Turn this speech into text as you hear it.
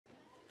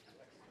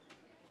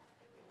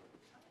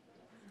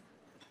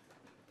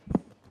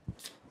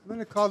going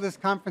to call this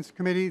conference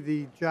committee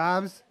the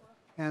Jobs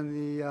and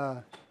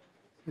the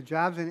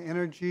Jobs and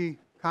Energy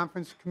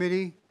Conference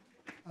Committee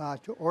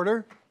to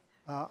order.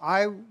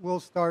 I will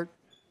start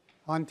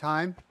on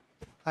time.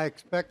 I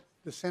expect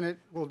the Senate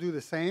will do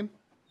the same.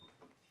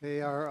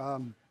 They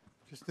are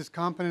just as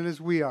competent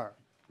as we are.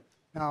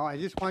 Now, I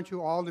just want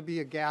you all to be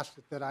aghast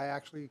that I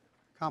actually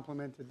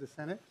complimented the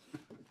Senate,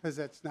 because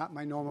that's not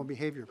my normal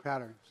behavior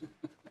patterns.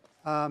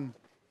 You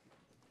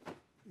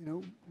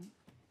know,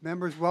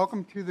 members,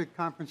 welcome to the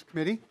conference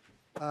committee.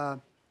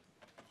 Senator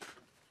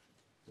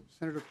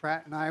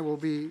Pratt and I will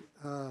be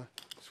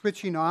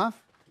switching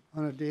off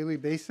on a daily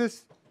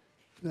basis.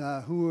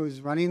 Who is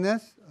running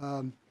this?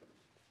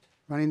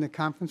 Running the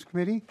conference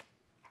committee.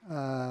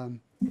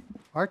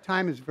 Our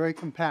time is very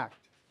compact.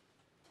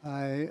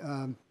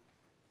 In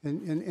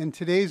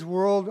today's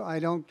world, I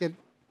don't get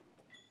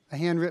a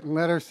handwritten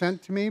letter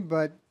sent to me,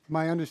 but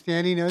my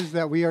understanding is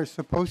that we are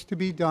supposed to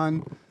be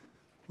done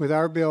with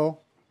our bill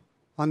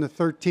on the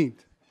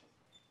 13th,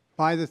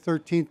 by the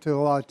 13th, to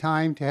allow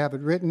time to have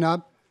it written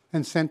up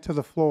and sent to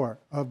the floor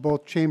of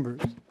both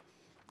chambers,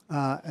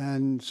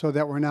 and so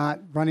that we're not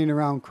running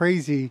around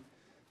crazy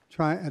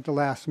trying at the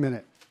last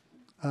minute.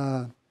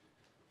 So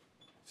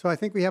I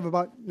think we have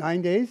about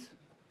 9 days,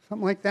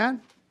 something like that.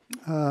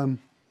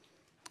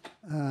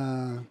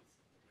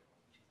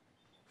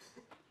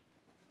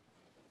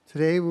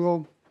 Today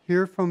we'll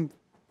hear from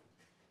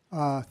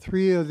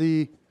three of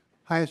the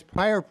highest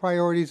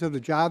priorities of the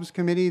Jobs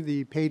Committee: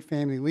 the paid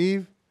family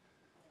leave,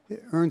 the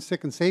earned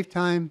sick and safe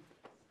time,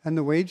 and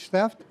the wage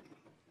theft.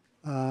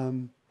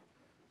 We're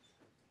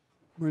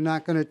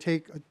not going to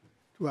take,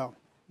 well,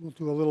 we'll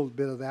do a little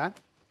bit of that.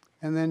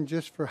 And then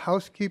just for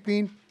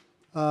housekeeping,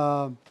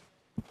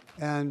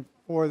 and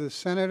for the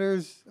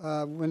senators,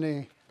 when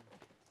they,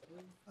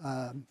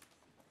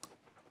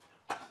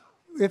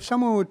 if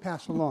someone would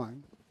pass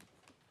along,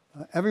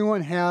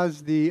 everyone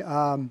has the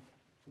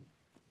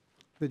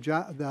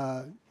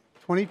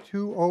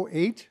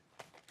 2208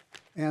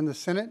 and the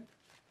Senate.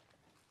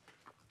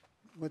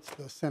 What's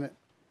the Senate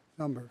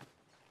number?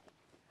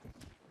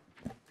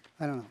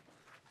 I don't know.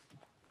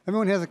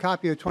 Everyone has a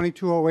copy of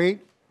 2208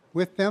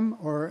 with them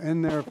or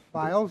in their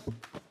files.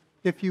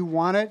 If you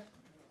want it,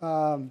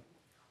 in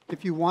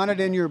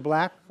your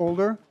black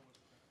folder,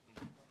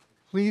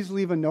 please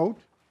leave a note.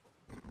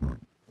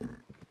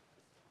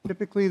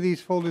 Typically,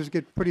 these folders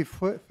get pretty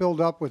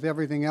filled up with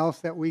everything else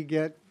that we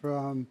get,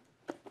 from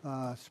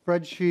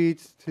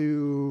spreadsheets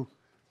to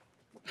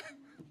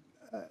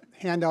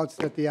handouts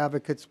that the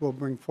advocates will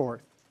bring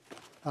forth.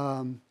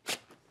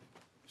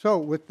 So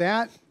with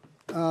that,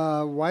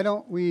 why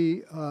don't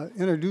we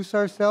introduce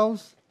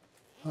ourselves?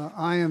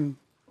 I am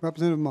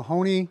Representative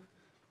Mahoney,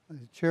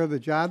 Chair of the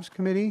Jobs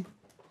Committee.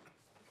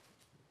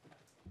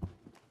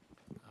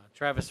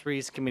 Travis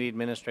Rees, Committee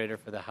Administrator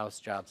for the House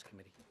Jobs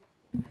Committee.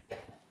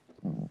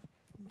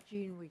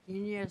 Jean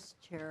Wagenius,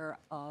 Chair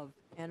of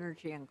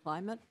Energy and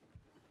Climate.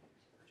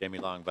 Jamie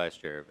Long, Vice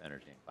Chair of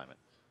Energy and Climate.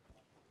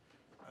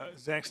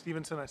 Zach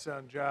Stephenson, I sit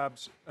on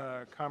Jobs,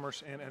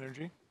 Commerce, and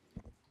Energy.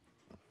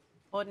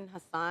 Odin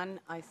Hassan,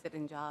 I sit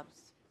in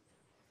Jobs.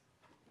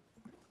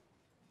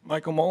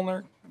 Michael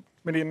Molnar,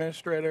 Committee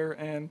Administrator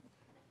and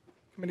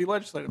Committee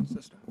Legislative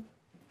Assistant.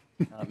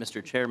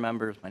 Mr. Chair,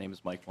 members, my name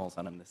is Mike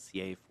Molson. I'm the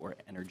CA for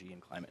Energy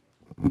and Climate.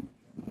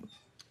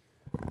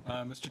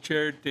 Mr.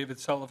 Chair, David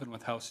Sullivan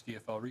with House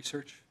DFL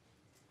Research.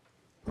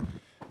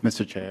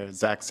 Mr. Chair,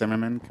 Zach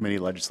Zimmerman, Committee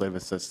Legislative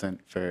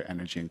Assistant for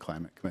Energy and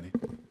Climate Committee.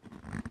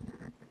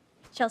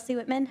 Chelsea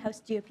Whitman,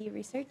 House GOP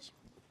Research.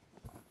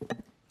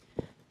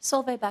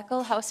 Solveig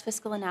Beckel, House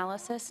Fiscal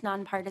Analysis,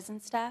 Nonpartisan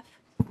Staff.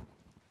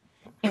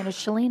 Anna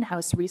Shalene,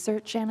 House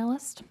Research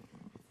Analyst.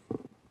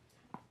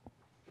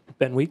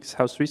 Ben Weeks,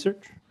 House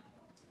Research.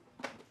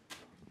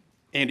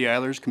 Andy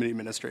Eilers, Committee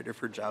Administrator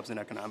for Jobs and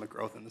Economic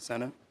Growth in the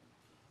Senate.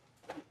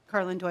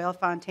 Carlin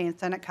Doyle-Fontaine,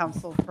 Senate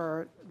Counsel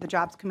for the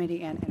Jobs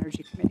Committee and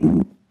Energy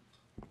Committee.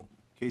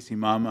 Casey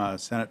Mum,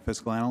 Senate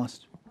Fiscal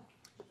Analyst.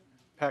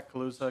 Pat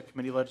Kaluza,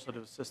 Committee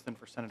Legislative Assistant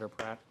for Senator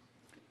Pratt.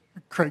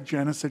 Craig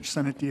Janisich,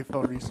 Senate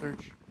DFL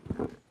Research.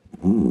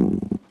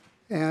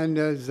 And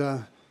as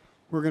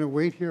we're going to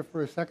wait here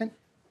for a second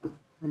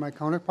for my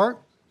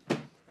counterpart.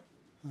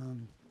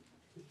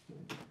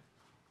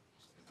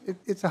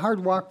 It's a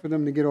hard walk for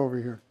them to get over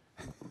here.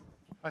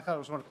 I thought it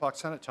was 1 o'clock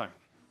Senate time.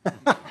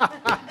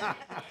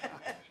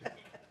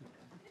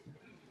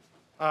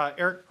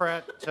 Eric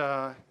Pratt,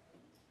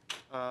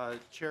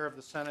 Chair of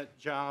the Senate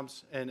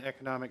Jobs and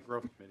Economic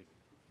Growth Committee.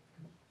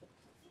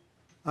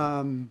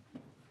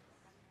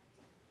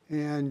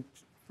 And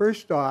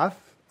first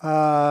off,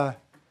 I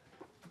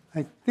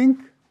think,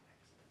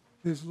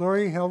 is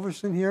Lori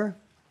Helverson here?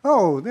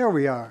 Oh, there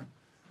we are.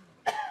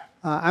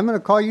 I'm going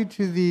to call you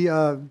to the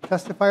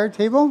testifier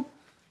table.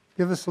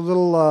 Give us a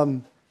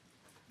little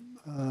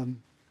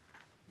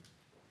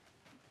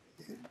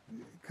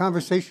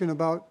conversation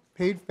about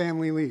paid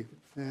family leave.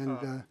 And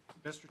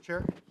Mr.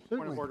 Chair,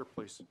 point of order,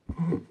 please.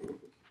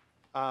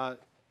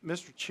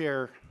 Mr.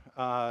 Chair,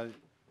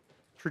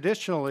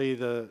 traditionally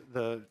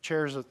the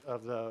chairs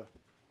of the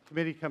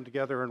committee come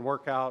together and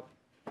work out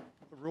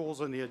the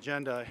rules and the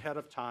agenda ahead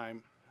of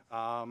time,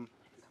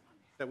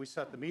 that we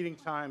set the meeting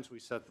times, we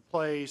set the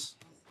place,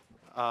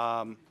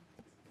 and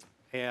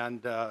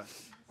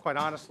quite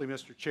honestly,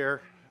 Mr.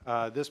 Chair,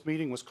 this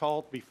meeting was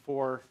called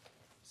before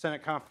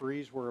Senate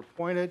conferees were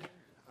appointed.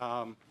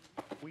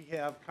 We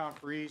have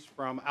conferees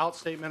from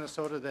outstate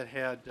Minnesota that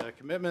had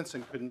commitments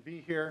and couldn't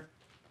be here.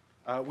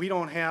 We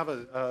don't have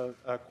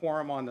a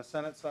quorum on the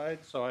Senate side,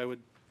 so I would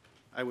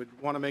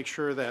want to make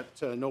sure that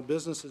no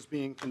business is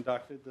being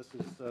conducted. This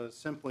is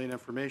simply an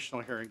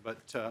informational hearing, but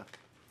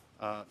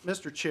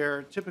Mr.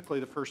 Chair,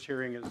 typically the first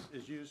hearing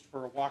is used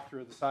for a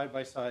walkthrough of the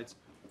side-by-sides.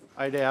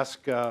 I'd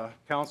ask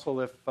council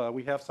if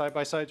we have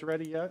side-by-sides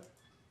ready yet?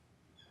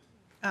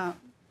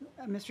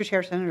 Mr.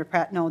 Chair, Senator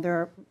Pratt,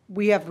 no,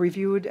 we have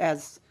reviewed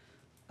as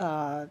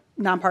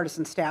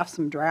nonpartisan staff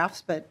some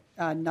drafts, but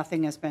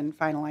nothing has been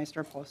finalized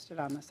or posted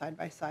on the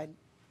side-by-side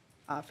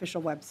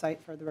official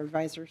website for the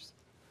revisers.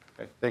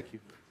 Okay, thank you.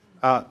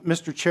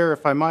 Mr. Chair,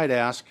 if I might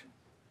ask,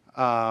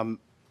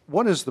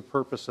 what is the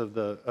purpose of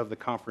the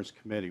conference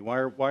committee? Why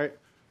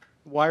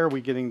are we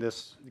getting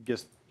this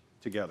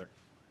together?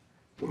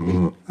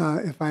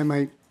 If I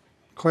might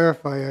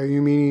clarify, are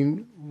you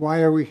meaning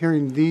why are we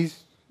hearing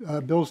these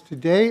bills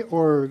today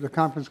or the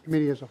conference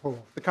committee as a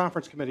whole? The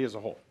conference committee as a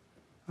whole.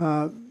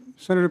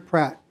 Senator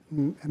Pratt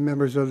and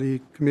members of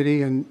the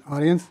committee and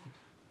audience,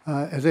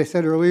 as I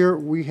said earlier,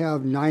 we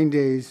have 9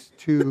 days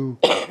to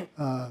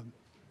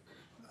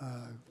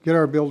get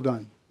our bill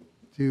done,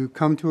 to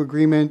come to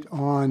agreement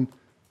on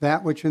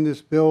that which in this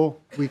bill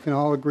we can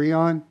all agree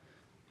on,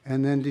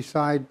 and then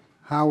decide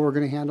how we're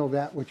going to handle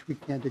that which we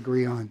can't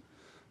agree on.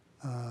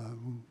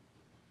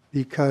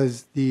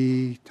 Because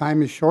the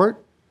time is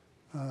short,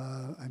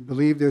 I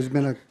believe there's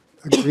been an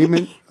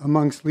agreement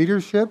amongst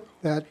leadership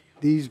that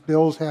these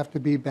bills have to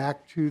be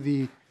back to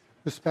the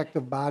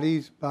respective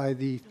bodies by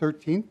the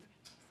 13th.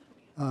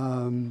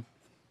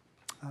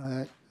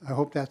 I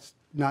hope that's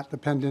not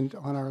dependent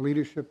on our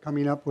leadership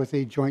coming up with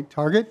a joint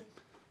target.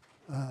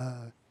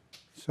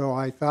 So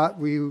I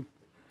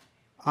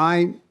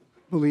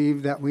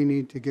believe that we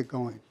need to get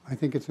going. I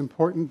think it's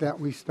important that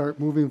we start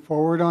moving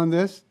forward on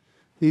this.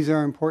 These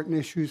are important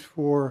issues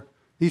for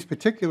these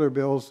particular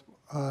bills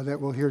that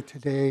we'll hear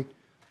today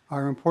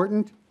are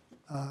important.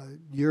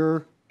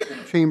 Your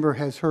chamber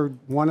has heard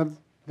one of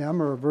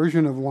them or a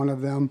version of one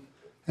of them,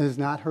 has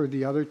not heard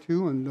the other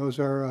two, and those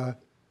are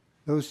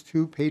those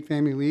two, paid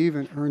family leave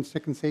and earned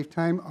sick and safe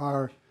time,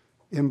 are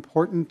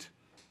important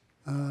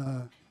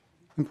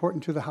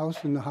important to the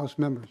House and the House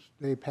members.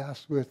 They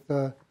pass with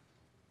a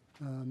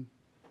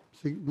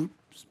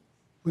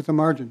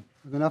margin,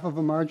 with enough of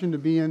a margin to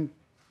be in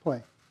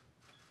play.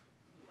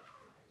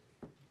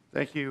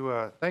 Thank you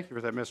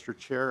for that, Mr.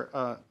 Chair.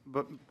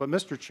 But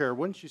Mr. Chair,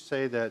 wouldn't you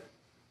say that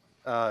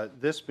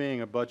this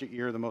being a budget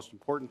year, the most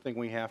important thing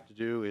we have to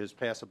do is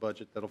pass a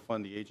budget that'll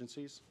fund the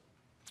agencies?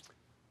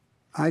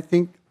 I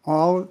think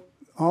all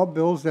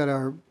bills that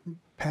are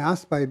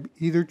passed by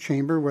either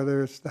chamber,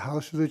 whether it's the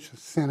House or the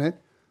Senate,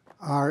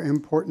 are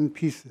important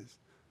pieces.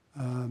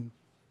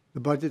 The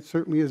budget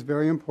certainly is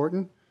very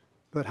important,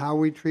 but how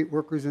we treat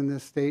workers in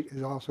this state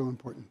is also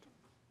important.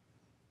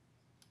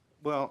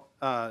 Well,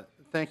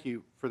 thank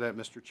you for that,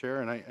 Mr.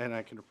 Chair, and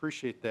I can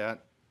appreciate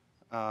that.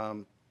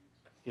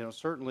 You know,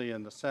 certainly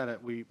in the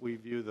Senate, we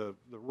view the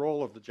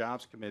role of the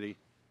Jobs Committee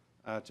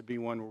to be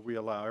one where we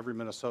allow every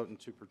Minnesotan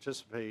to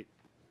participate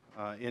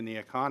in the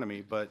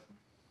economy. But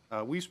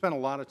we spent a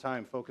lot of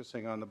time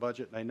focusing on the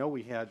budget, and I know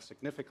we had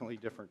significantly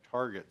different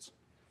targets.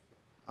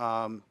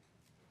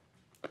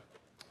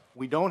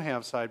 We don't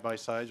have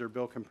side-by-sides or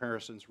bill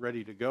comparisons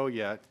ready to go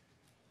yet.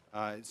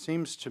 It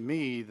seems to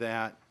me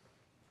that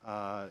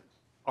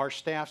our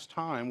staff's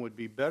time would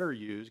be better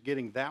used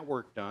getting that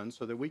work done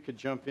so that we could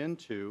jump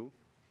into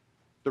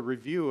the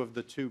review of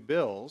the two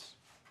bills,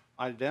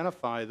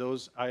 identify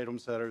those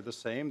items that are the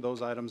same,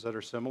 those items that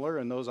are similar,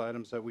 and those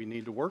items that we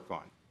need to work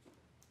on.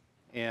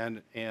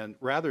 And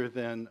rather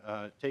than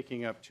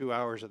taking up 2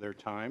 hours of their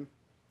time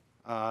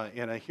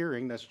in a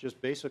hearing that's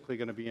just basically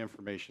going to be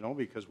informational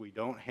because we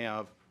don't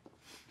have,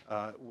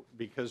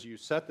 because you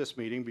set this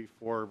meeting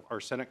before our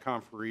Senate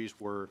conferees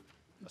were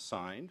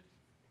assigned,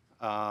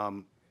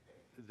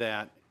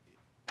 that,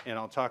 and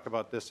I'll talk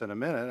about this in a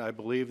minute, I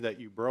believe that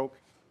you broke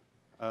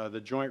the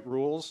joint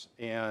rules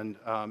and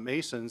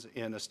Masons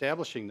in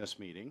establishing this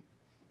meeting,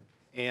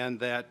 and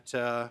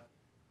that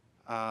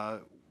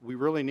we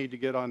really need to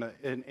get on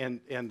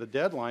and the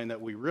deadline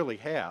that we really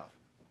have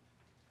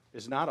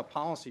is not a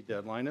policy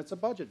deadline, it's a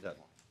budget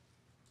deadline.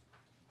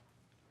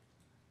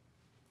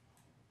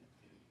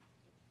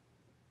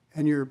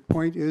 And your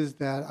point is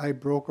that I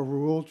broke a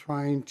rule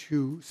trying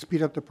to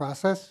speed up the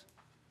process?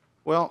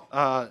 Well,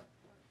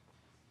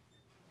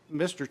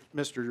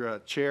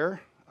 Mr.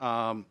 Chair,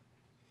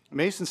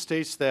 Mason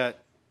states that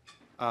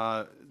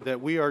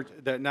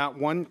that not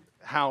one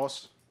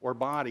house or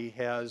body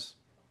has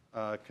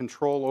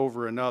control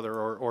over another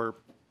or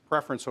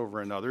preference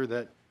over another,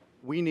 that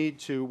we need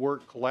to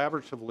work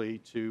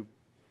collaboratively to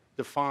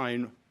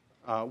define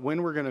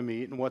when we're going to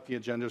meet and what the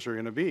agendas are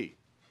going to be.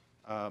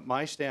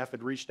 My staff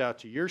had reached out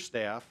to your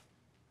staff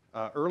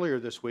earlier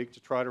this week to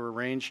try to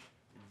arrange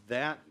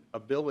that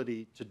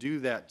ability to do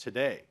that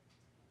today.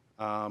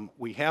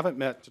 We haven't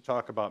met to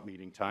talk about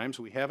meeting times.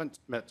 We haven't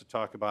met to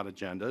talk about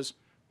agendas.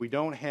 We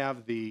don't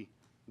have the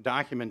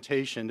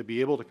documentation to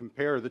be able to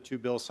compare the two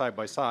bills side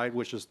by side,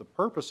 which is the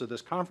purpose of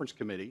this conference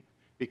committee,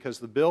 because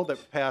the bill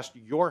that passed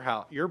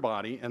your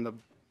body and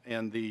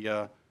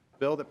the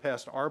bill that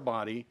passed our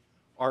body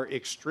are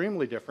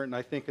extremely different, and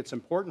I think it's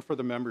important for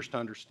the members to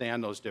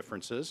understand those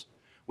differences.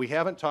 We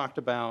haven't talked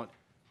about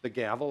the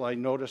gavel. I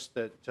noticed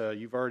that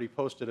you've already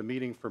posted a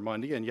meeting for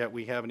Monday, and yet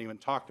we haven't even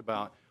talked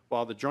about,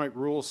 while the joint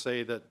rules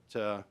say that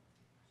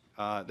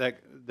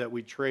that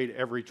we trade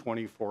every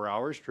 24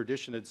 hours,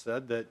 tradition had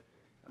said that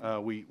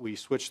we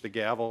switch the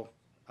gavel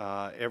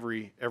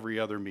every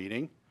other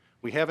meeting.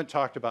 We haven't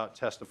talked about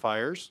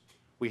testifiers.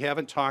 We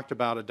haven't talked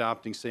about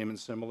adopting same and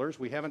similars.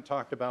 We haven't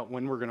talked about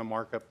when we're going to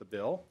mark up the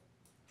bill.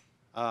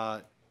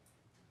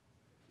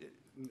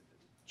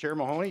 Chair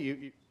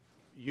Mahoney,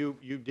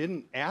 you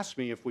didn't ask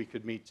me if we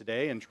could meet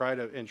today and try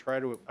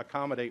to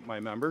accommodate my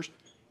members.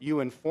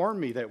 You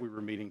informed me that we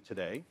were meeting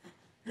today,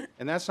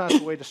 and that's not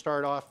the way to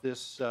start off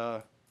this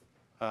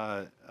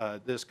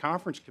this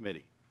conference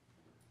committee.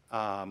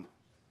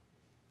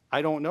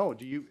 I don't know.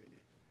 Do you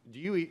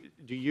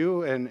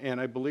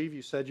and I believe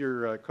you said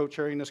you're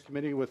co-chairing this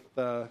committee with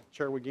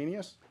Chair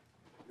Wagenius?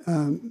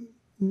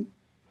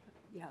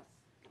 Yes.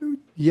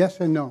 Yes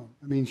and no.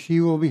 I mean, she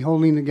will be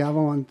holding the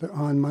gavel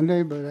on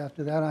Monday, but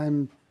after that, I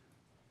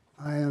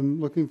am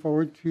looking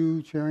forward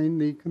to chairing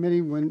the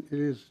committee when it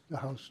is the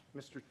House.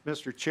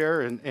 Mr.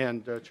 Chair and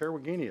Chair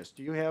Wagenius,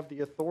 do you have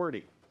the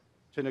authority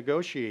to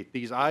negotiate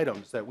these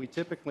items that we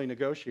typically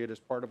negotiate as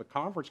part of a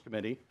conference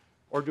committee,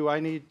 or do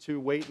I need to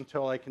wait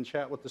until I can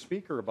chat with the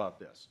Speaker about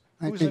this?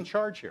 Who's in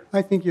charge here?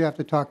 I think you have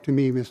to talk to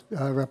me,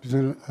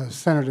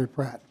 Senator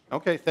Pratt.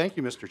 Okay, thank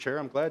you, Mr. Chair.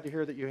 I'm glad to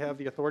hear that you have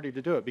the authority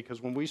to do it,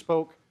 because when we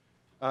spoke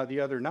the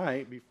other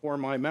night, before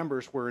my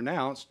members were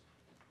announced,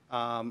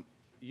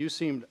 you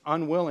seemed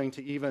unwilling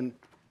to even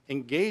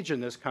engage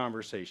in this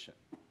conversation.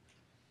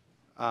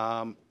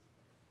 And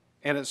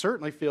it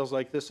certainly feels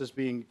like this is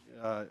being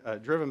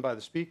driven by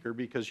the Speaker,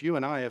 because you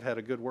and I have had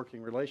a good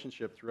working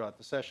relationship throughout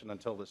the session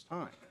until this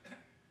time.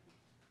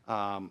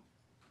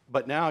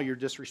 But now you're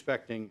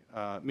disrespecting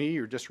me,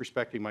 you're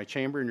disrespecting my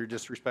chamber, and you're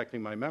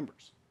disrespecting my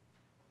members.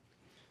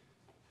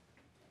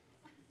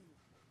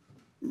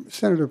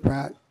 Senator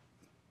Pratt,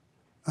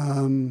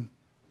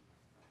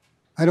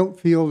 I don't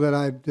feel that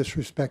I've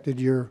disrespected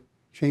your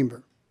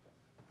chamber.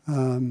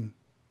 I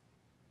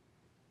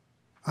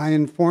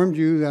informed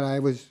you that I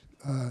was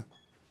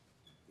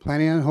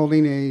planning on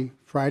holding a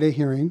Friday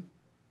hearing.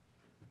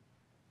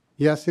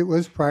 Yes, it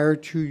was prior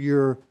to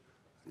your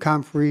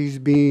conferees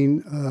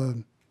being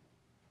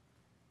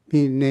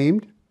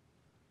named.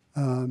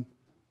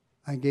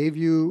 I gave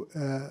you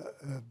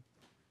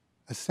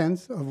a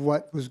sense of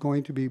what was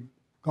going to be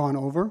gone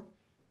over.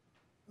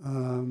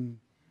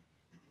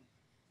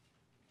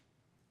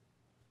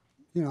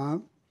 You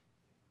know,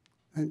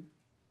 I'm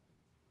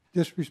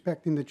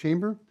disrespecting the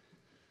chamber.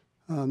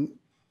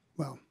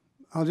 Well,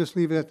 I'll just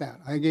leave it at that.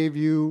 I gave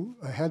you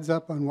a heads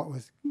up on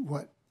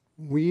what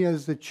we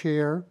as the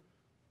chair,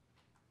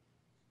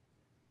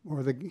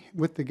 or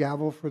with the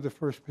gavel for the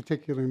first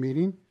particular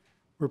meeting,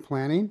 were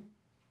planning.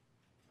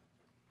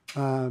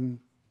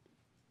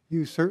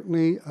 You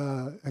certainly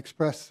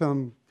expressed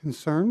some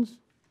concerns,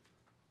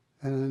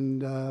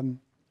 and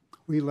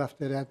we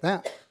left it at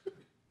that.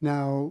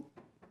 Now,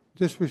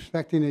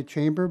 disrespecting the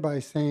chamber by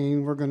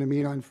saying we're going to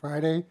meet on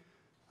Friday,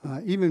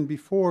 even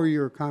before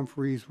your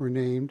conferees were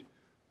named,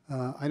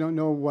 I don't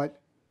know what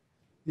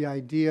the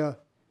idea,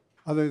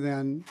 other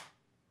than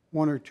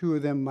one or two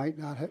of them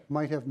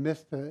might have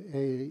missed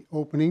a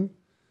opening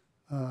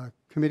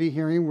committee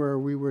hearing where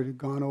we would have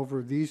gone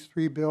over these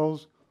three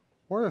bills,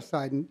 or a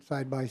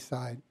side by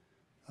side,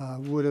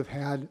 would have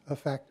had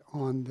effect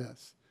on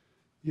this.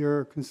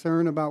 Your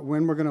concern about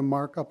when we're going to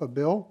mark up a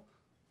bill,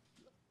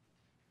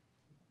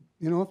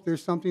 you know, if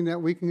there's something that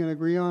we can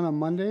agree on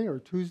Monday or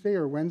Tuesday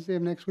or Wednesday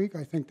of next week,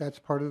 I think that's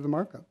part of the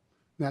markup.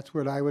 That's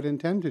what I would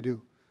intend to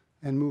do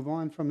and move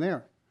on from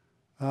there.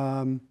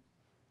 But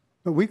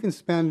we can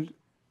spend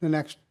the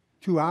next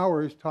 2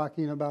 hours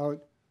talking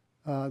about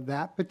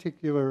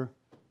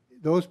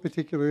those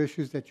particular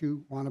issues that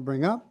you want to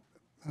bring up,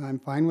 and I'm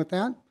fine with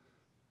that.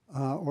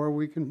 Or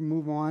we can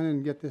move on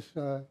and get this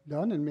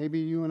done, and maybe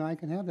you and I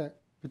can have that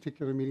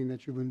particular meeting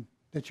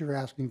that you're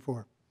asking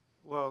for.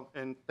 Well,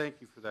 and thank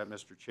you for that,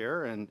 Mr.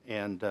 Chair,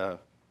 and I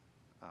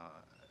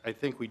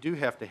think we do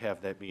have to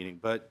have that meeting.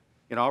 But,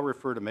 you know, I'll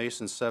refer to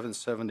Mason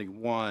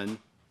 771,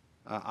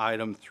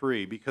 item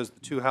 3, because the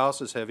two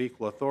houses have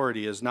equal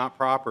authority, is not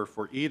proper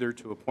for either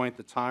to appoint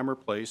the time or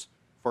place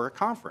for a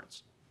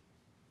conference.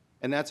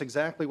 And that's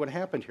exactly what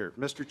happened here.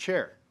 Mr.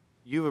 Chair,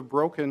 you have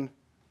broken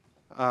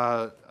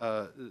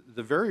the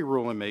very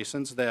rule in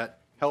Masons that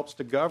helps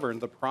to govern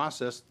the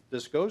process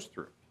this goes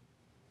through.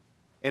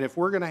 And if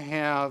we're going to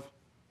have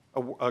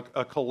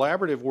a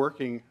collaborative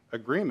working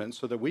agreement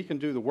so that we can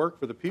do the work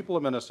for the people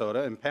of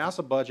Minnesota and pass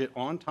a budget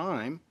on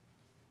time,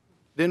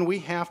 then we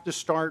have to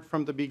start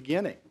from the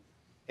beginning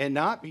and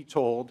not be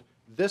told,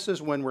 this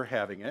is when we're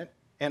having it,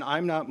 and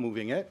I'm not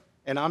moving it,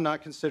 and I'm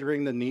not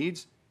considering the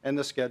needs and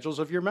the schedules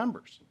of your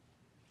members.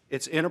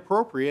 It's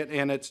inappropriate,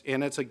 and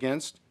it's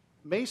against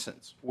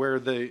Masons, where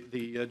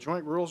the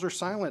joint rules are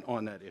silent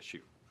on that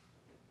issue.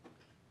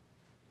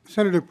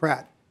 Senator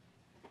Pratt,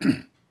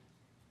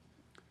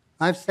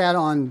 I've sat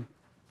on,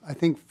 I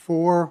think,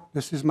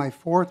 this is my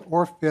fourth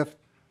or fifth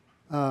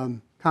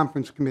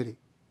conference committee.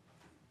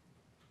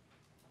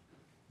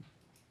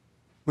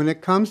 When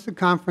it comes to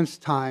conference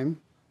time,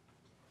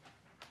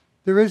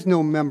 there is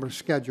no member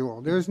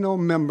schedule. There is no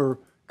member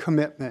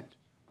commitment.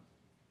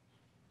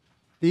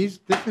 This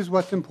is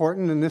what's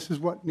important, and this is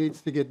what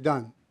needs to get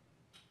done.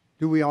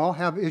 Do we all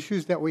have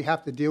issues that we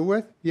have to deal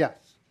with? Yes.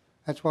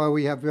 That's why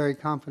we have very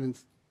competent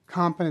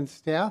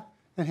staff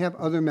and have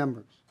other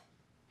members.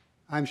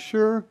 I'm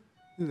sure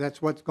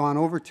that's what's gone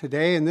over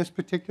today in this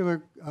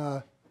particular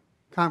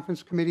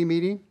conference committee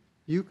meeting.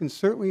 You can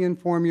certainly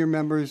inform your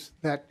members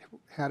that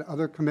had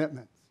other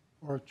commitments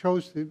or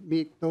chose to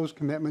meet those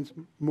commitments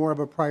more of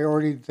a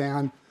priority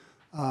than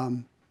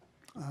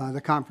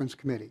the conference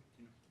committee.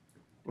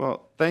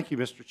 Well, thank you,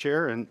 Mr.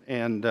 Chair,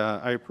 and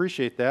I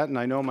appreciate that, and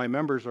I know my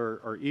members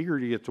are eager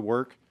to get to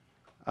work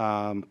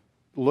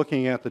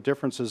looking at the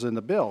differences in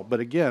the bill.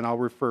 But again, I'll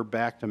refer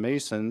back to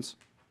Mason's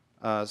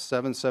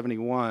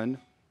 771,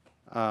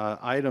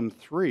 item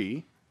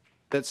 3,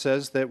 that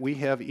says that we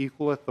have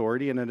equal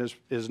authority, and it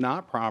is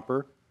not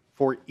proper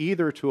for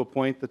either to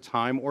appoint the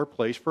time or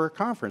place for a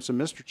conference. And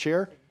Mr.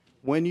 Chair,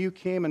 when you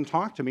came and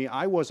talked to me,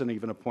 I wasn't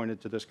even appointed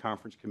to this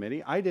conference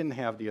committee. I didn't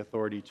have the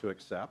authority to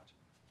accept.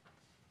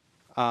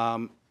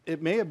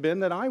 It may have been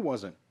that I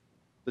wasn't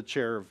the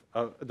chair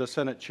of the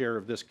Senate chair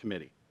of this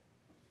committee.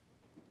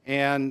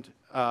 And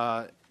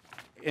as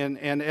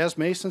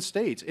Mason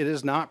states, it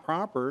is not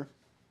proper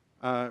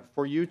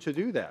for you to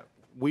do that.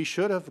 We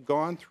should have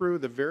gone through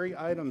the very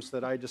items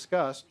that I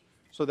discussed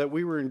so that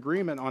we were in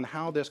agreement on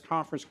how this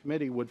conference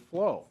committee would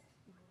flow.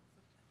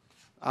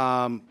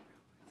 And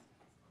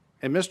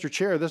Mr.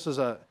 Chair, this is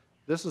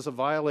a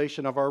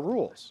violation of our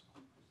rules.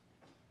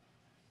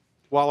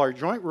 While our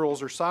joint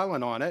rules are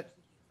silent on it,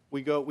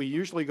 we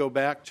usually go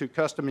back to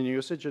custom and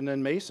usage and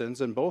then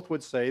Mason's, and both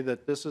would say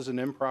that this is an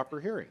improper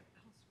hearing.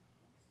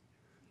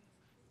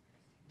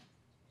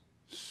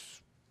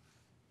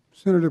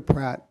 Senator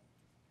Pratt,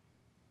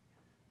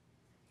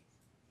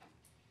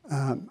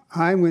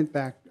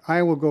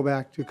 I will go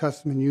back to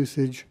custom and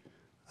usage,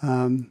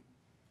 and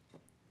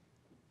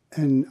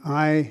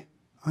I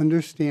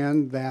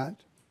understand that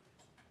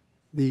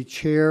the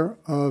chair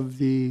of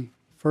the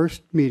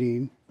first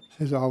meeting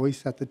has always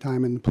set the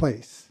time and the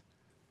place.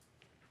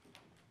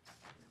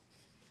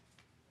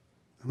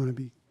 I want to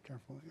be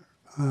careful here.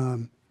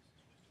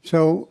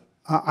 So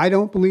I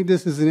don't believe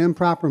this is an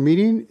improper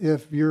meeting.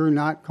 If you're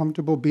not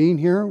comfortable being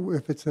here,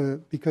 if it's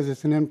because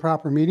it's an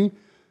improper meeting,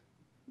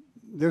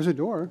 there's a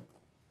door.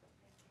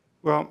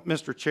 Well,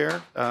 Mr. Chair,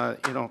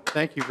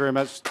 thank you very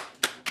much.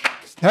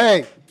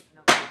 Hey,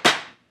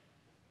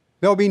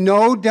 there'll be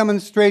no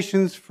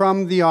demonstrations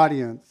from the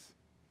audience.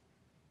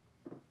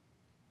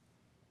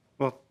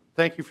 Well,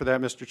 thank you for that,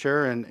 Mr.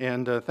 Chair,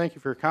 and thank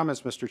you for your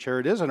comments, Mr. Chair.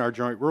 It is in our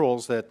joint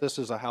rules that this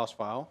is a House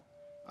file,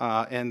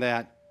 and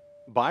that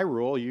by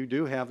rule you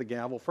do have the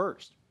gavel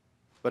first.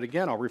 But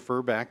again, I'll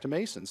refer back to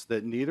Mason's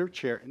that neither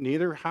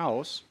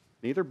House,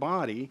 neither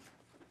body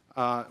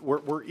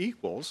were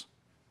equals,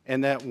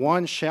 and that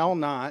one shall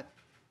not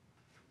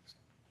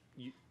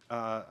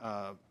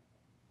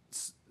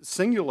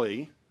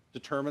singularly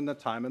determine the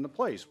time and the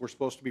place. We're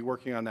supposed to be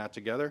working on that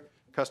together.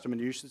 Custom and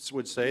usage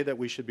would say that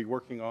we should be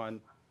working on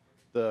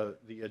the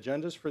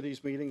agendas for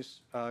these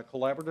meetings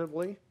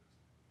collaboratively.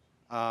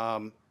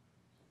 And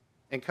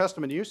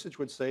custom and usage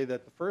would say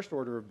that the first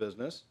order of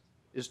business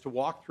is to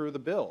walk through the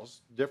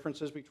bills,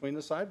 differences between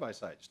the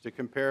side-by-sides, to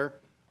compare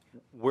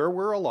where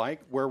we're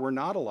alike, where we're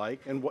not alike,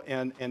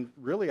 and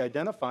really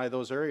identify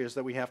those areas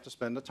that we have to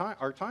spend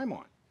our time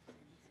on.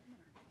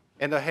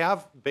 And to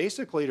have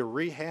basically to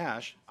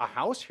rehash a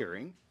House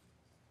hearing,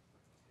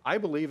 I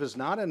believe is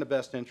not in the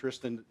best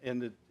interest in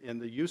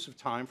the use of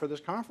time for this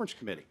conference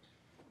committee.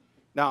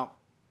 Now,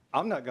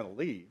 I'm not going to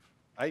leave.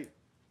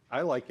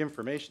 I like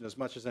information as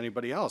much as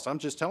anybody else. I'm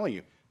just telling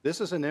you,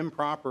 this is an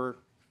improper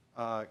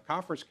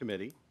conference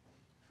committee.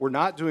 We're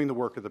not doing the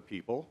work of the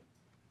people.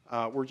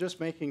 We're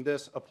just making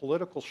this a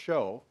political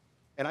show,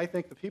 and I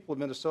think the people of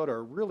Minnesota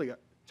are really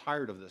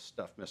tired of this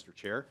stuff, Mr.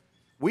 Chair.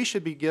 We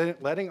should be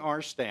letting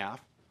our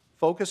staff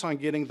focus on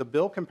getting the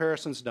bill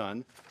comparisons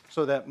done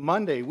so that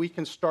Monday we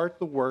can start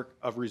the work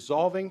of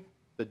resolving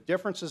the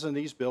differences in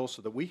these bills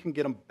so that we can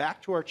get them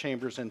back to our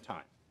chambers in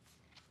time.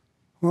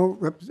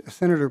 Well,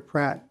 Senator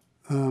Pratt,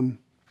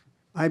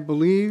 I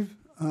believe,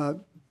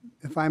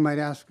 if I might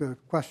ask a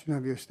question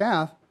of your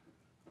staff,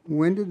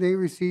 when did they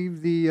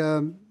receive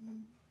the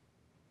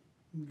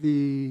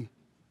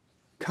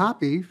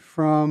copy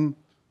from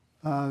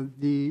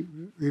the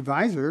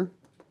reviser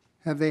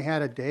Have they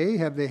had a day?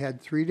 Have they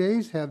had 3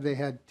 days? Have they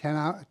had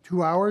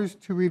 2 hours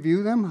to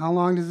review them? How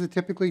long does it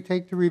typically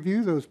take to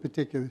review those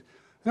particulars?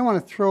 I don't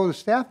want to throw the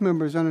staff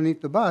members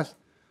underneath the bus,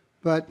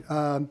 but,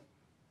 so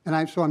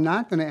I'm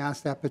not going to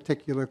ask that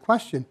particular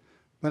question,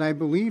 but I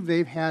believe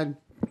they've had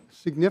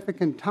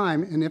significant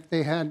time, and if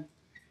they had,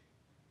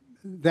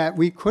 that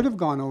we could have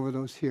gone over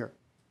those here.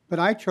 But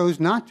I chose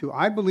not to.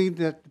 I believe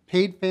that the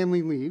paid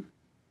family leave,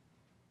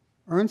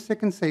 earned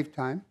sick and safe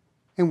time,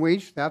 and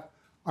wage theft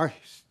are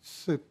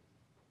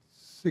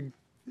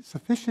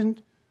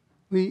sufficiently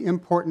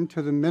important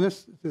to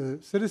the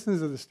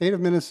citizens of the state of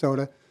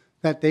Minnesota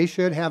that they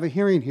should have a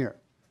hearing here.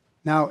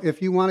 Now,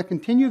 if you want to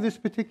continue this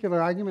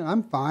particular argument,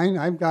 I'm fine.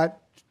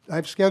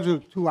 I've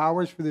scheduled 2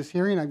 hours for this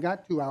hearing. I've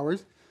got 2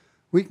 hours.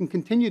 We can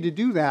continue to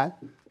do that,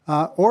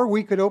 or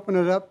we could open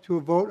it up to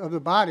a vote of the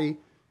body,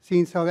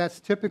 seeing how that's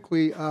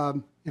typically,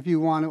 if you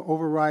want to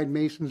override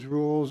Mason's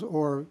rules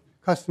or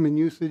custom and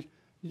usage,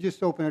 you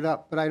just open it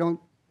up. But I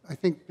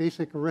think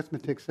basic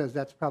arithmetic says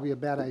that's probably a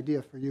bad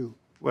idea for you.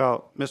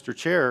 Well, Mr.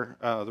 Chair,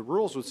 the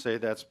rules would say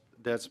that's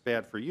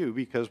bad for you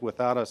because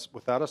without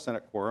a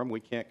Senate quorum, we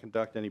can't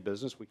conduct any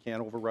business. We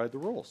can't override the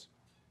rules.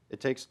 It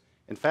takes,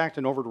 in fact,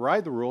 to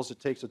override the rules, it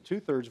takes a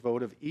 2/3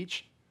 vote of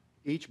each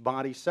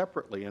body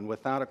separately, and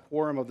without a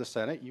quorum of the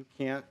Senate, you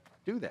can't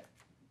do that.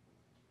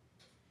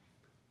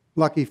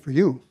 Lucky for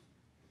you.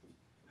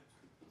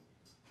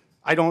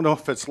 I don't know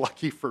if it's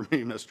lucky for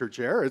me, Mr.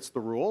 Chair. It's the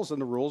rules,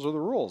 and the rules are the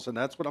rules, and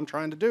that's what I'm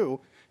trying to do,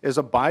 is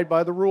abide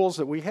by the rules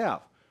that we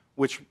have,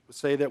 which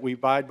say that we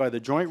abide by the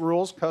joint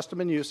rules,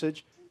 custom and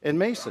usage, and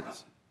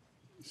Masons.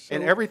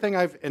 And everything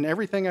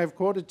I've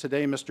quoted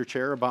today, Mr.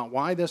 Chair, about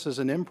why this is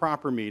an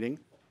improper meeting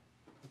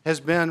has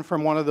been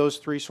from one of those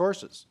three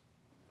sources.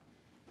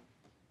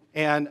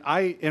 And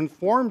I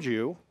informed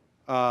you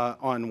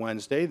on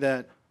Wednesday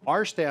that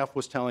our staff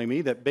was telling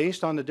me that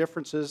based on the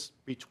differences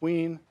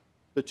between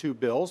the two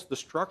bills, the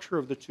structure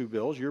of the two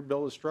bills, your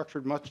bill is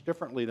structured much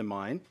differently than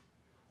mine,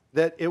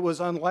 that it was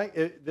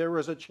there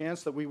was a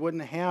chance that we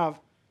wouldn't have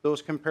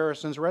those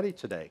comparisons ready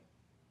today.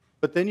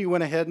 But then you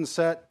went ahead and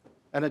set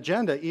an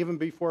agenda even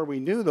before we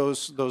knew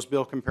those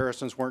bill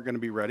comparisons weren't going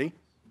to be ready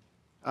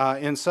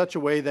in such a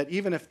way that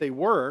even if they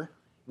were,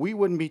 we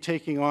wouldn't be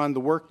taking on the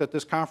work that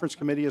this conference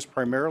committee is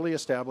primarily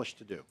established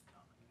to do.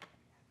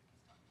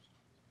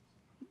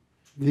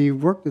 The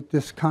work that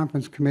this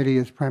conference committee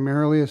is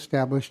primarily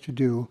established to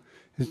do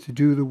is to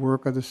do the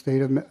work of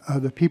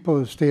the people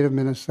of the state of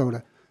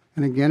Minnesota.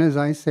 And again, as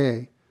I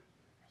say,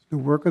 the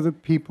work of the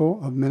people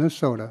of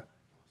Minnesota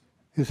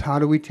is how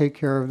do we take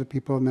care of the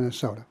people of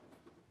Minnesota,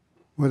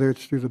 whether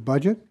it's through the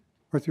budget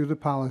or through the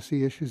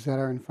policy issues that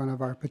are in front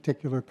of our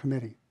particular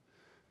committee.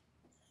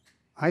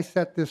 I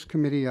set this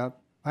committee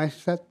up, I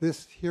set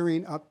this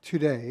hearing up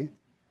today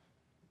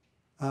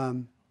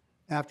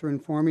after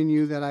informing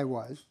you that I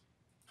was.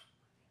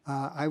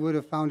 I would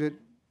have found it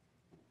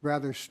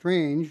rather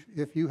strange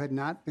if you had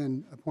not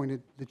been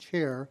appointed the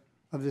chair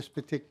of this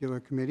particular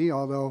committee,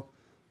 although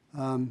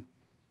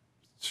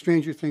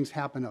stranger things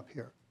happen up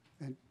here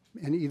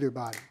in either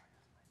body.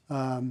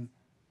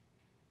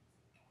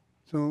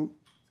 So,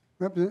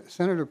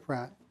 Senator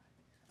Pratt,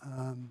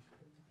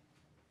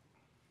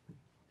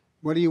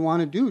 what do you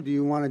want to do? Do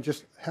you want to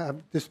just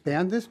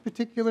disband this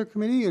particular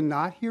committee and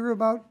not hear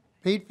about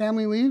paid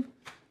family leave?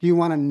 Do you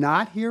want to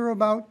not hear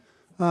about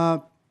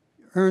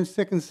earned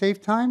sick and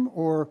safe time,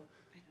 or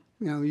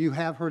you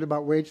have heard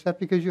about wage theft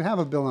because you have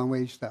a bill on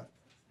wage theft?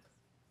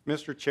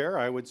 Mr. Chair,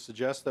 I would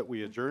suggest that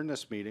we adjourn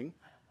this meeting.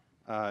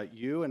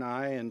 You and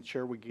I and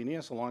Chair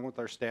Wagenius, along with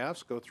our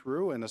staffs, go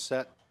through and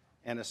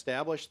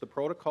establish the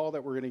protocol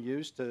that we're going to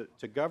use to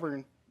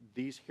govern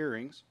these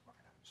hearings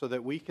so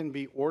that we can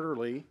be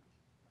orderly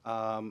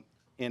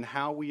in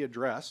how we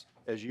address,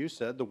 as you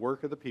said, the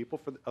work of the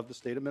people of the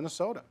state of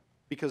Minnesota,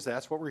 because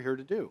that's what we're here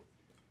to do.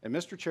 And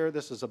Mr. Chair,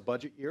 this is a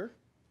budget year.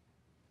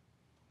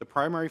 The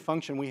primary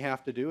function we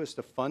have to do is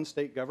to fund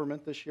state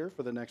government this year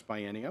for the next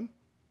biennium.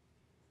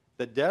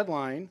 The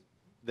deadline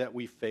that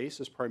we face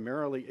is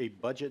primarily a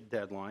budget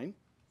deadline.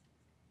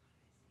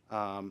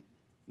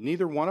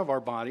 Neither one of our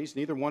bodies,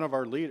 neither one of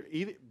our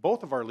leaders,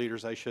 both of our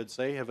leaders, I should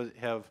say,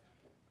 have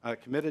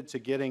committed to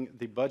getting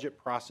the budget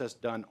process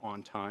done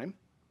on time.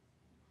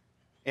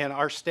 And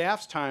our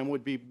staff's time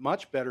would be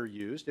much better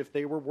used if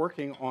they were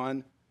working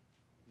on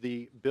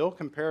the bill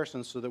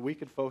comparisons so that we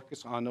could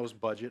focus on those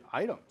budget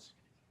items.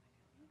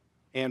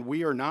 And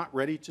we are not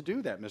ready to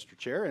do that, Mr.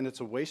 Chair, and it's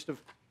a waste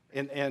of,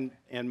 and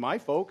my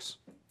folks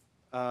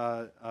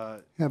have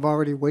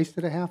already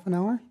wasted a half an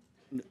hour?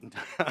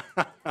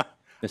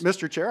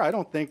 Mr. Chair, I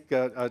don't think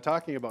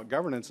talking about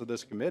governance of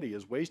this committee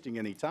is wasting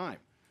any time.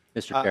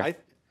 Mr. Chair.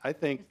 I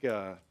think,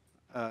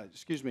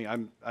 excuse me,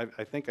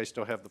 I think I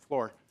still have the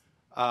floor.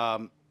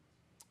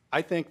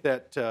 I think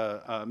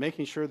that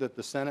making sure that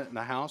the Senate and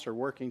the House are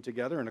working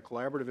together in a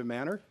collaborative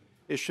manner,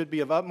 it should be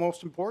of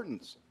utmost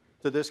importance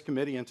to this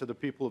committee and to the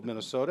people of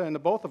Minnesota and to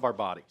both of our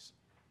bodies.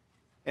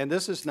 And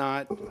this has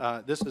not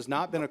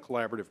been a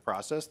collaborative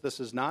process.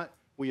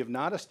 We have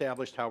not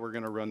established how we're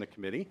going to run the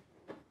committee.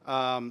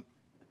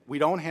 we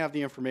don't have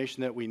the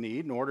information that we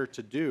need in order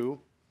to do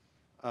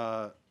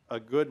a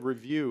good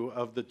review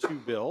of the two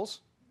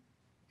bills.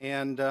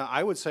 And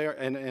I would say,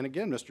 and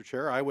again, Mr.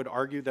 Chair, I would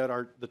argue that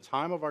the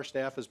time of our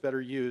staff is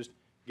better used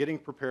getting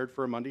prepared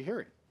for a Monday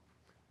hearing.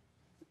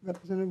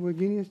 Representative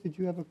Wagenius, did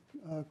you have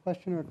a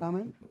question or a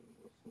comment?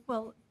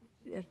 Well,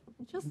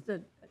 just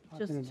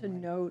to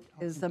note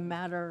is a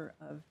matter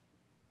of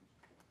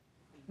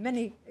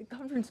many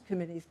conference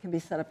committees can be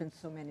set up in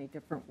so many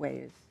different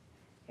ways.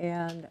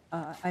 And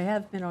I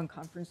have been on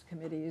conference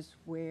committees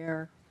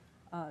where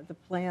the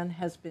plan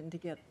has been to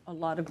get a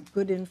lot of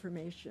good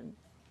information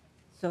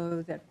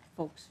so that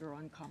folks are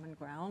on common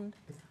ground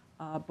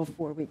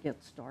before we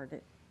get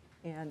started,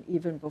 and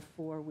even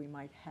before we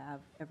might have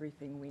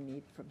everything we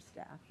need from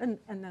staff. And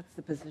that's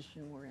the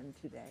position we're in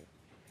today.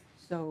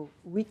 So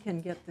we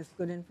can get this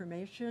good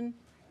information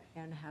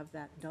and have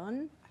that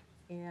done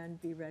and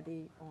be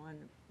ready on,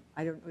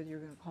 I don't know whether you're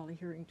going to call a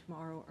hearing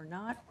tomorrow or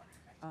not.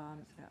 I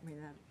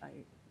mean, I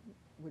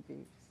would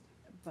be,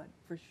 but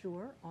for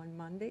sure on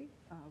Monday,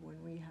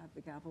 when we have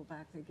the gavel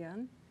back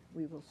again,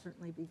 we will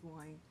certainly be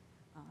going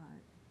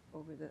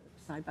over the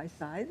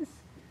side-by-sides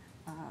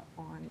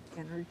on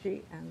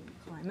energy and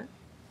climate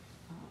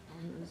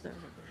on those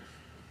areas.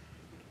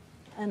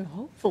 And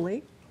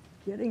hopefully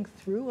getting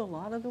through a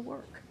lot of the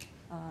work.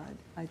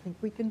 I think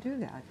we can do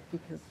that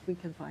because we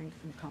can find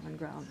some common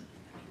ground.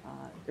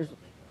 There's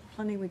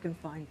plenty we can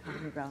find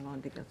common ground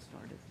on to get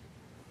started.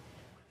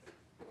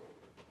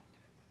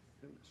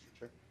 Mr.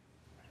 Chair.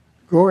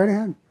 Go right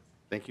ahead.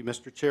 Thank you,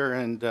 Mr. Chair.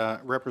 And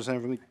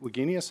Representative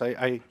Wagenius,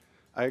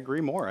 I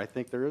agree more. I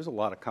think there is a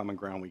lot of common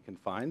ground we can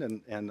find,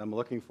 and I'm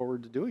looking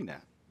forward to doing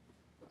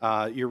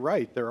that. You're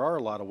right. There are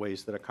a lot of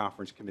ways that a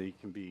conference committee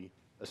can be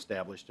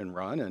established and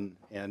run,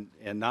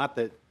 and not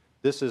that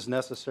this is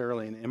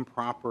necessarily an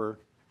improper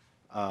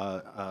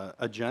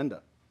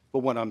agenda. But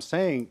what I'm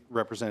saying,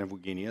 Representative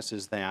Wagenius,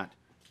 is that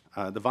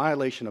the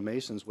violation of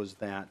Mason's was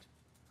that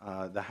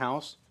the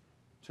House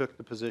took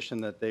the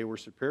position that they were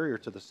superior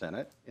to the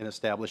Senate in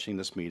establishing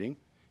this meeting,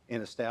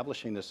 in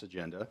establishing this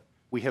agenda.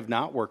 We have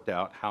not worked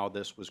out how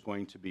this was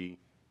going to be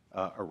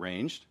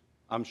arranged.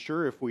 I'm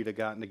sure if we'd have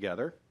gotten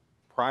together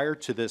prior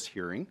to this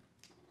hearing,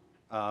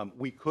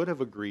 we could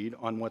have agreed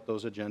on what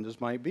those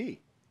agendas might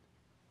be.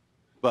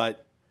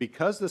 But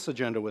because this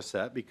agenda was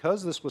set,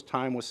 because this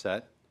time was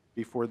set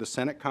before the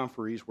Senate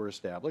conferees were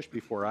established,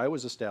 before I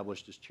was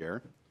established as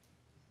chair,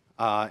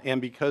 and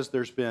because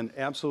there's been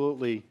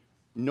absolutely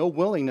no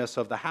willingness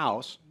of the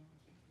House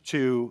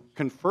to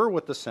confer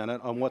with the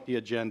Senate on what the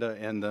agenda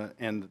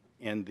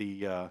and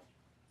the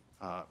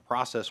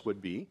process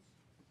would be,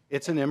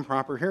 it's an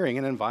improper hearing,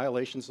 and in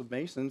violations of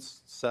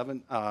Mason's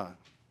now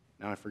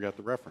I forgot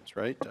the reference,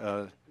 right?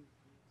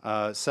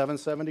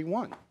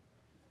 771.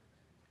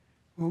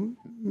 Well,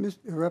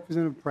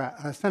 Representative Pratt,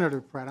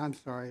 Senator Pratt, I'm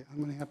sorry. I'm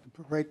going to have to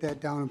write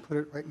that down and put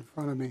it right in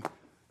front of me.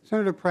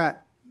 Senator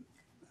Pratt,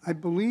 I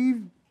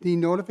believe the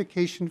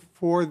notification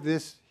for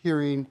this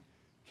hearing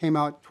came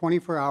out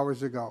 24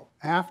 hours ago,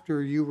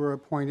 after you were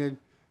appointed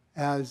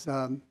as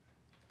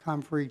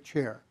conferee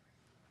chair.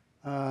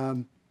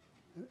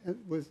 It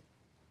was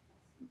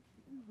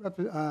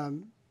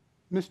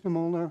Mr.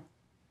 Molnar,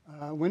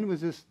 when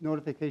was this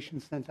notification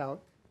sent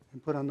out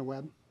and put on the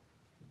web?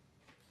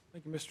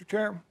 Thank you, Mr.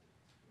 Chair.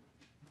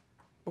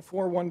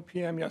 Before 1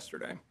 p.m.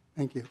 yesterday.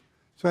 Thank you.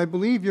 So I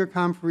believe your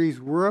conferees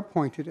were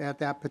appointed at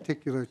that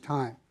particular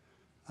time.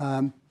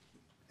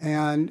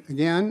 And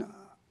again,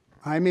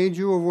 I made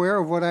you aware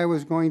of what I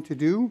was going to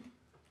do.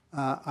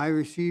 I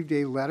received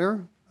a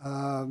letter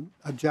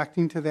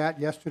objecting to that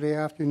yesterday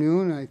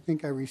afternoon. I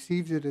think I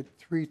received it at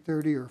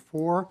 3:30 or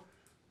 4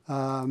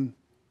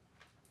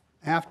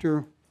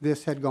 after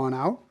this had gone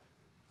out.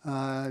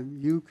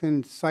 You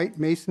can cite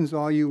Masons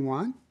all you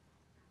want.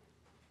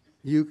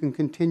 You can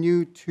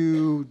continue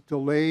to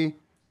delay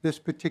this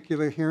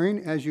particular hearing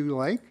as you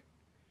like,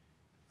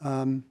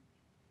 and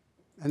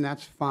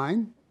that's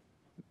fine.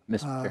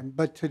 Mr. Chair.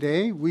 But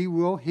today, we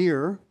will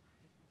hear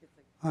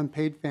on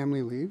paid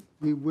family leave,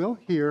 we will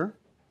hear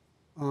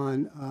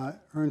on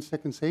earned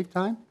sick and safe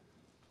time,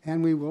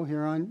 and we will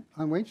hear on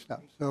wage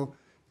stubs. So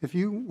if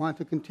you want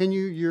to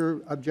continue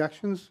your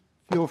objections,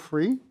 feel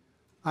free.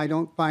 I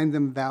don't find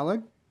them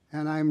valid,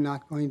 and I'm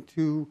not going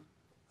to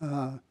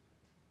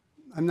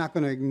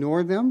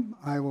ignore them.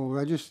 I will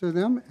register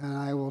them, and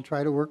I will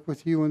try to work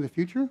with you in the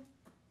future.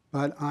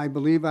 But I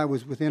believe I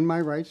was within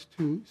my rights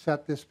to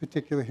set this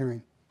particular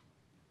hearing.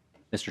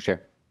 Mr.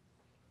 Chair.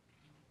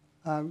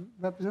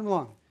 Representative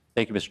Long.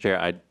 Thank you, Mr.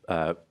 Chair.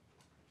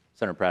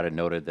 Senator Pratt had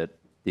noted that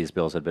these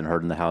bills had been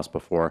heard in the House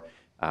before.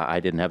 I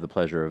didn't have the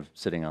pleasure of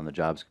sitting on the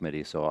Jobs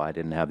Committee, so I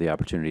didn't have the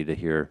opportunity to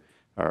hear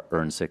our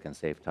earned sick and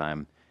safe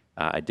time.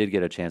 I did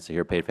get a chance to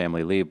hear paid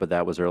family leave, but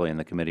that was early in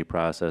the committee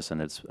process,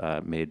 and it's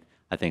made,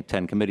 I think,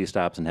 10 committee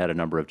stops and had a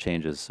number of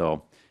changes.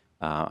 So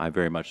I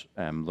very much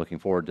am looking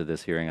forward to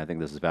this hearing. I think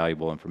this is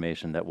valuable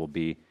information that will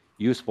be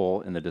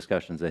useful in the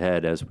discussions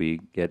ahead as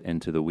we get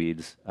into the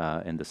weeds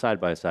and the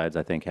side-by-sides.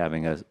 I think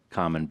having a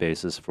common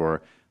basis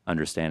for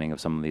understanding of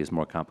some of these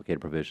more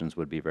complicated provisions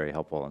would be very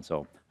helpful. And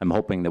so I'm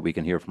hoping that we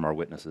can hear from our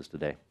witnesses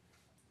today.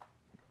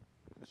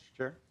 Mr.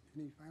 Chair?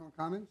 Any final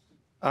comments?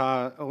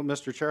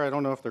 Mr. Chair, I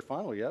don't know if they're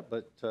final yet,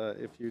 but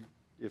if you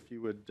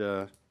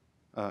would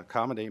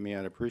accommodate me,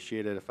 I'd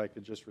appreciate it if I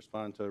could just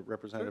respond to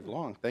Representative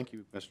Long. Thank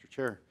you, Mr.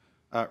 Chair.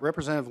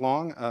 Representative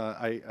Long,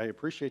 I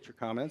appreciate your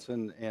comments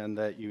and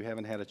that you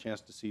haven't had a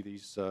chance to see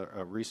these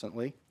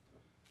recently.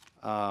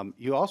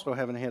 You also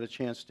haven't had a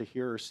chance to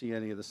hear or see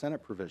any of the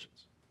Senate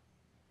provisions.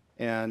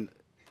 And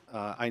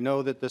I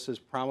know that this is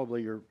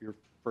probably your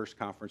first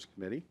conference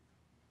committee,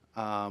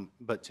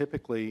 but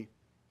typically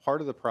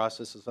part of the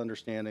process is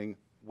understanding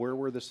where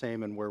we're the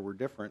same and where we're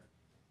different,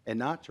 and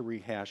not to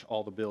rehash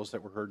all the bills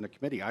that were heard in the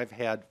committee. I've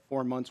had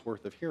 4 months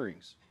worth of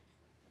hearings.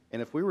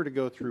 And if we were to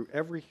go through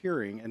every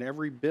hearing and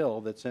every bill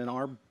that's in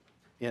our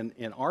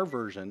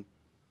version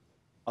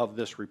of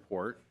this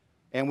report,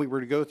 and we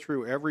were to go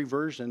through every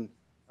version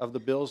of the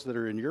bills that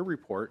are in your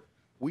report,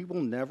 we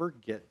will never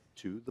get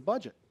to the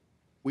budget.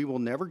 We will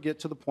never get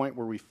to the point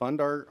where we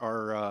fund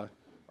our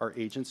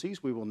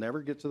agencies. We will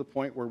never get to the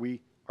point where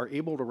we are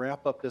able to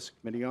wrap up this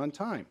committee on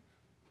time.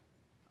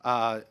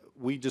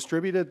 We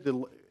distributed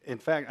in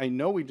fact, I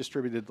know we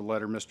distributed the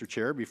letter, Mr.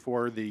 Chair,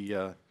 before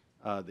the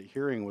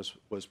hearing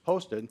was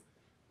posted.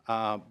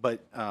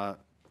 But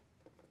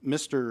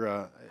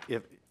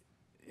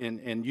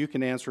and you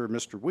can answer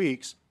Mr.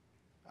 Weeks,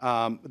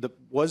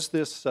 was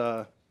this,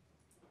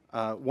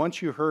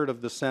 once you heard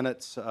of the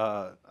Senate's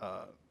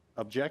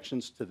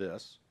objections to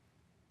this,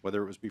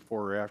 whether it was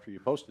before or after you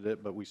posted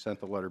it, but we sent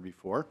the letter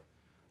before,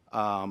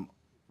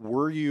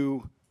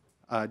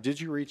 did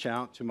you reach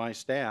out to my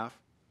staff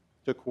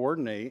to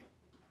coordinate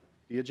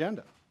the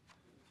agenda?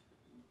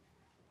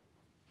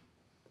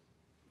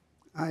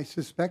 I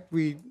suspect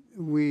we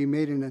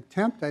made an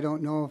attempt. I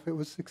don't know if it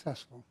was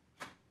successful.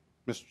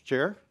 Mr.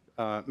 Chair,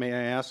 may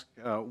I ask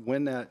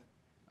when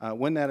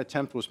that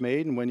attempt was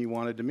made and when you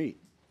wanted to meet?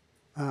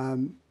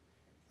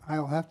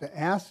 I'll have to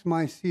ask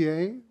my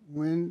CA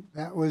when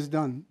that was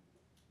done.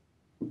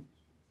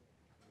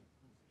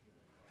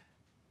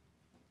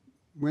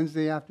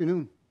 Wednesday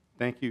afternoon.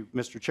 Thank you,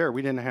 Mr. Chair.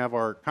 We didn't have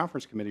our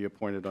conference committee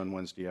appointed on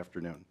Wednesday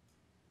afternoon.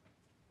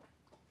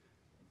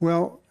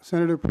 Well,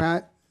 Senator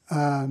Pratt,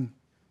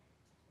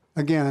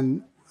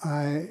 again,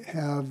 I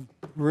have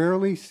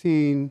rarely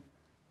seen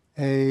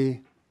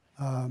a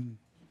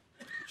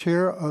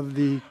chair of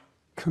the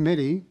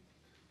committee,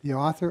 the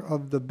author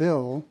of the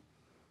bill,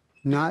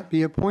 not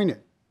be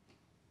appointed.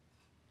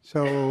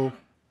 So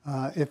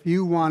if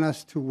you want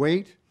us to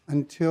wait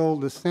until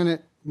the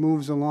Senate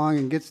moves along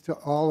and gets to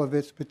all of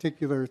its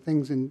particular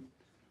things and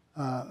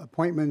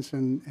appointments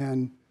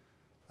and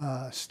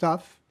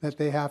stuff that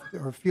they have to,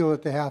 or feel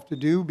that they have to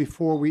do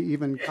before we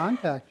even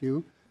contact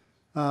you,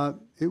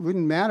 it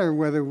wouldn't matter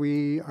whether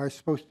we are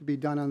supposed to be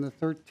done on the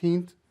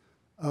 13th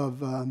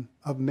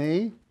of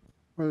May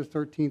or the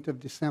 13th of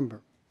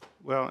December.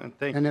 Well, and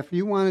thank you. And if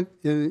you want,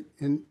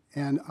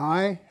 and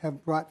I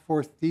have brought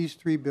forth these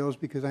 3 bills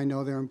because I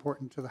know they're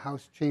important to the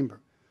House chamber.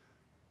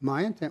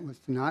 My intent was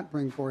to not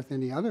bring forth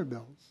any other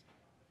bills.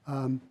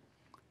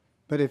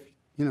 But if,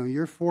 you know,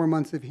 your 4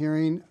 months of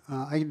hearing,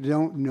 I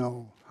don't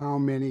know how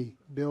many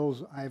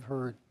bills I've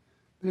heard.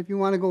 But if you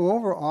want to go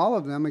over all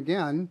of them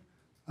again,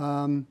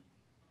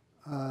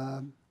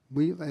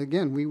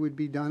 we would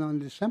be done on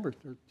December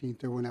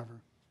 13th or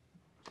whenever.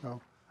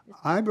 So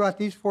I brought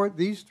these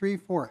 3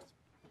 forth.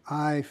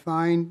 I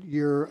find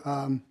your,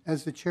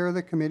 as the chair of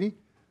the committee,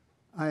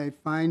 I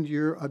find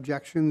your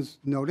objections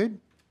noted.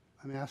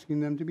 I'm asking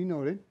them to be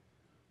noted.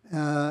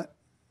 And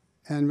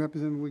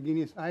Representative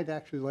Wagenius, I'd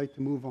actually like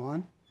to move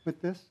on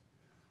with this.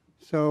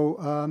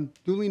 So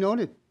duly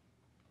noted.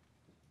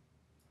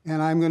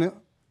 And I'm going to,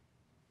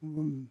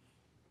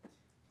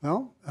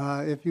 well,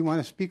 if you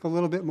want to speak a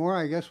little bit more,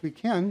 I guess we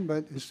can,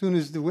 but as soon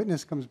as the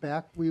witness comes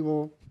back, we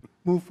will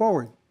move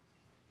forward.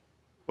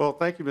 Well,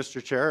 thank you,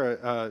 Mr.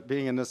 Chair.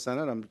 Being in the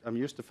Senate, I'm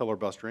used to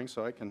filibustering,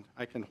 so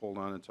I can hold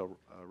on until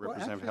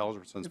Representative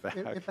Halverson's back.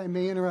 If I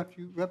may interrupt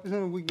you,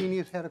 Representative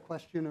Wagenius had a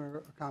question or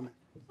a comment.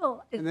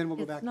 Well, and then we'll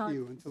go back to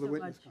you until the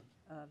witness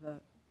comes.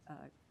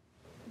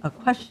 A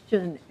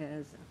question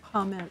is a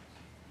comment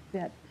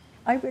that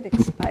I would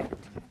expect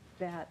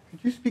that. Could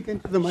you speak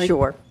into the mic?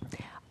 Sure.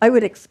 I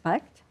would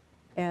expect,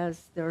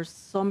 as there's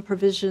some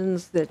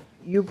provisions that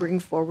you bring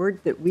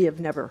forward that we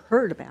have never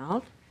heard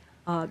about,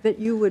 that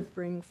you would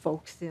bring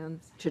folks in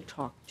to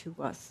talk to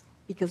us,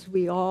 because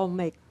we all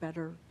make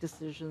better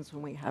decisions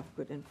when we have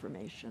good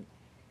information.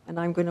 And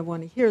I'm going to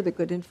want to hear the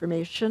good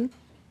information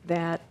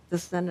that the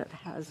Senate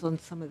has on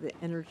some of the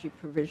energy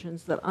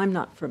provisions that I'm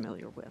not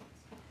familiar with.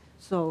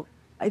 So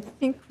I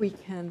think we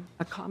can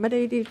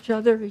accommodate each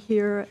other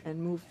here and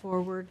move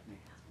forward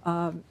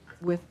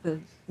with the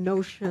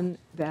notion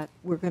that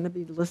we're going to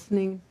be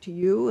listening to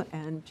you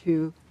and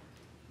to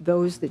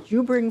those that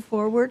you bring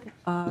forward,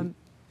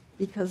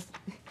 because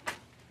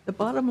the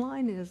bottom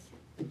line is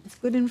it's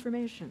good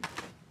information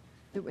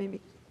that we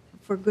make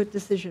for good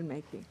decision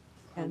making.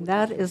 And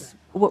that is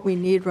what we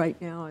need right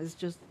now, is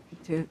just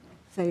to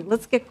say,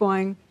 let's get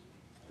going.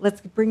 let's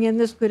bring in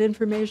this good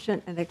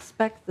information and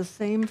expect the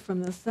same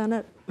from the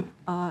Senate.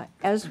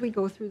 As we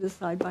go through the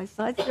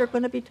side-by-sides, there are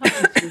going to be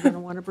times you're going to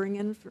want to bring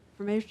in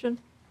information,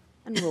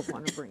 and we'll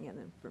want to bring in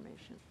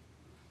information.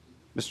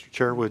 Mr.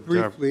 Chair, would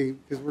Briefly,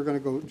 because we're going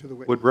to go to the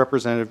witness. would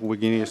Representative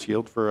Wagenius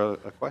yield for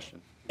a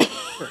question?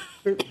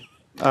 Sure.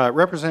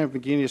 Representative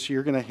Wagenius,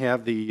 you're going to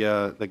have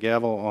the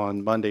gavel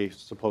on Monday,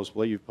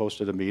 supposedly. You've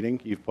posted a meeting.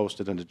 You've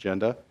posted an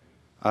agenda.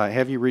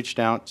 Have you reached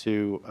out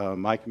to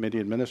my committee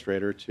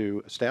administrator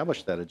to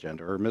establish that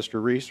agenda, or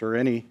Mr. Reese, or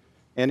any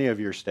of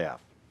your staff?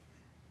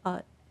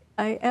 I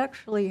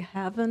actually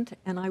haven't,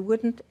 and I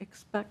wouldn't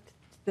expect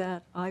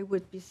that I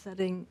would be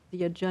setting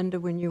the agenda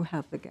when you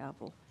have the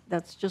gavel.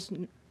 That's just,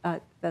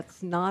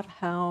 that's not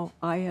how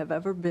I have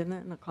ever been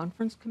in a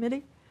conference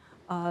committee.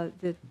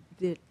 That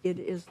it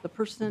is the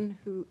person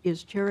who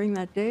is chairing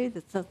that day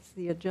that sets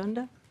the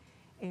agenda.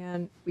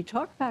 And we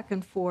talk back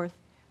and forth,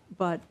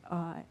 but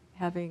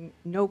having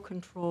no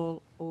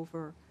control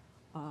over,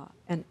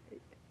 and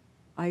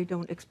I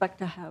don't expect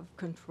to have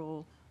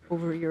control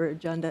over your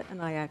agenda,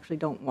 and I actually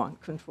don't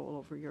want control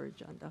over your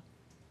agenda.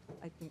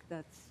 I think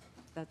that's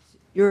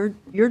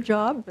your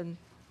job, and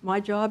my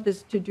job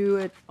is to do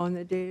it on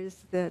the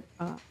days that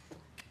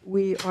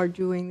we are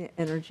doing the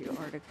energy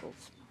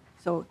articles.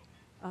 So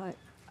I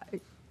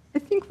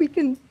think we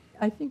can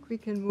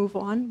move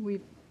on.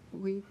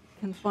 We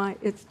can find,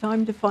 it's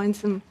time to find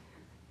some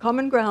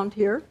common ground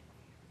here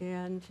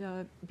and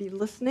be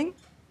listening.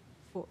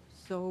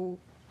 So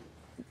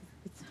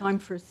it's time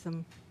for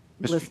some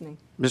listening.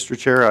 Mr.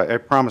 Chair, I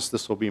promise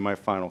this will be my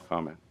final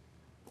comment.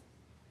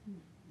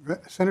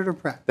 Senator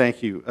Pratt.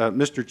 Thank you,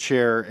 Mr.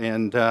 Chair,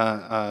 and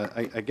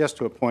I guess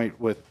to a point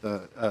with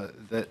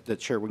that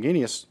Chair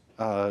Wagenius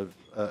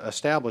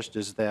established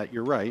is that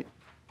you're right.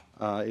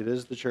 It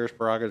is the chair's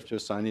prerogative to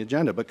assign the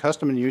agenda, but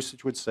custom and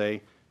usage would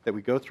say that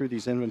we go through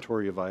these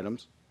inventory of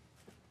items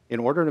in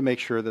order to make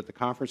sure that the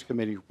conference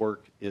committee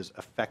work is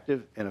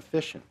effective and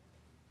efficient.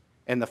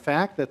 And the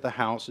fact that the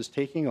House is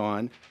taking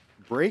on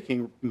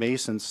breaking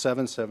Mason's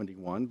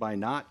 771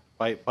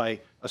 by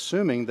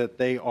assuming that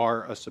they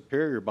are a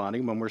superior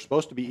body when we're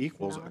supposed to be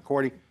equals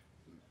according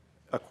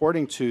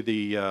to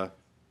the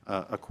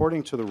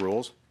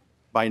rules,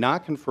 by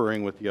not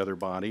conferring with the other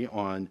body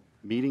on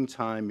meeting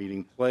time,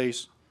 meeting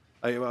place,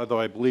 although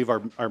I believe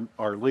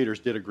our leaders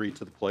did agree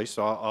to the place,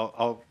 so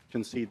I'll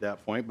concede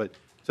that point, but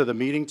to the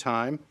meeting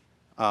time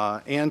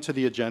and to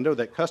the agenda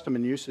that custom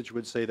and usage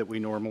would say that we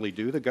normally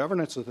do. The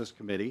governance of this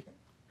committee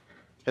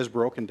has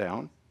broken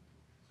down.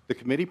 The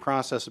committee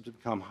process has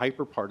become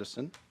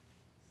hyper-partisan,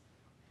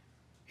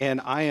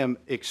 and I am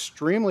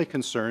extremely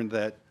concerned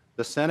that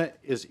the Senate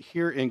is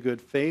here in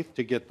good faith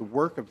to get the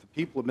work of the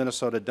people of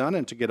Minnesota done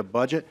and to get a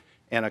budget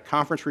and a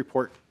conference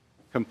report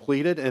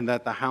completed, and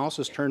that the House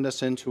has turned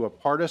this into a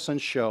partisan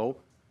show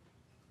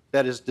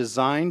that is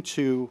designed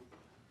to,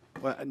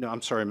 well, no,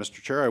 I'm sorry, Mr.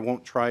 Chair, I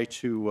won't try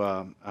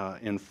to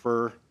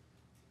infer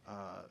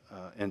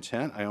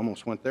intent. I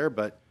almost went there,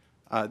 but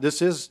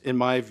this is, in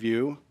my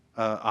view,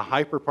 a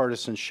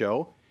hyper-partisan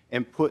show,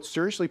 and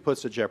seriously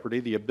puts at jeopardy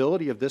the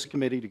ability of this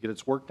committee to get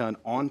its work done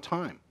on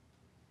time.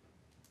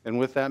 And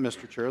with that,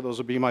 Mr. Chair, those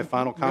will be my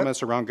final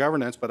comments around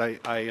governance, but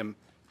I am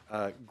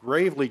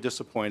gravely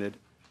disappointed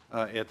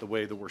at the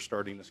way that we're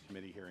starting this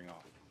committee hearing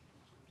off.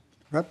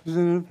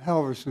 Representative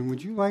Halverson,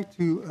 would you like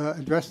to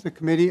address the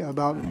committee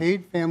about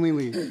paid family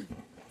leave?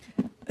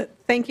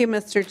 Thank you,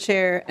 Mr.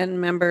 Chair and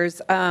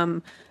members.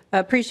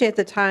 Appreciate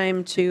the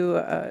time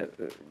to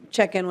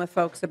check in with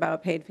folks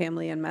about paid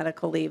family and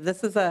medical leave.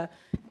 This is a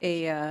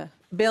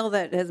bill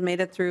that has made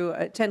it through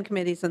 10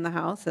 committees in the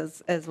House,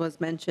 as was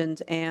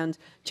mentioned, and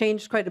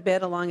changed quite a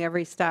bit along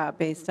every stop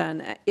based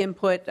on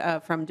input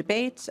from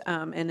debate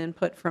and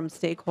input from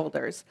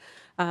stakeholders.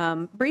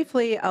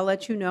 Briefly, I'll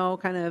let you know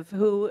kind of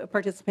who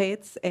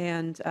participates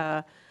and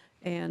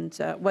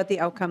what the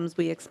outcomes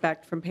we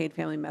expect from paid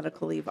family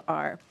medical leave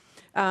are.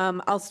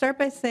 I'll start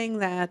by saying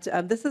that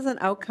this is an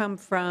outcome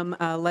from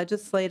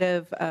legislation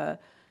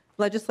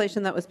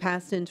that was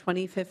passed in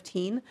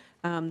 2015.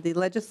 The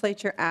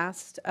legislature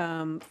asked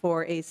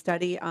for a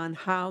study on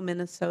how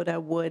Minnesota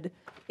would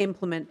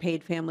implement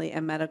paid family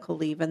and medical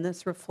leave, and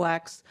this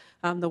reflects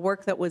the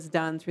work that was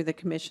done through the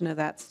commission of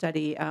that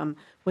study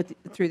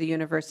through the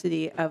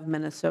University of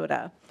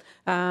Minnesota.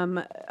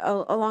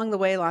 Along the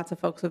way, lots of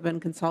folks have been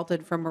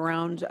consulted from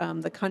around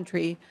the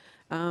country,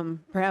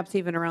 perhaps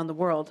even around the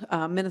world.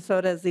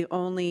 Minnesota is the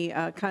only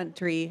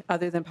country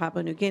other than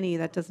Papua New Guinea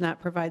that does not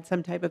provide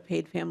some type of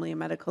paid family and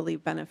medical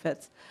leave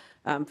benefits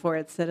for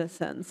its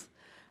citizens.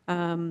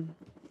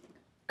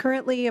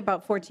 Currently,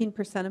 about 14%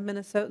 of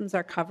Minnesotans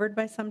are covered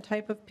by some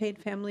type of paid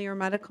family or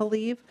medical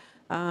leave,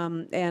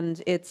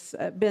 and it's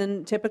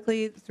been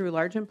typically through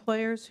large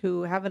employers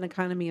who have an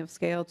economy of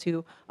scale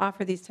to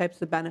offer these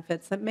types of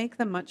benefits that make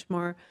them much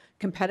more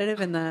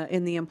competitive in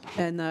the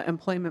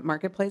employment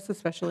marketplace,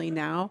 especially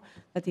now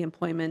that the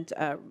employment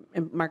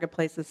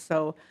marketplace is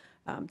so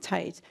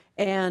tight.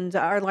 And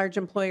our large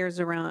employers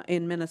around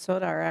in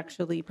Minnesota are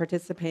actually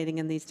participating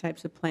in these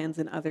types of plans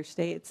in other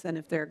states, and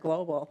if they're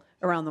global,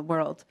 around the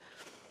world.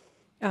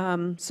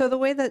 So the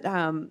way that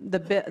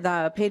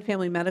the paid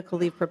family medical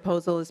leave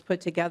proposal is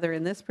put together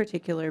in this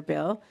particular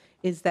bill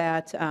is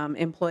that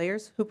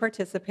employers who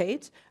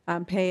participate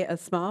pay a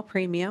small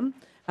premium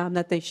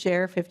that they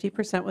share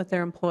 50% with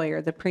their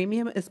employer. The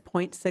premium is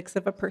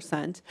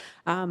 0.6%.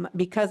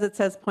 Because it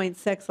says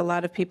 0.6, a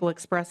lot of people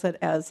express it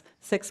as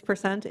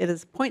 6%. It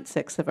is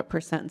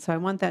 0.6%. So I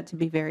want that to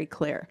be very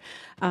clear.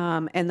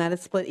 And that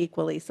is split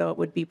equally. So it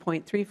would be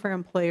 0.3 for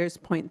employers,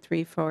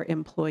 0.3 for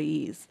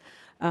employees.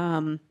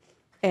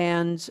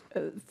 And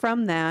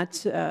from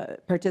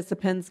that,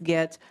 participants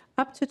get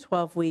up to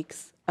 12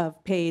 weeks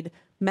of paid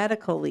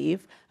medical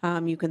leave.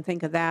 You can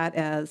think of that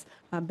as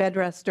bed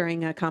rest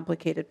during a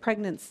complicated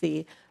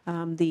pregnancy,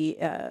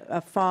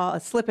 a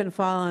slip and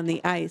fall on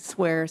the ice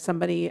where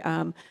somebody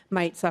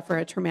might suffer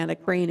a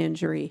traumatic brain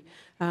injury,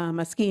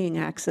 a skiing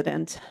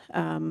accident,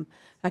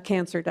 a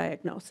cancer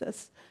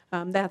diagnosis.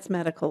 That's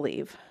medical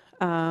leave.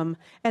 And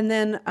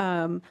then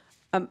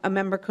a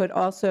member could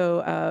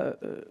also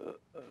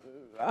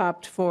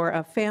opt for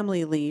a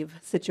family leave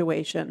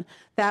situation.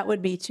 That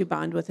would be to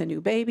bond with a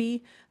new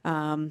baby.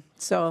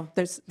 So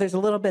there's a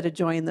little bit of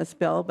joy in this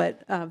bill,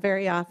 but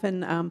very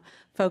often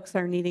folks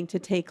are needing to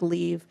take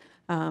leave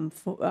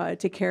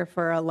to care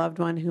for a loved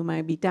one who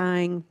might be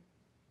dying,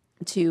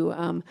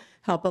 to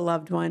help a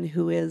loved one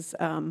who is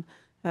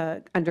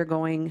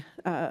undergoing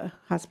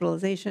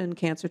hospitalization,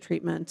 cancer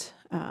treatment,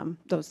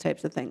 those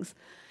types of things.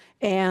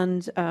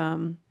 And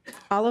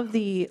all of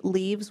the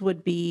leaves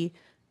would be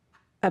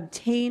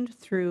obtained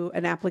through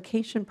an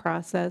application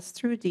process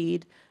through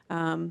deed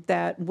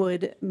that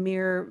would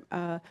mirror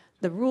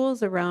the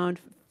rules around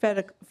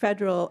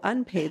federal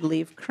unpaid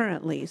leave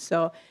currently.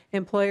 So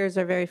employers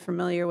are very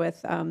familiar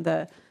with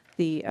the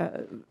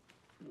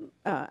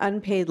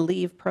unpaid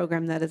leave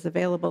program that is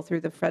available through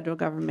the federal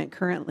government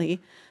currently.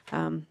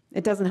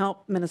 It doesn't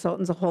help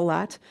Minnesotans a whole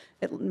lot.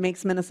 It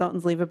makes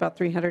Minnesotans leave about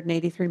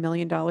 $383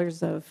 million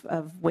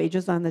of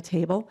wages on the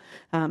table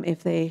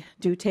if they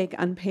do take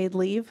unpaid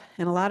leave.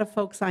 And a lot of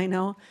folks I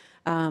know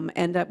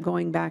end up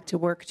going back to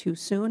work too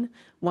soon.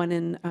 1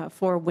 in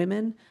 4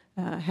 women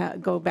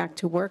go back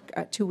to work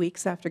 2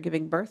 weeks after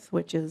giving birth,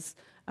 which is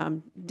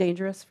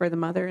dangerous for the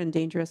mother and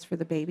dangerous for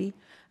the baby.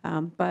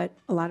 But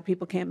a lot of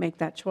people can't make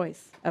that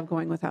choice of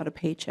going without a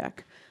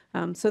paycheck.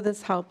 So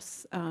this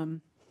helps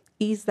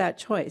ease that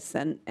choice,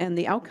 and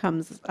the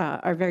outcomes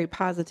are very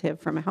positive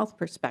from a health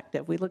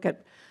perspective. We look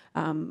at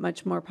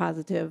much more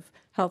positive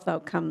health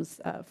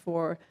outcomes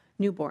for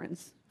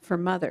newborns, for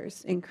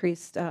mothers,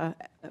 increased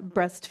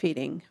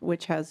breastfeeding,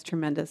 which has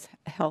tremendous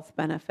health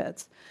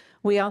benefits.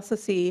 We also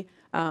see,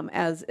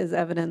 as is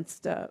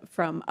evidenced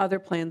from other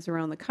plans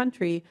around the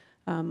country,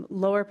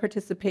 lower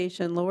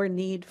participation, lower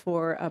need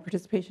for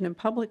participation in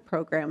public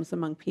programs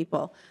among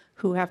people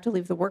who have to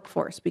leave the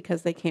workforce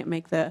because they can't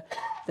make that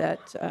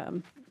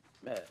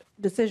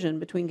decision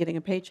between getting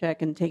a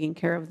paycheck and taking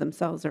care of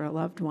themselves or a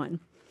loved one.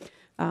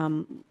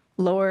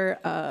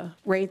 Lower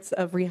rates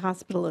of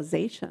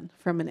rehospitalization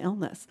from an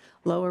illness,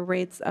 lower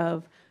rates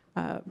of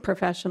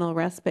professional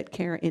respite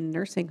care in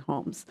nursing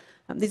homes.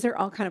 These are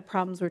all kind of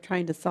problems we're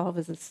trying to solve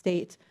as a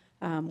state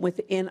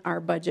within our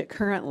budget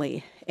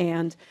currently,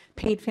 and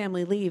paid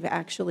family leave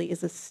actually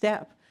is a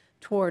step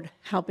toward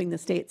helping the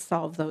state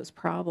solve those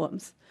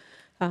problems.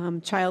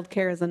 Child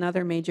care is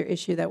another major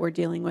issue that we're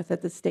dealing with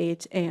at the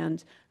state,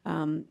 and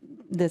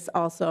this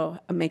also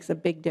makes a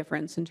big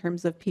difference in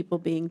terms of people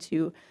being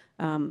to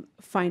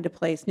find a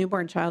place.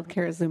 Newborn child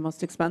care is the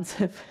most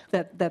expensive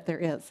that there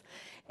is,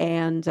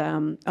 and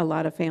a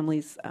lot of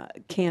families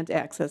can't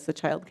access the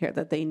child care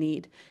that they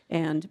need,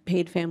 and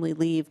paid family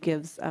leave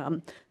gives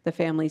the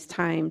families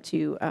time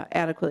to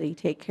adequately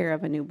take care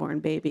of a newborn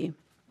baby.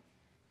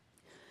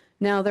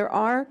 Now, there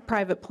are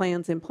private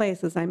plans in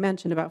place. As I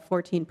mentioned, about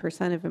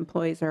 14% of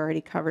employees are already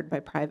covered by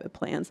private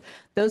plans.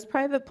 Those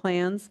private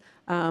plans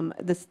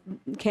this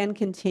can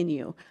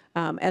continue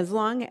as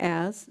long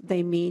as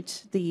they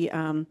meet the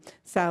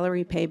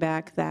salary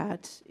payback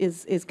that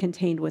is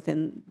contained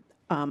within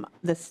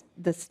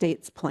the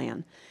state's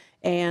plan.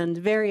 And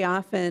very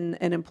often,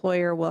 an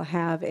employer will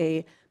have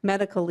a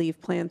medical leave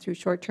plan through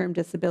short-term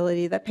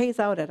disability that pays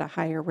out at a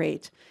higher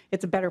rate.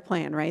 It's a better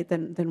plan, right,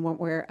 than what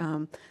we're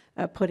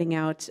putting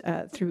out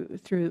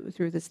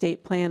through the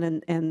state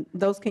plan, and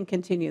those can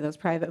continue. Those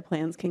private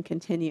plans can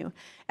continue.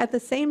 At the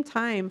same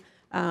time,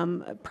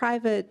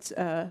 private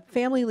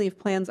family leave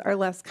plans are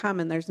less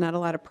common. There's not a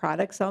lot of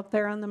products out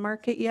there on the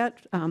market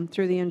yet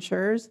through the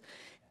insurers,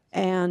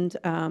 and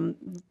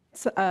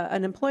so,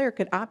 an employer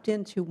could opt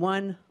into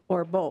one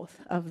or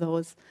both of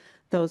those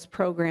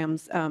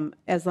programs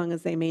as long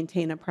as they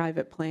maintain a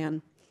private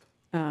plan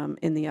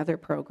in the other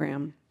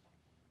program.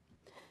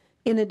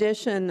 In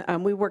addition,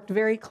 we worked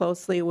very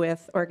closely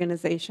with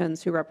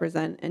organizations who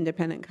represent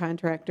independent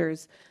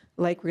contractors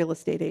like real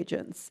estate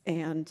agents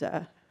and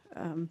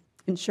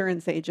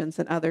insurance agents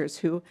and others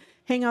who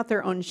hang out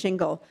their own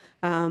shingle.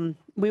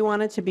 We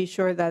wanted to be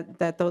sure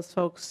that those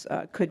folks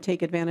could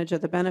take advantage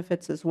of the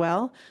benefits as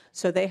well.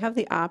 So they have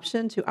the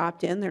option to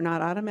opt in. They're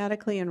not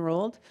automatically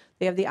enrolled.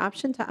 They have the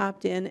option to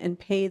opt in and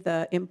pay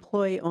the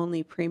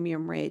employee-only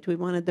premium rate. We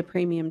wanted the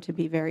premium to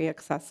be very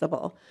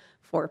accessible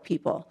for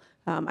people.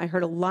 I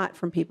heard a lot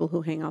from people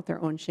who hang out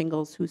their own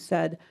shingles who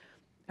said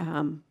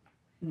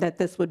that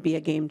this would be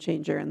a game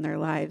changer in their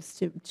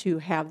lives to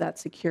have that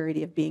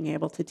security of being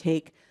able to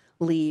take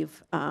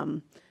leave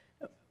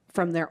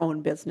from their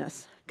own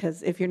business.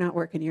 Because if you're not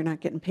working, you're not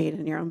getting paid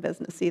in your own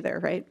business either,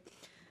 right?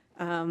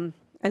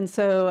 And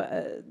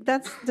so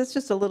that's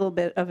just a little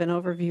bit of an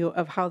overview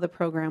of how the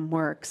program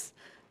works.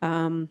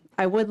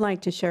 I would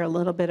like to share a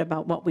little bit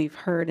about what we've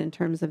heard in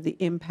terms of the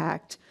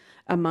impact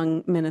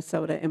among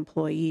Minnesota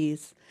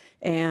employees.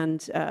 And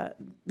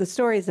the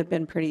stories have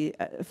been pretty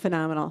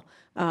phenomenal.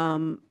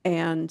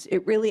 And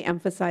it really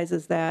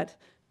emphasizes that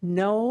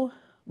no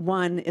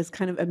one is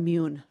kind of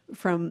immune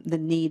from the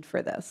need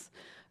for this.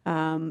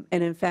 And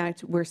in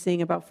fact, we're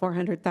seeing about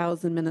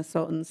 400,000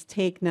 Minnesotans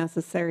take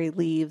necessary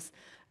leaves,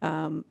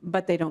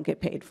 but they don't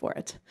get paid for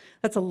it.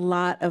 That's a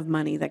lot of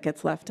money that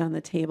gets left on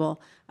the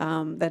table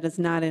that is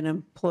not in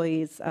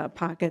employees'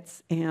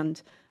 pockets and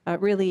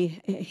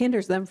really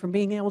hinders them from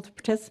being able to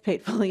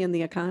participate fully in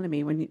the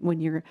economy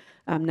when you're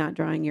not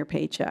drawing your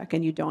paycheck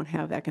and you don't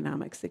have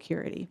economic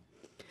security.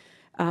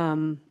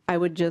 I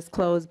would just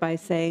close by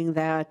saying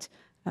that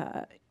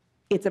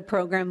it's a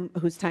program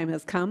whose time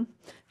has come.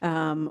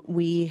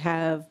 We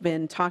have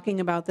been talking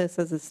about this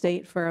as a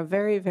state for a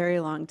very, very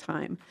long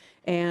time.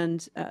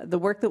 And the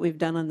work that we've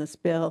done on this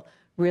bill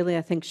really,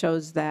 I think,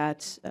 shows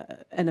that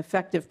an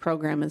effective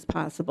program is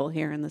possible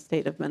here in the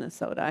state of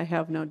Minnesota. I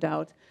have no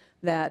doubt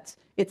that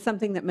it's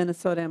something that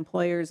Minnesota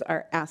employers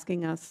are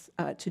asking us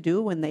to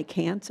do when they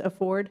can't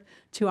afford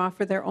to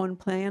offer their own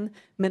plan.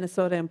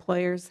 Minnesota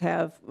employers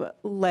have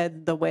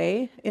led the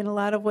way in a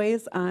lot of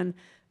ways on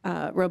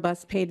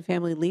robust paid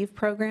family leave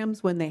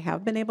programs when they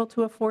have been able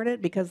to afford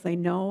it, because they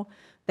know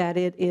that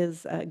it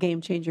is a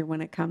game changer when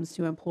it comes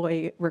to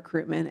employee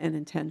recruitment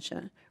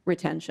and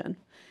retention.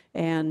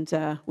 And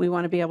we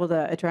want to be able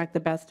to attract the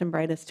best and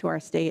brightest to our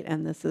state,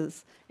 and this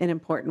is an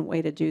important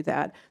way to do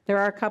that. There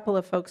are a couple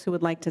of folks who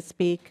would like to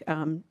speak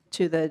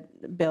to the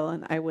bill,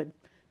 and I would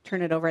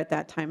turn it over at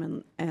that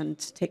time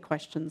and take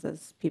questions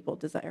as people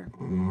desire.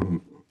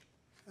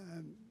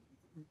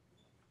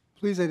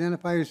 Please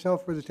identify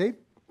yourself for the tape.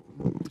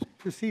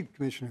 Proceed,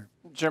 Commissioner.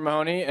 Chair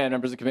Mahoney and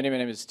members of the committee, my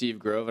name is Steve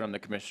Grove, and I'm the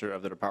Commissioner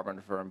of the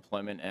Department for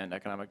Employment and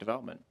Economic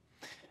Development.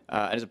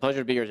 It's a pleasure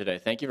to be here today.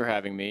 Thank you for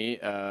having me.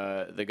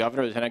 The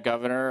governor, lieutenant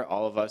governor,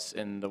 all of us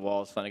in the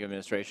Wallace Flanagan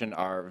administration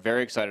are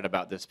very excited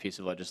about this piece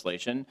of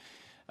legislation.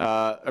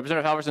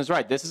 Representative Halverson's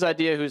right. This is an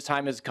idea whose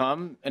time has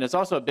come, and it's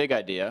also a big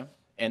idea.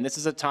 And this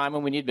is a time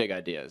when we need big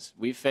ideas.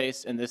 We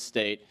face in this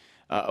state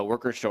a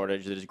worker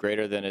shortage that is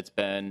greater than it's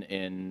been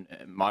in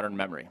modern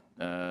memory.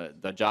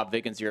 The job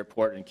vacancy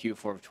report in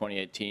Q4 of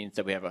 2018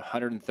 said we have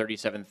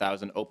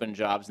 137,000 open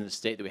jobs in the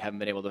state that we haven't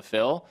been able to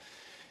fill.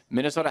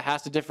 Minnesota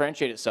has to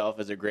differentiate itself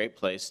as a great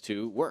place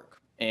to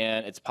work.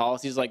 And it's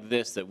policies like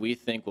this that we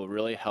think will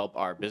really help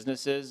our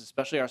businesses,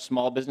 especially our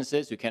small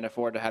businesses who can't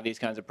afford to have these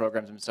kinds of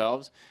programs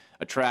themselves,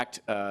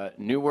 attract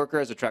new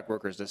workers, attract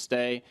workers to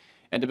stay,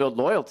 and to build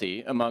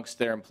loyalty amongst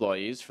their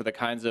employees for the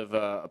kinds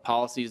of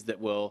policies that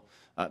will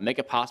make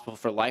it possible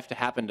for life to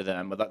happen to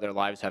them without their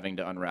lives having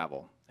to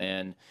unravel.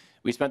 And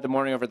we spent the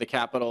morning over at the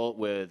Capitol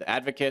with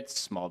advocates,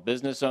 small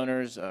business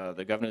owners,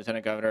 the governor,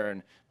 lieutenant governor,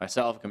 and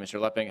myself,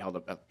 Commissioner Lepping, held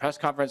a press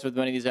conference with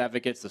many of these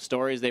advocates. The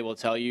stories they will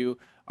tell you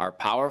are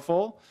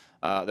powerful,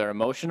 they're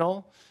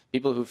emotional.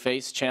 People who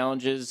face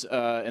challenges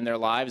in their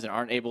lives and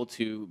aren't able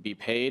to be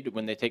paid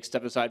when they take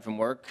step aside from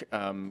work,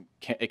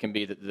 it can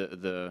be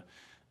the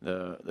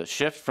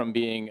shift from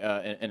being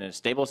in a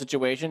stable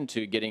situation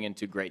to getting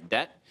into great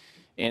debt.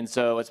 And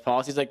so it's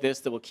policies like this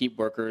that will keep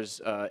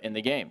workers in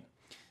the game.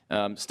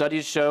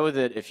 Studies show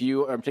that if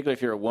you, particularly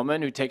if you're a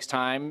woman who takes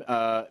time,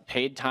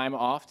 paid time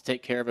off to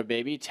take care of a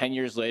baby, 10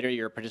 years later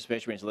your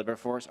participation rates in the labor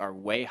force are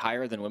way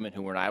higher than women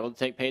who were not able to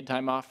take paid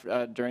time off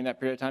during that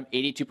period of time.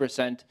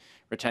 82%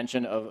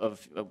 retention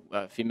of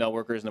female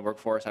workers in the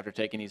workforce after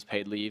taking these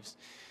paid leaves.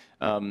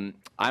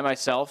 I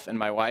myself and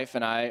my wife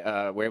and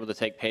I were able to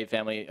take paid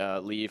family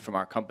leave from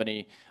our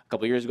company a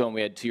couple years ago when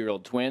we had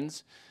 2-year-old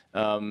twins.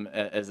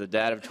 As a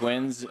dad of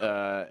twins,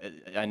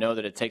 I know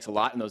that it takes a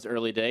lot in those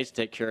early days to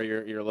take care of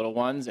your little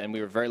ones, and we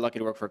were very lucky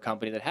to work for a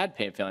company that had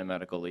paid family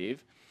medical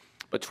leave.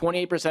 But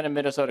 28% of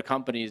Minnesota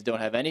companies don't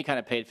have any kind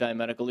of paid family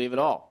medical leave at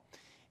all.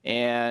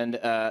 And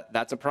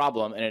that's a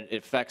problem, and it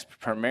affects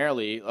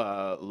primarily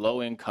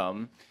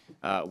low-income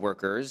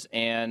workers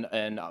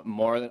and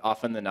more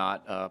often than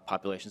not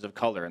populations of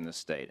color in this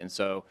state. And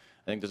so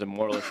I think there's a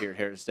moral issue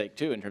here at stake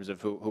too in terms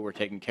of who we're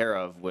taking care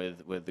of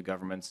with the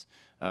government's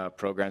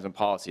programs and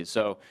policies.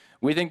 So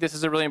we think this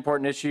is a really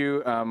important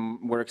issue.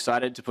 We're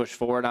excited to push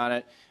forward on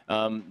it.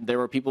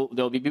 There'll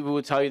be people who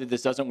will tell you that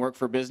this doesn't work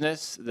for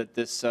business, that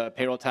this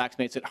payroll tax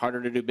makes it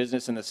harder to do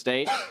business in the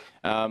state.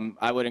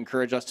 I would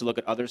encourage us to look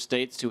at other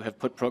states who have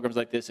put programs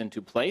like this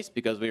into place,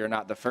 because we are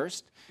not the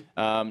first.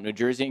 New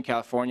Jersey and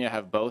California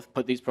have both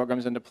put these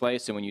programs into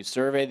place, and when you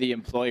survey the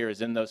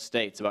employers in those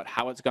states about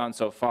how it's gone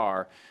so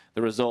far,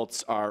 the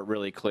results are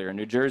really clear.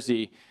 New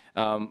Jersey,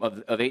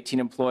 of 18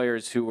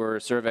 employers who were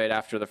surveyed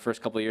after the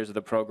first couple of years of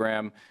the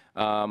program,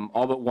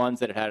 all but ones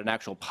that had an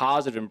actual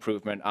positive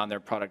improvement on their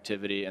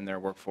productivity and their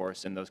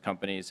workforce in those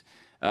companies.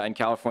 In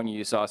California,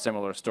 you saw a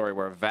similar story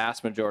where a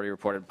vast majority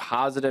reported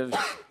positive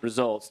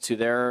results to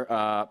their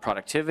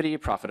productivity,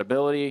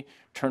 profitability,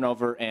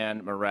 turnover,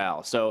 and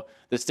morale. So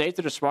the states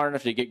that are smart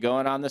enough to get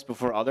going on this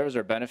before others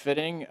are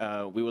benefiting.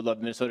 We would love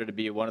Minnesota to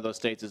be one of those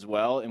states as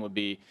well, and would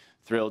be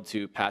thrilled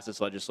to pass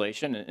this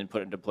legislation and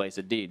put it into place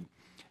indeed.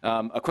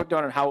 A quick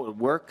note on how it would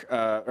work.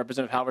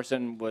 Representative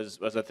Halverson was,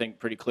 I think,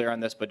 pretty clear on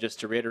this, but just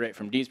to reiterate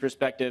from Dee's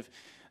perspective,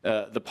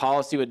 the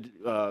policy would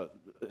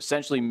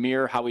essentially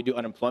mirror how we do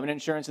unemployment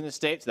insurance in the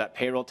state. So that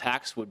payroll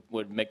tax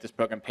would make this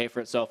program pay for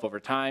itself over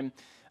time.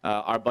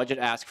 Our budget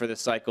ask for this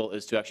cycle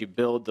is to actually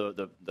build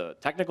the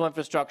technical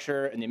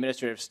infrastructure and the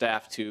administrative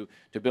staff to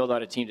build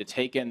out a team to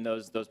take in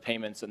those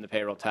payments and the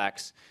payroll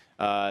tax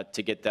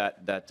to get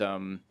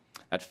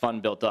that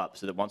fund built up,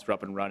 so that once we're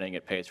up and running,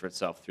 it pays for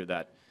itself through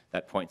that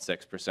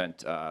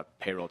 0.6%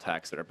 payroll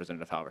tax that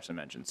Representative Halverson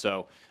mentioned.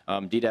 So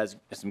DEED has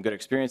some good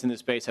experience in this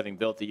space, having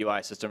built the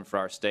UI system for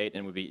our state,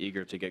 and would be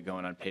eager to get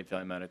going on paid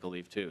family medical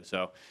leave too.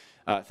 So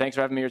thanks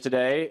for having me here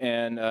today,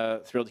 and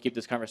thrilled to keep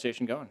this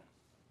conversation going.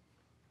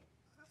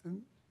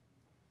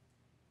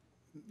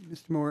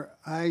 Mr. Moore,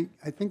 I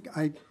think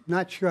I'm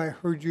not sure I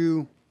heard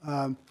you.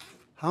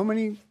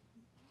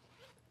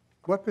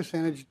 What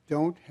percentage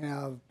don't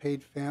have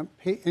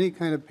any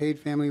kind of paid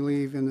family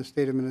leave in the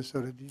state of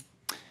Minnesota?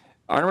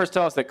 Our numbers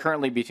tell us that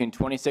currently between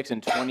 26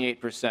 and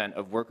 28%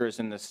 of workers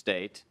in the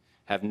state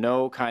have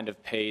no kind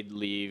of paid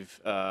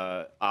leave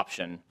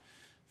option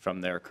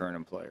from their current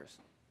employers.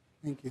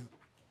 Thank you.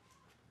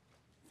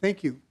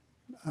 Thank you.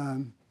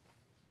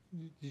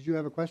 Did you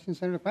have a question,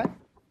 Senator Pratt?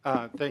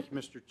 Thank you,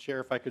 Mr. Chair.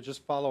 If I could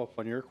just follow up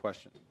on your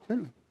question.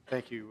 Certainly.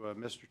 Thank you,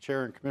 Mr.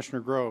 Chair and Commissioner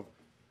Grove.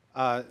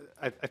 I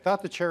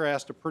thought the chair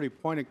asked a pretty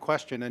pointed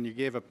question, and you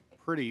gave a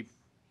pretty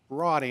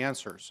broad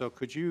answer. So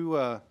could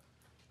you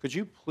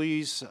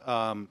please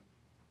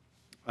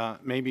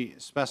maybe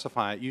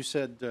specify it? You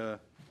said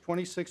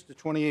 26 to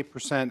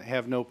 28%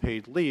 have no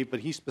paid leave,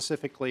 but he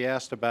specifically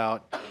asked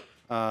about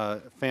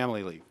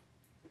family leave.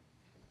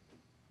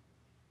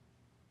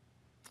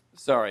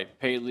 Sorry,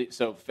 paid leave.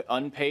 So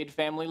unpaid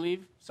family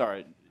leave?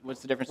 Sorry,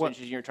 what's the difference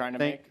between you're trying to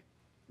make?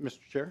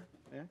 Mr. Chair?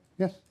 Yeah?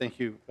 Yes. Thank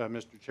you,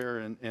 Mr. Chair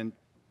and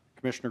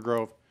Commissioner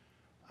Grove.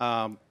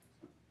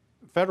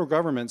 Federal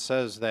government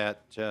says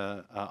that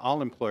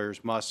all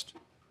employers must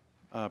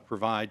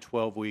provide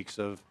 12 weeks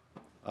of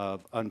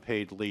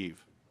unpaid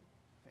leave.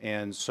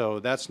 And so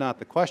that's not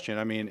the question.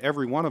 I mean,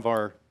 every one of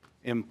our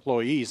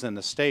employees in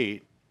the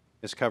state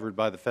is covered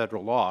by the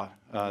federal law,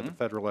 the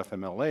federal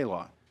FMLA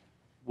law.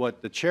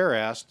 What the chair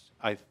asked,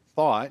 I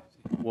thought,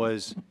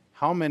 was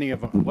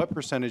what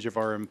percentage of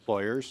our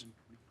employers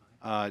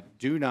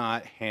do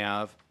not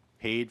have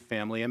paid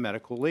family and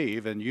medical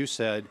leave? And you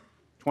said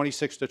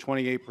 26 to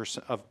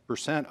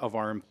 28% of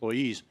our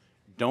employees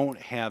don't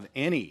have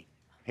any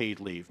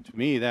paid leave. To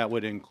me, that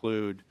would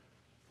include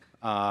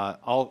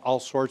all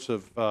sorts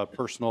of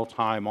personal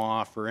time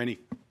off or any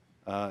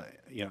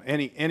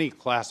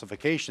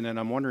classification. And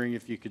I'm wondering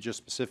if you could just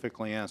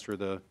specifically answer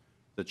the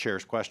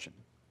chair's question.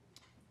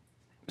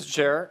 Mr.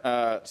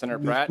 Chair, Senator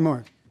Pratt. Mr.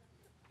 Moore.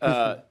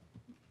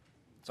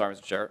 Sorry,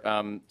 Mr. Chair.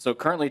 So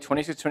currently,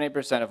 26 to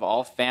 28% of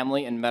all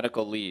family and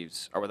medical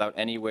leaves are without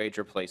any wage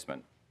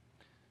replacement.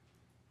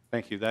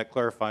 Thank you. That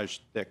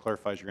clarifies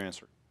your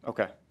answer.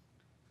 Okay.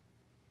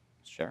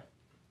 Mr. Chair.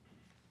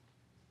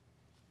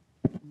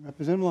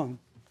 Representative Long.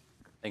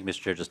 Thank you,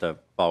 Mr. Chair. Just to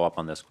follow up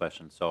on this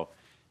question. So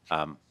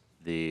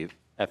the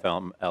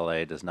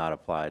FMLA does not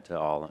apply to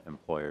all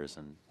employers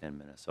in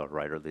Minnesota,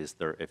 right? Or at least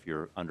if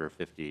you're under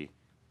 50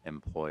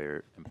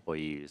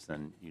 employees,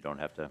 then you don't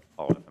have to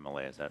follow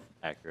FMLA. Is that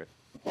accurate?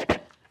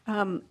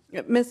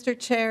 Mr.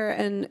 Chair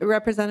and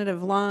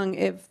Representative Long,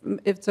 if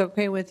it's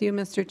okay with you,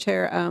 Mr.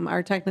 Chair,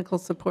 our technical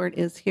support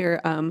is here.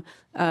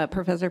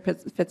 Professor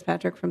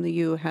Fitzpatrick from the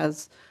U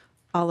has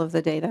all of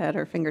the data at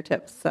her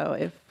fingertips, so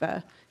if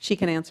she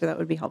can answer, that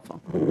would be helpful.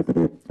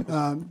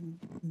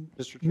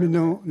 Mr. Chair?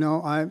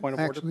 No, I'm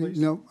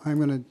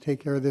going to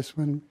take care of this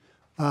one.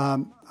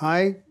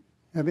 I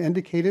have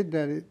indicated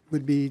that it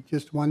would be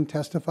just one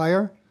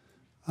testifier.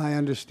 I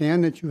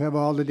understand that you have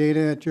all the data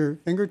at your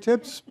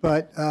fingertips,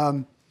 but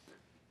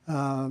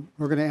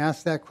we're going to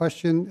ask that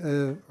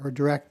question or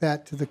direct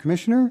that to the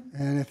commissioner,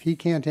 and if he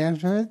can't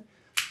answer it,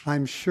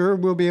 I'm sure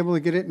we'll be able to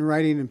get it in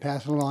writing and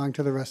pass it along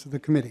to the rest of the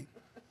committee.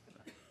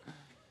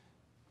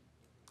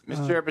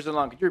 Mr. Chair, President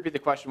Long, could you repeat the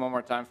question one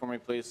more time for me,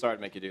 please? Sorry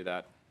to make you do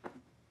that.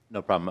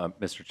 No problem,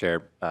 Mr.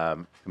 Chair,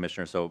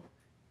 Commissioner. So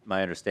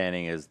my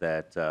understanding is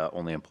that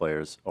only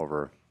employers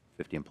over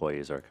 50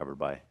 employees are covered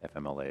by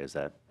FMLA. Is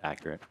that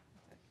accurate?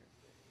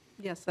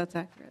 Yes, that's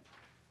accurate.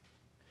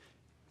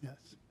 Yes.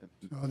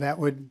 So that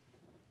would,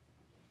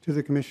 to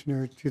the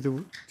Commissioner, to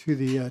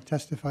the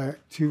testifier,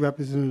 to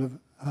Representative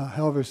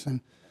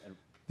Halverson,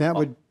 that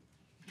would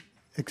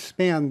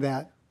expand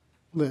that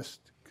list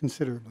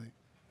considerably.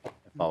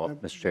 Follow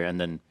up, Mr. Chair. And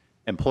then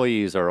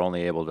employees are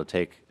only able to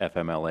take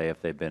FMLA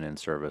if they've been in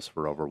service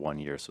for over 1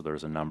 year. So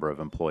there's a number of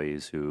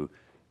employees who,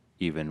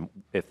 even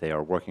if they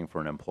are working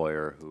for an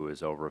employer who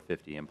is over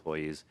 50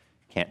 employees,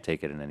 can't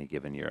take it in any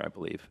given year, I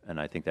believe.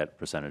 And I think that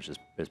percentage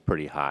is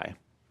pretty high.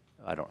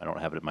 I don't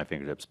have it at my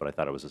fingertips, but I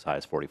thought it was as high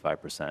as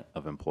 45%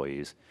 of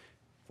employees.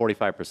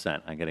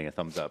 45%, I'm getting a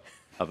thumbs up,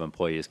 of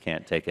employees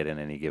can't take it in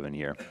any given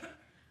year.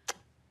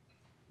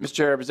 Mr.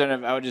 Chair,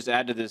 Representative, I would just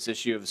add to this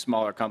issue of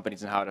smaller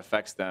companies and how it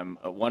affects them.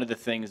 One of the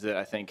things that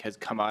I think has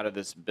come out of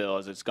this bill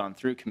as it's gone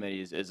through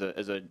committees is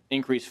an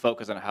increased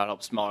focus on how to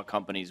help smaller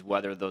companies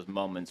weather those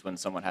moments when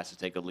someone has to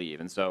take a leave.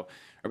 And so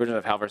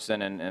Representative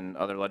Halverson and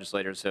other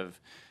legislators have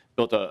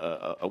built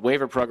a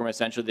waiver program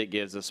essentially that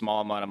gives a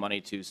small amount of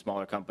money to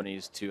smaller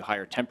companies to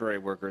hire temporary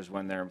workers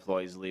when their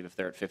employees leave if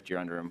they're at 50 or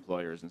under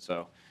employers. And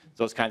so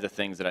those kinds of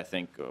things that I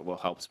think will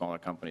help smaller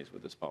companies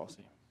with this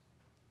policy.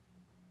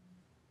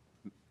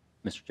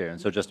 Mr. Chair, and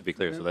so just to be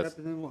clear, so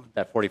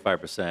that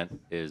 45%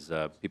 is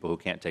people who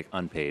can't take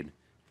unpaid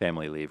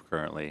family leave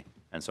currently,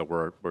 and so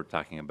we're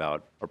talking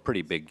about a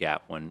pretty big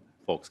gap when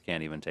folks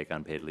can't even take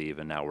unpaid leave,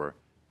 and now we're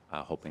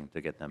hoping to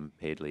get them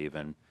paid leave.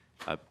 And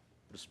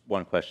just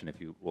one question,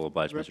 if you will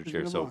oblige, Mr.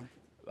 Chair. So,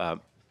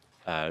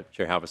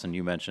 Chair Halverson,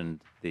 you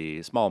mentioned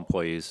the small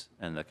employees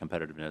and the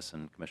competitiveness,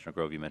 and Commissioner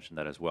Grove, you mentioned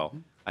that as well.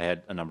 I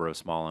had a number of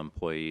small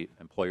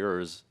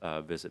employers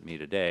visit me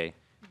today,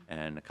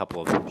 and a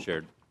couple of them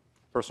shared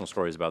personal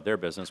stories about their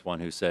business. One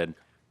who said,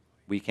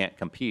 we can't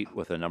compete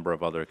with a number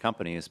of other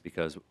companies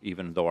because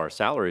even though our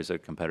salaries are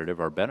competitive,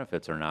 our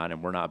benefits are not,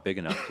 and we're not big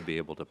enough to be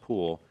able to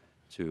pool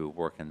to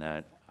work in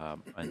that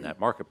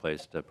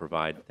marketplace to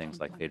provide things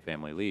like paid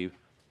family leave.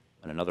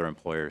 And another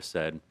employer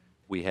said,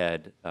 we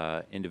had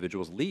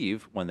individuals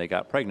leave when they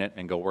got pregnant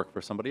and go work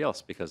for somebody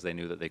else because they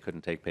knew that they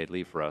couldn't take paid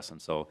leave for us.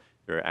 And so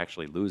they're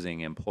actually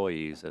losing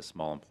employees as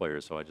small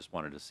employers. So I just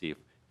wanted to see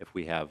if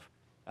we have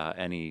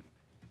any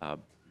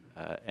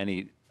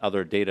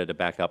other data to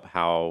back up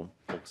how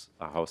folks,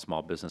 how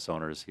small business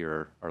owners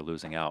here are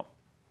losing out.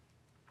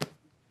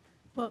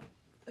 Well,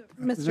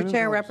 Mr.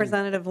 Chair,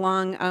 Representative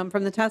Long,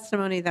 from the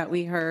testimony that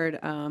we heard,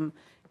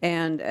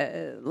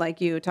 and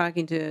like you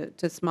talking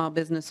to small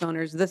business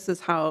owners, this is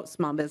how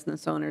small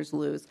business owners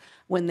lose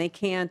when they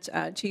can't.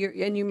 And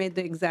you made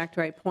the exact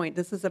right point.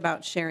 This is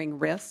about sharing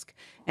risk,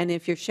 and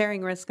if you're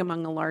sharing risk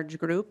among a large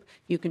group,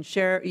 you can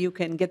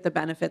get the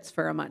benefits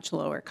for a much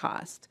lower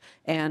cost.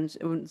 And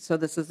so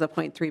this is a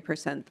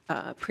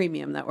 0.3%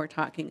 premium that we're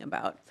talking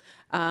about.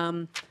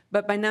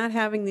 But by not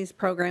having these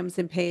programs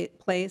in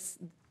place,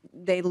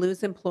 they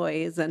lose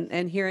employees.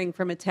 And hearing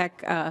from a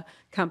tech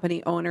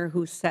company owner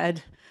who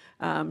said,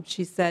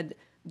 she said,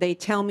 they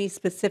tell me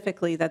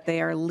specifically that they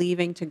are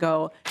leaving to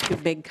go to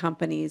big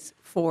companies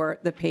for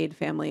the paid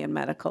family and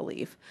medical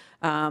leave.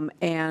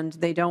 And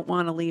they don't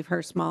want to leave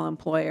their small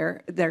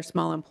employer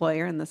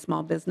in the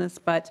small business,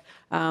 but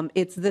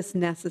it's this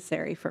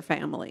necessary for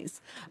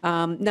families.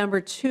 Number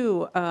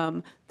two,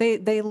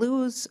 they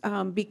lose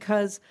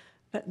because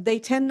they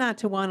tend not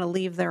to want to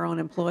leave their own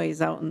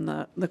employees out in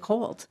the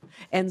cold.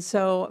 And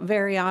so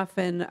very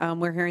often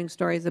we're hearing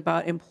stories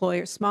about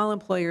small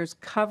employers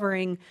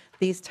covering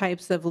these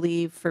types of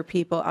leave for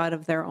people out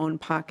of their own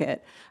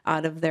pocket,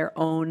 out of their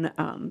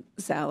own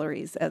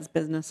salaries as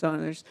business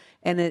owners.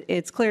 And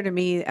it's clear to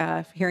me,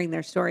 hearing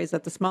their stories,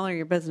 that the smaller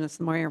your business,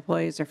 the more your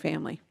employees are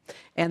family.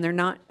 And they're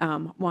not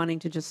wanting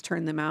to just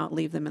turn them out,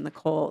 leave them in the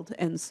cold.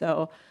 And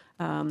so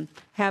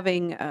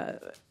having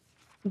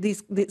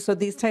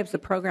these types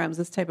of programs,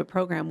 this type of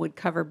program would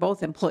cover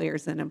both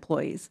employers and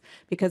employees,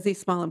 because these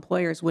small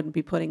employers wouldn't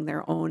be putting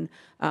their own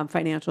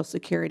financial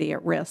security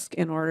at risk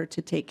in order to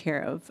take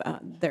care of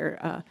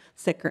their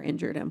sick or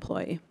injured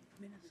employee.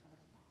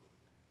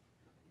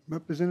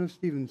 Representative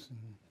Stephenson.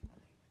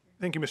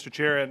 Thank you, Mr.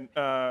 Chair. And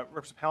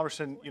Representative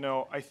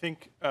Halverson, I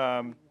think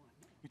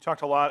you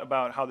talked a lot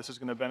about how this is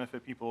going to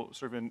benefit people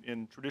sort of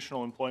in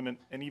traditional employment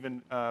and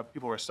even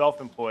people who are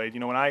self-employed.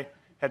 When I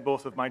had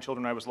both of my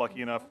children, I was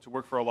lucky enough to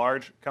work for a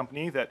large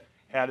company that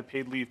had a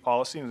paid leave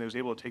policy, and I was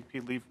able to take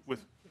paid leave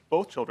with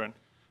both children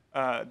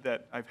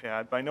that I've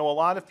had. But I know a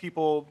lot of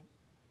people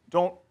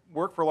don't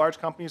work for large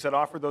companies that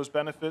offer those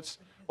benefits.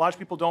 A lot of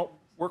people don't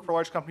work for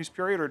large companies,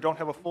 period, or don't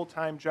have a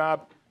full-time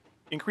job.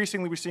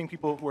 Increasingly, we're seeing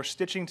people who are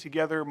stitching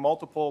together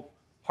multiple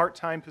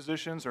part-time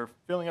positions or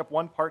filling up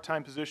one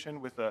part-time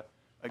position with a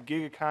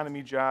gig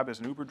economy job as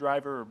an Uber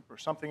driver or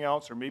something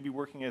else, or maybe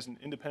working as an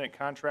independent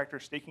contractor,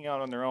 staking out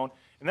on their own.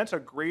 And that's a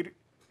great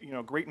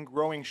great and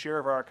growing share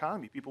of our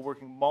economy, people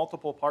working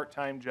multiple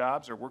part-time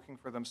jobs or working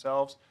for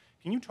themselves.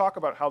 Can you talk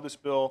about how this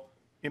bill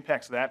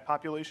impacts that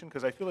population?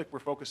 Because I feel like we're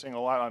focusing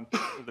a lot on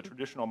the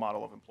traditional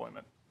model of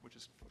employment, which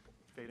is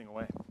fading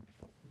away.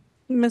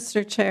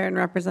 Mr. Chair and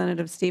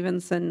Representative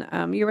Stephenson,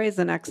 you raise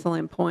an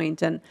excellent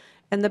point, and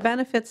the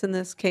benefits in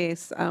this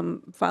case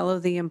follow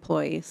the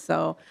employee.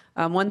 So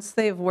once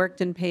they've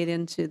worked and paid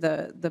into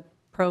the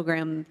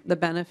program, the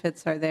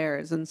benefits are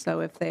theirs. And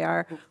so if they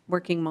are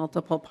working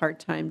multiple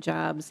part-time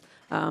jobs,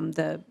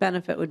 the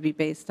benefit would be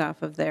based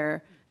off of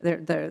the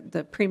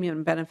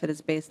premium benefit is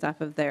based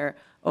off of their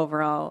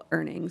overall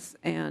earnings,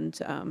 and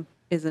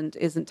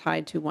isn't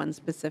tied to one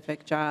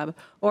specific job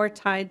or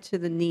tied to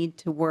the need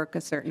to work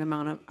a certain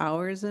amount of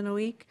hours in a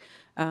week.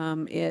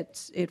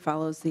 It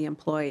follows the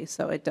employee,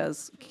 so it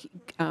does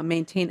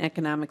maintain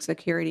economic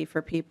security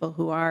for people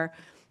who are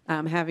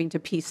having to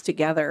piece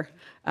together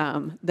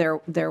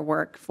their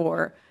work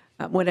for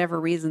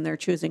whatever reason they're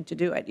choosing to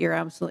do it. You're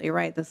absolutely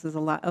right. This is a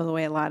lot of the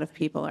way a lot of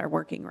people are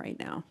working right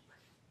now.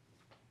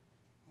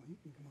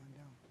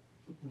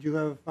 Did you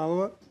have a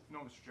follow-up? No,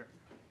 Mr. Chair.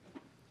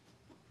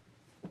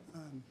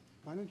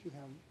 Why don't you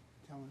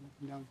tell him to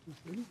come down to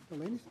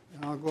the ladies,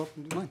 and I'll go up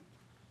and do mine.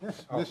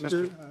 Yes, Oh,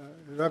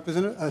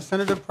 Representative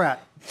Senator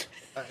Pratt.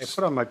 I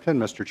put on my pin,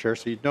 Mr. Chair,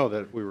 so you'd know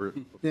that we were.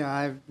 Yeah,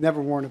 I've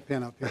never worn a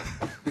pin up here.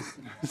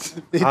 It's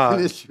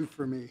an issue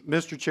for me.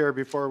 Mr. Chair,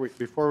 before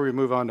we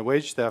move on to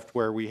wage theft,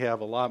 where we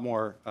have a lot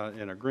more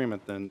in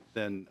agreement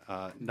than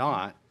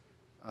not,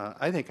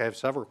 I think I have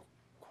several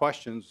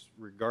questions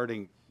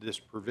regarding this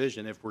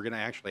provision. If we're going to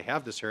actually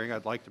have this hearing,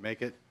 I'd like to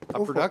make it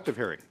a productive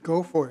hearing.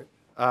 Go for it.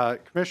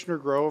 Commissioner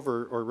Grove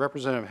or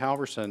Representative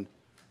Halverson,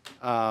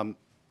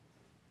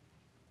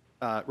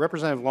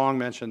 Representative Long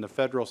mentioned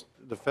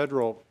the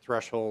federal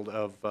threshold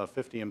of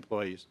 50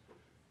 employees.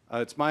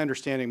 It's my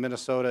understanding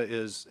Minnesota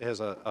has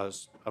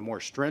a more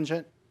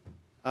stringent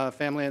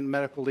family and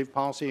medical leave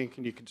policy, and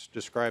can you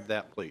describe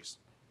that, please?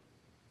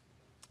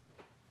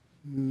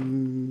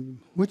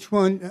 Which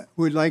one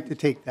would like to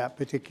take that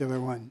particular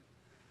one?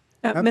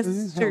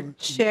 Mr.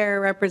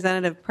 Chair,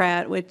 Representative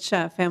Pratt, which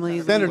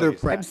family? Senator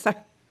Pratt. I'm sorry.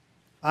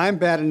 I'm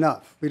bad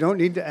enough. We don't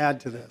need to add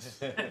to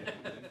this.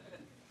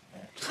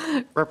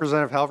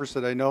 Representative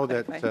Halverson, I know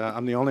that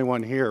I'm the only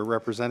one here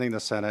representing the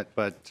Senate,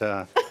 but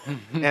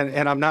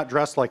and I'm not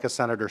dressed like a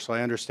senator, so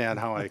I understand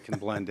how I can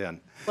blend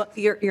in. Well,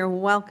 you're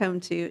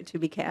welcome to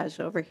be cash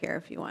over here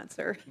if you want,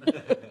 sir.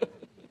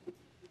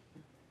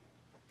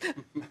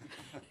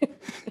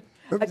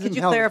 Could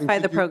you clarify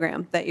the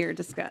program that you're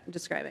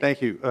describing?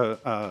 Thank you,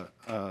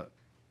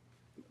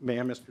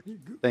 ma'am.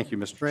 Thank you,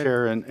 Mr.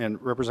 Chair,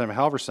 and Representative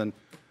Halverson.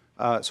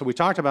 So we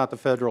talked about the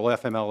federal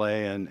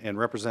FMLA, and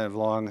Representative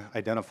Long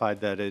identified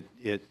that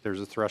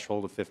there's a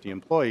threshold of 50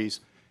 employees.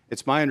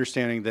 It's my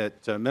understanding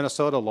that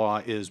Minnesota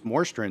law is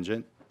more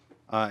stringent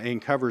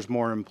and covers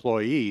more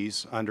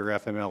employees under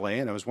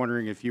FMLA, and I was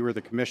wondering if you or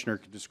the commissioner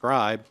could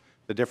describe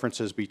the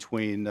differences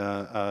between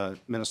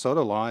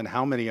Minnesota law and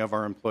how many of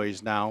our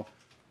employees now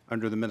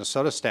under the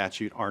Minnesota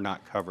statute are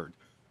not covered.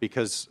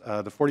 Because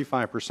the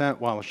 45%,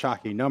 while a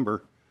shocking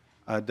number,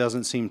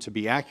 doesn't seem to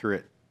be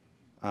accurate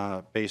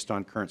based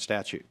on current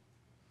statute.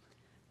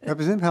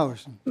 Representative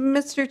Halverson.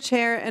 Mr.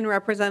 Chair and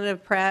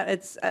Representative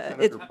Pratt,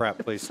 Senator Pratt,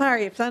 please.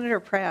 Sorry, Senator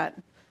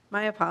Pratt.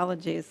 My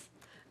apologies.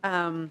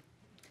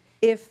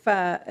 If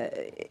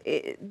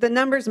the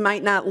numbers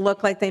might not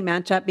look like they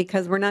match up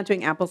because we're not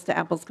doing apples to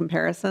apples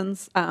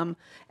comparisons,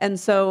 and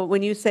so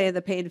when you say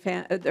the paid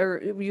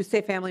or you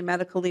say family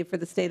medical leave for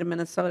the state of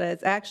Minnesota,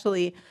 it's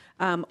actually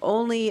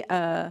only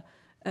a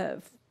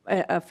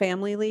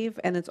family leave,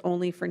 and it's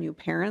only for new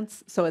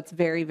parents, so it's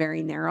very,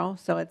 very narrow.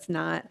 So it's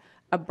not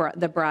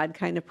the broad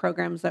kind of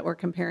programs that we're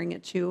comparing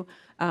it to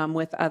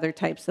with other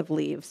types of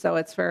leave. So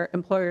it's for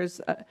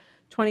employers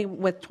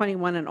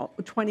 21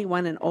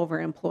 and over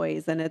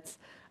employees, and it's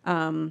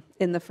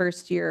in the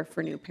first year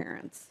for new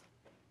parents.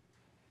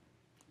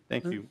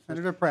 Thank you,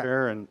 Senator Mr. Pratt.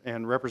 Chair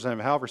and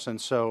Representative Halverson.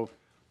 So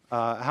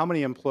how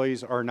many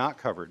employees are not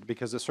covered?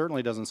 Because it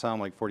certainly doesn't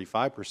sound like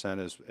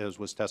 45% as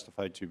was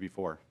testified to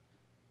before.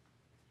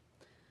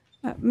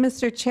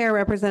 Mr. Chair,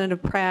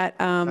 Representative Pratt.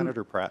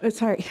 Senator Pratt.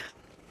 Sorry,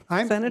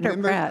 Senator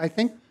Pratt.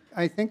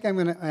 I think I'm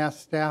going to ask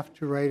staff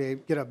to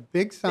get a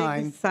big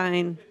sign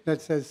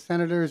that says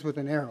senators with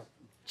an arrow.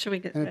 Should we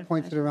get? And it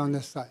points it around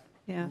this side.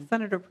 Yeah,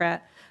 Senator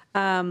Pratt.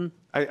 I'm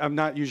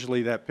not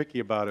usually that picky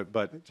about it,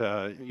 but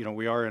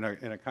we are in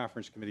a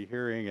conference committee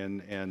hearing,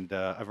 and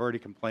I've already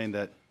complained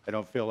that I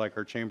don't feel like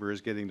our chamber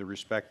is getting the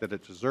respect that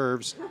it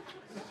deserves.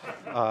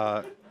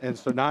 And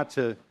so not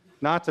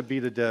to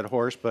beat a dead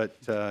horse, but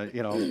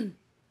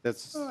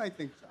that's. Oh, I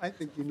think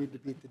you need to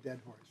beat the dead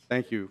horse.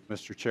 Thank you,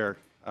 Mr. Chair.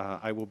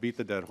 I will beat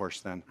the dead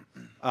horse then.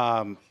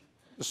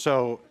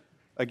 So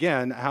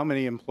again, how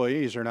many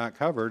employees are not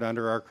covered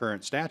under our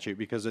current statute?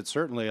 Because it's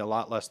certainly a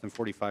lot less than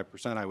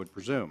 45%, I would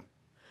presume.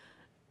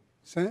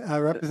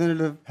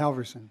 Representative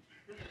Halverson.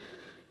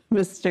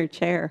 Mr.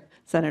 Chair,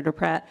 Senator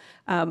Pratt.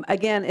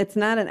 Again, it's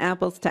not an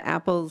apples to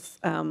apples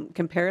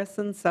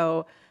comparison.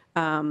 So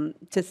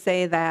to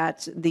say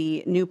that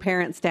the new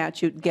parent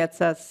statute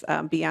gets us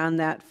beyond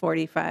that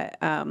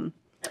 45%,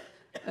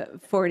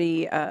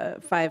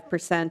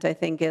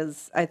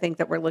 I think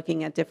that we're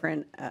looking at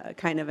different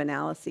kind of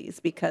analyses,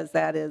 because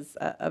that is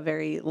a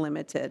very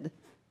limited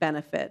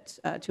benefit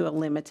to a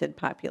limited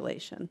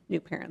population, new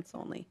parents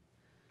only.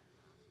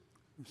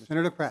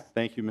 Senator Pratt.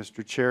 Thank you,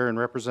 Mr. Chair and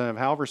Representative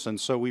Halverson.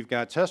 So we've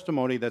got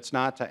testimony that's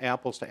not to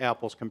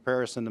apples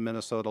comparison to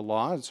Minnesota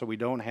law, and so we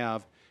don't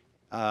have,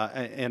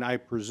 and I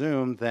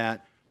presume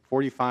that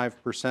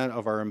 45%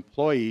 of our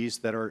employees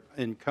that are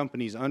in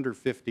companies under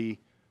 50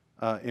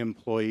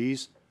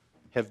 employees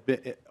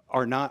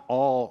are not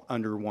all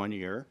under 1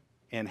 year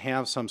and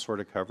have some sort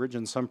of coverage,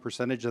 and some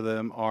percentage of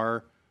them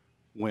are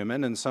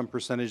women, and some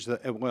percentage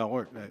that,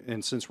 well,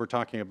 and since we're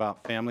talking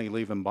about family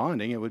leave and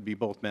bonding, it would be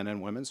both men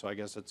and women, so I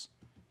guess it's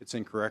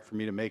incorrect for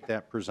me to make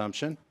that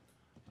presumption.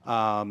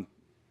 And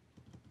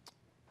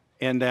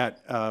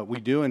that we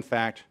do, in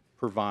fact,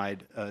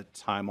 provide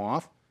time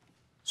off.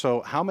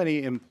 So how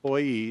many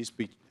employees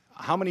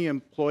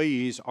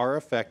are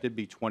affected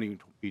between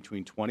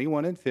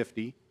 21 and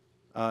 50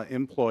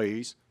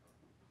 employees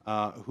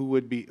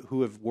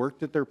who have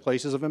worked at their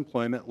places of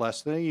employment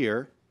less than a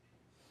year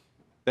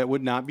that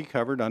would not be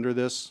covered under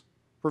this,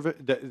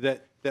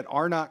 that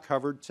are not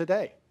covered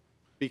today?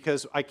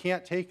 Because I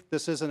can't take,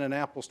 this isn't an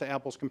apples to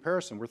apples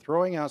comparison. We're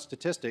throwing out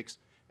statistics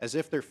as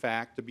if they're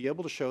fact to be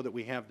able to show that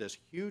we have this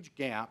huge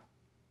gap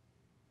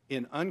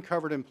in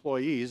uncovered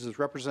employees, as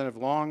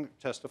Representative Long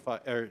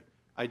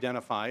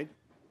identified,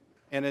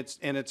 and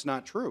it's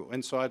not true.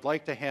 And so I'd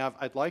like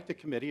the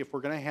committee, if we're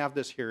going to have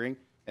this hearing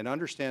and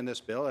understand this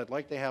bill, I'd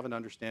like to have an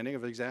understanding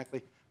of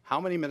exactly how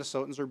many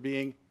Minnesotans are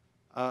being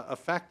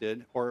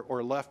affected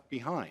or left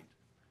behind.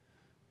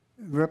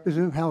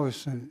 Representative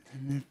Halverson.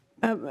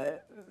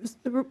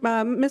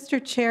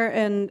 Mr. Chair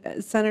and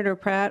Senator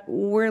Pratt,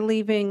 we're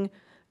leaving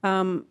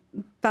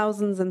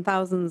thousands and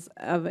thousands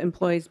of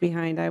employees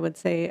behind. I would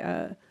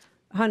say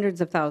hundreds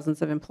of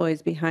thousands of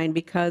employees behind,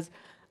 because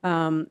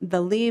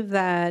the leave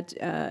that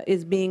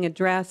is being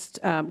addressed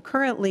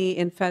currently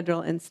in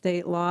federal and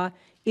state law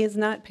is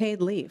not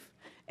paid leave.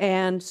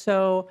 And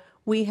so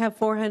we have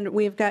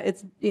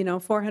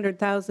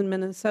 400,000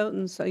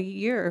 Minnesotans a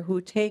year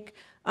who take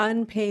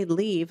unpaid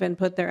leave and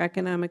put their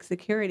economic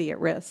security at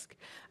risk.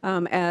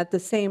 At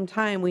the same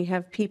time, we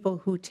have people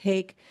who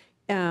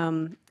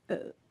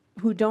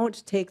who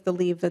don't take the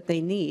leave that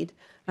they need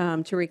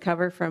to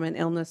recover from an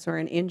illness or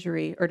an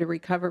injury, or to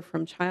recover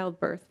from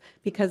childbirth,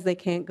 because they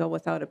can't go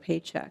without a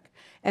paycheck.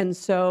 And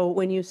so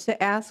when you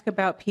ask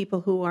about people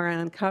who are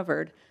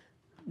uncovered,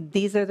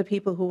 these are the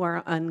people who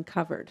are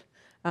uncovered.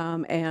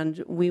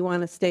 And we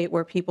want a state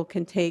where people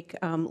can take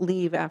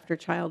leave after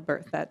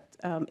childbirth that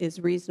is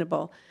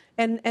reasonable,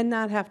 and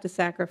not have to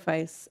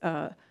sacrifice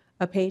a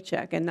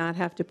paycheck, and not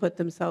have to put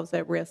themselves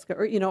at risk,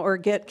 or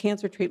get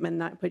cancer treatment and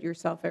not put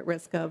yourself at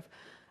risk of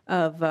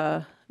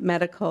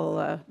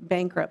medical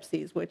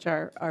bankruptcies, which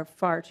are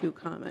far too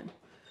common,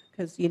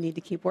 because you need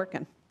to keep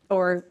working,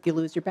 or you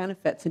lose your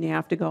benefits and you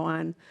have to go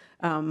on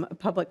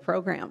public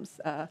programs.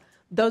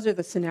 Those are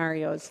the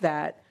scenarios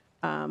that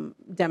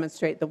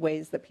demonstrate the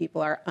ways that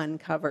people are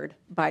uncovered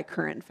by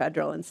current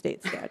federal and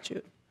state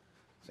statute.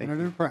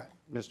 Senator Pratt.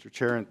 Mr.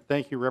 Chair, and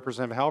thank you,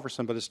 Representative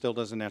Halverson, but it still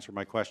doesn't answer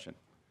my question.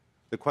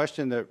 The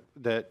question that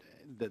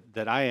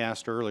I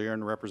asked earlier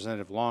and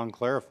Representative Long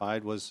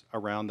clarified was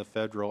around the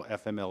federal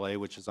FMLA,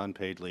 which is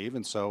unpaid leave.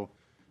 And so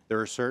there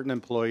are certain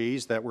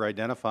employees that were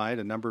identified,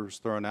 a number was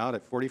thrown out,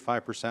 at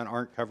 45%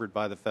 aren't covered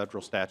by the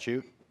federal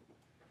statute.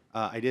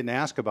 I didn't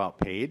ask about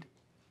paid.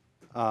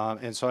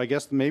 And so I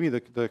guess maybe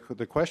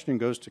the question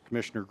goes to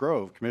Commissioner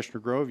Grove. Commissioner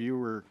Grove,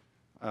 your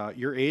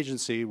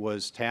agency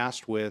was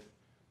tasked with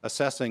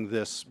assessing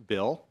this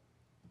bill,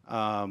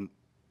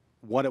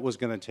 what it was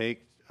going to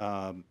take,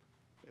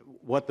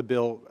 what the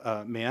bill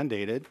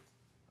mandated.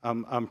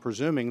 I'm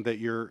presuming that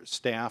your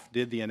staff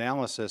did the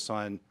analysis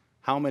on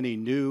how many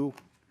new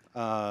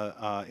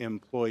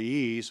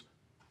employees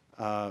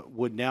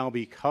would now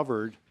be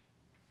covered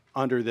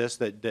under this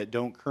that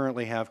don't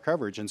currently have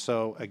coverage. And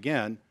so,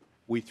 again,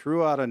 we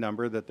threw out a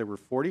number that there were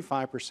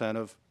 45%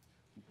 of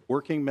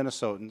working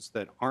Minnesotans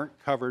that aren't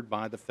covered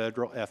by the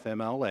federal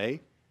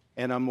FMLA.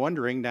 And I'm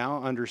wondering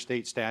now, under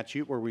state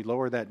statute, where we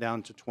lower that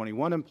down to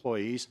 21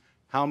 employees,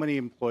 how many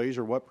employees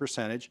or what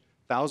percentage?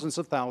 Thousands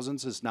of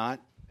thousands is not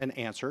an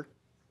answer.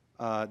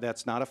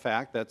 That's not a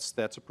fact.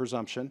 That's a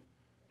presumption.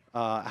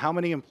 How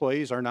many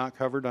employees are not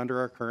covered under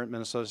our current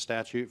Minnesota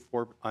statute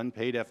for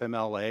unpaid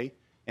FMLA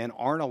and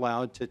aren't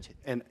allowed to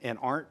and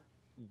aren't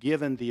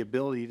given the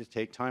ability to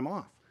take time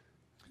off?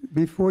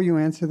 Before you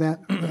answer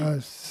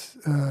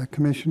that,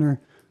 Commissioner,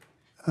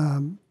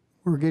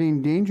 we're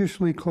getting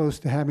dangerously close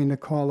to having to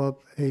call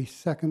up a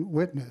second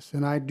witness,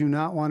 and I do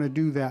not want to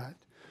do that.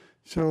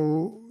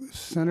 So,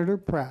 Senator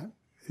Pratt,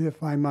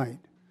 if I might,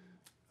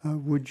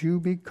 would you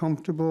be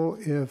comfortable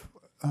if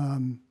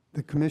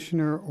the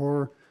Commissioner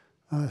or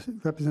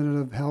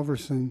Representative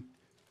Halverson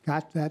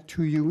got that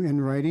to you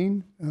in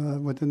writing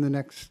within the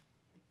next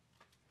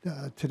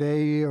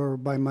today or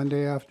by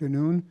Monday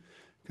afternoon,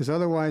 because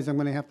otherwise I'm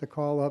going to have to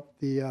call up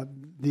the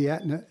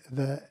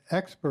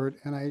expert,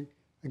 and I,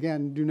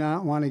 again, do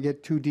not want to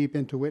get too deep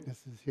into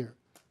witnesses here.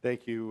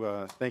 Thank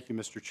you,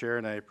 Mr. Chair,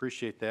 and I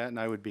appreciate that, and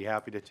I would be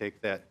happy to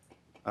take that,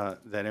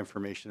 that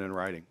information in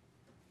writing.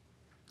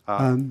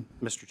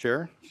 Mr.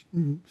 Chair?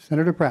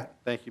 Senator Pratt.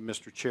 Thank you,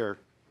 Mr. Chair.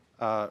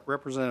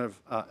 Representative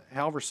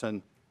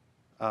Halverson,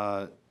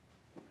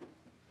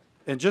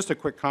 and just a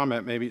quick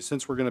comment, maybe,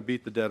 since we're going to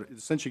beat the dead,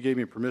 since you gave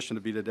me permission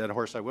to beat a dead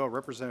horse, I will.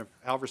 Representative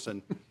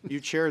Halverson, you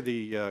chair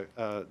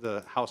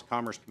the House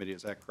Commerce Committee,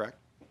 is that correct?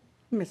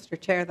 Mr.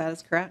 Chair, that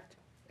is correct.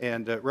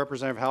 And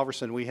Representative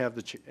Halverson, we have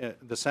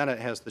the Senate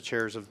has the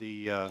chairs of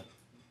the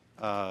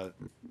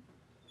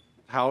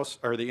House,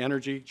 or the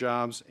Energy,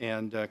 Jobs,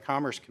 and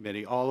Commerce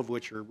Committee, all of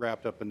which are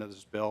wrapped up into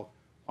this bill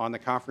on the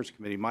Conference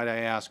Committee. Might I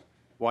ask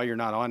why you're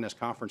not on this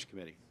Conference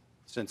Committee,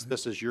 since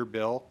this is your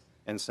bill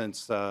and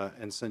since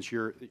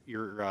your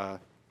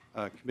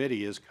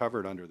committee is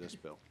covered under this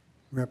bill?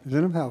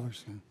 Representative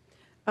Halverson.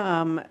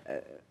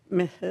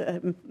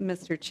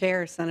 Mr.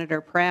 Chair,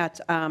 Senator Pratt,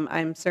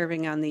 I'm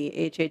serving on the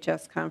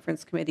HHS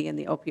Conference Committee and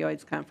the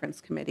Opioids Conference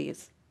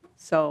Committees.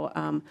 So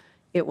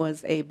it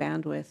was a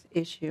bandwidth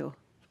issue.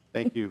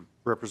 Thank you,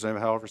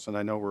 Representative Halverson.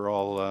 I know we're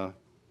all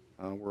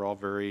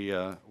very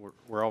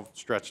we're all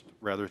stretched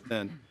rather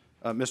thin.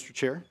 Mr.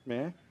 Chair,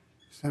 may I?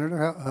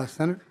 Senator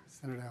Allen.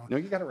 No,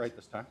 you got it right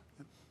this time.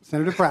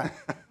 Senator Pratt.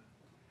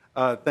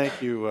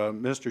 Thank you,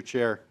 Mr.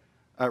 Chair.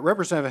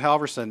 Representative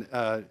Halverson,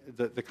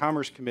 the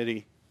Commerce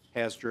Committee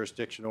has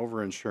jurisdiction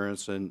over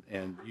insurance,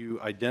 and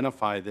you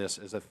identify this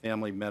as a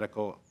family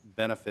medical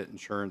benefit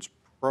insurance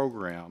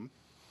program.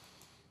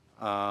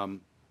 But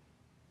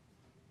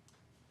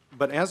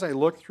as I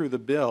look through the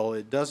bill,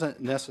 it doesn't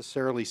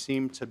necessarily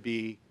seem to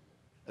be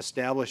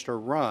established or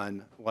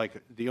run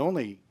like the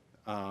only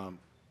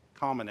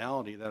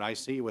commonality that I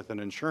see with an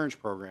insurance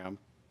program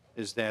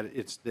is that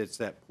it's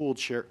that pooled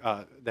share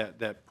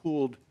that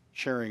pooled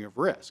sharing of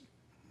risk,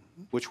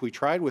 which we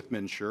tried with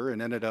MNsure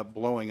and ended up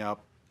blowing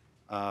up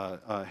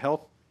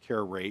health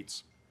care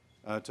rates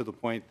to the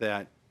point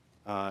that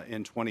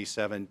in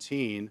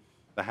 2017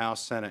 the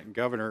House, Senate, and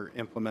Governor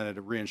implemented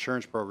a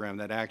reinsurance program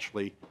that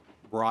actually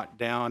brought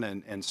down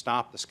and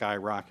stopped the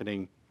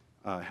skyrocketing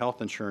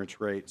health insurance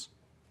rates.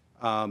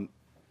 Can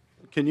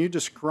you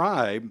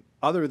describe,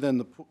 other than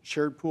the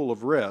shared pool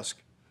of risk,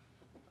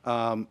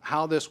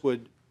 how this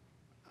would,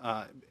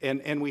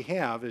 and we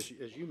have, as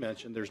you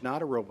mentioned, there's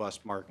not a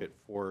robust market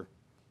for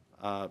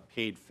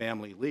paid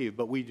family leave,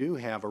 but we do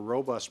have a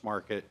robust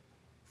market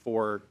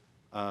for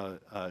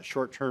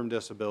short-term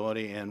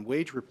disability and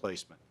wage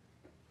replacement.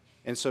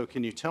 And so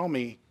can you tell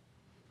me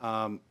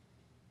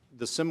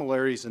the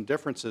similarities and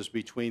differences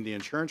between the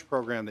insurance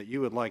program that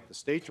you would like the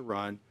state to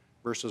run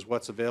versus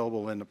what's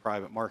available in the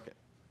private market?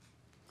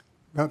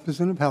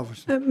 Representative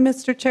Halverson.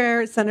 Mr.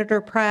 Chair,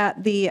 Senator Pratt,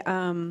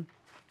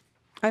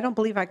 I don't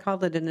believe I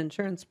called it an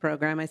insurance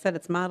program. I said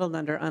it's modeled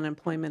under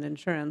unemployment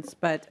insurance,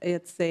 but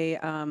it's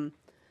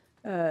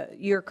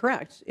you're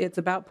correct. It's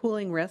about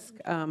pooling risk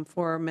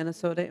for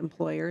Minnesota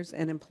employers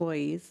and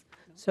employees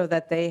so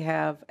that they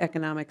have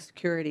economic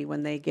security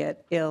when they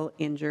get ill,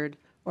 injured,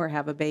 or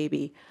have a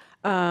baby.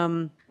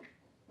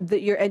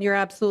 You're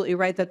absolutely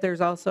right that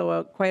there's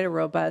also quite a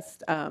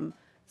robust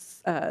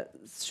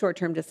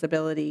short-term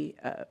disability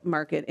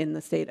market in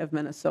the state of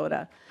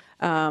Minnesota.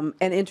 And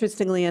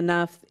interestingly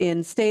enough,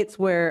 in states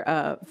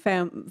where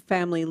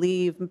family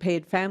leave,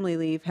 paid family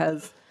leave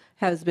has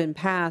been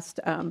passed,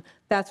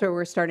 that's where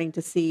we're starting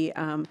to see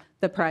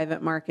the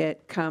private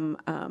market come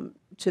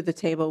to the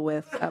table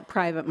with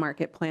private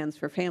market plans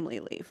for family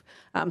leave.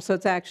 So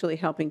it's actually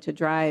helping to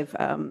drive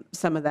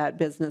some of that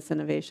business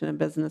innovation and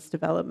business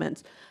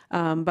development.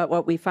 But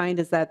what we find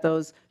is that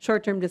those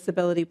short-term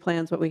disability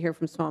plans, what we hear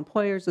from small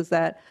employers is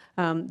that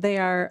they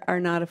are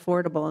not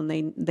affordable,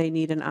 and they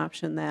need an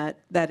option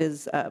that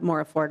is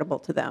more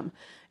affordable to them.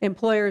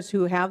 Employers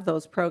who have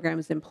those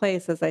programs in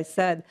place, as I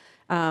said,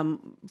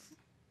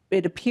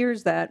 it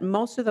appears that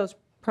most of those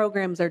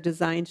programs are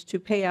designed to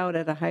pay out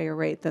at a higher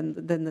rate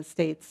than the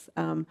state's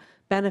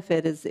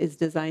benefit is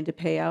designed to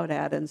pay out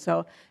at. And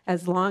so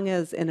as long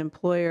as an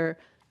employer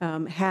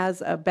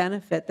has a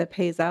benefit that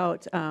pays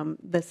out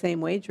the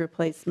same wage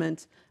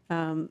replacement,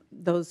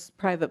 those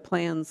private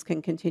plans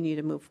can continue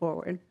to move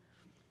forward.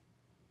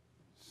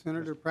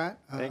 Senator Pratt,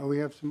 we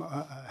have some.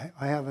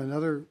 I have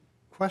another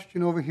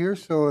question over here.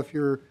 So if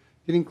you're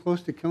getting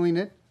close to killing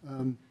it,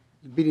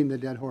 beating the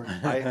dead horse.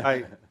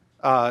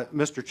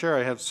 Mr. Chair,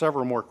 I have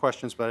several more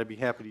questions, but I'd be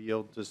happy to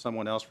yield to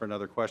someone else for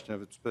another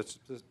question,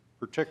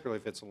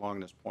 particularly if it's along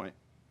this point.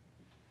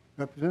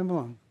 Representative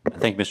Malone.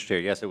 Thank you, Mr. Chair.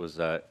 Yes, it was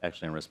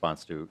actually in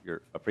response to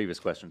a previous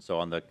question. So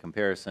on the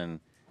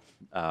comparison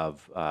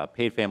of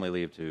paid family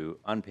leave to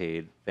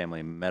unpaid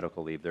family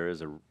medical leave, there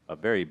is a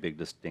very big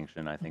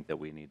distinction I think that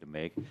we need to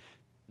make.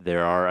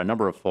 There are a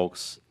number of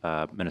folks,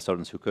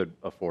 Minnesotans, who could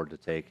afford to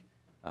take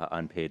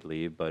unpaid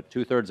leave, but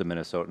 2/3 of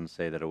Minnesotans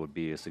say that it would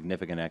be a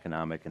significant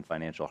economic and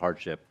financial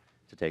hardship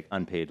to take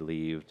unpaid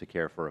leave to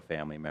care for a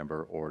family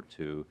member or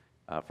to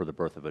for the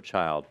birth of a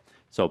child.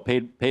 So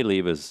paid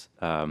leave is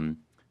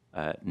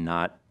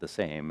not the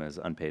same as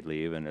unpaid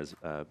leave, and is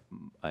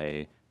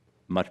a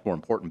much more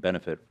important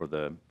benefit for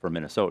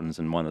Minnesotans,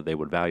 and one that they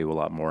would value a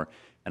lot more.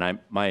 And and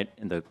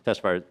the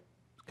testifier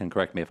can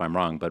correct me if I'm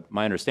wrong, but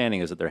my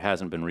understanding is that there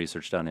hasn't been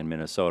research done in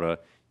Minnesota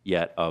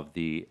yet of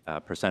the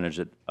percentage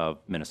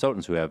of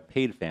Minnesotans who have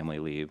paid family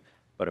leave.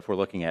 But if we're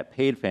looking at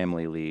paid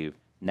family leave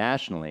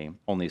nationally,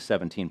 only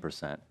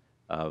 17%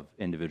 of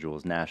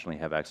individuals nationally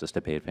have access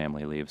to paid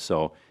family leave.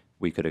 So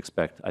we could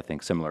expect, I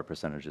think, similar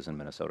percentages in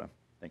Minnesota.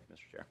 Thank you,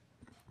 Mr. Chair.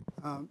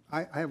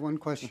 I have one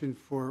question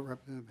for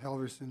Representative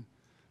Halverson.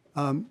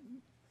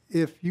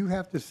 If you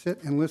have to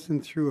sit and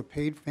listen through a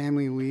paid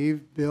family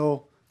leave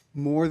bill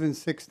more than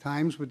 6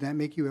 times, would that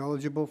make you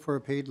eligible for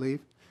a paid leave?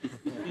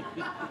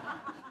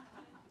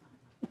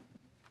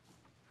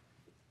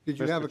 Did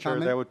you have a Mr. Chair,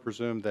 comment? that would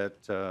presume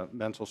that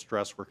mental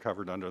stress were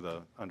covered under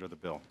the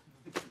bill.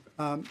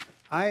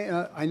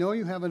 I know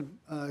you have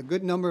a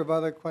good number of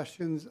other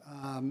questions.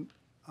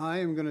 I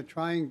am going to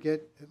try and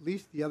get at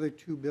least the other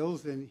 2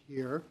 bills in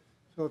here.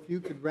 So if you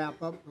could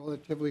wrap up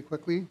relatively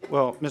quickly.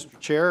 Well, Mr.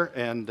 Chair,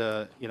 and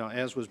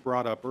as was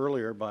brought up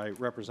earlier by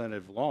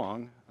Representative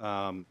Long,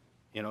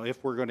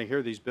 if we're going to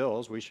hear these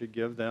bills, we should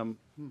give them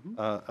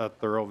a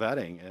thorough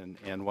vetting.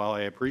 And while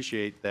I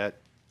appreciate that,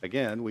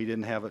 again, we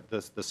didn't have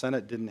the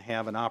Senate didn't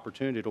have an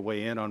opportunity to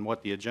weigh in on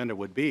what the agenda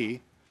would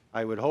be,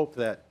 I would hope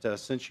that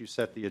since you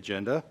set the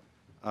agenda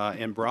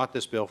and brought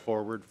this bill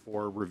forward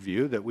for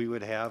review, that we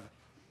would have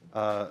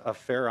a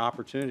fair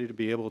opportunity to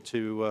be able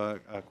to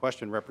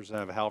question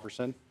Representative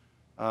Halverson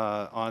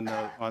on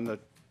the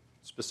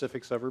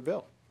specifics of her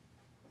bill.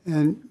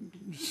 And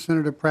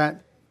Senator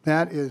Pratt,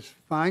 that is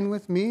fine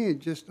with me.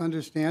 Just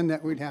understand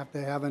that we'd have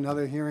to have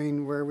another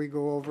hearing where we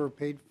go over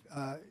paid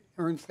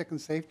earned sick and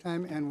safe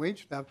time and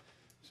wage stuff.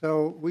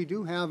 So we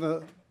do have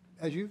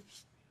as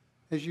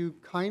you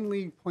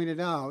kindly pointed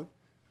out,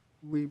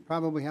 we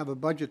probably have a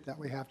budget that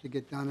we have to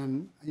get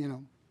done,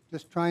 and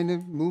just trying to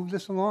move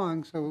this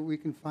along so we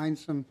can find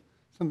some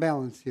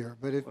balance here.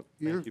 But if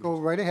you go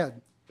right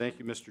ahead. Thank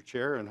you, Mr.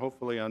 Chair, and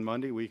hopefully on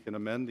Monday we can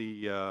amend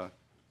the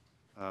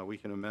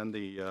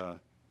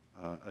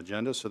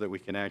agenda so that we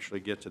can actually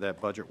get to that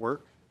budget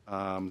work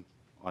on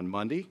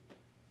Monday.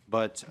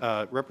 But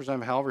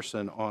Representative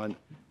Halverson,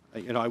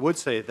 I would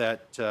say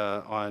that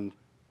on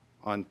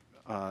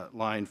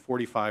line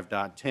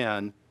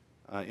 45.10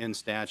 in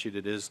statute,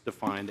 it is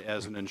defined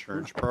as an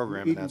insurance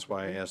program, and that's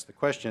why I asked the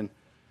question.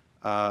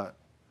 On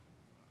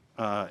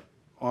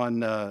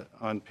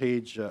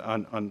page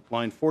on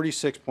line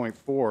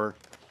 46.4,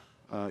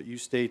 you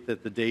state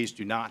that the days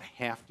do not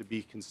have to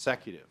be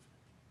consecutive.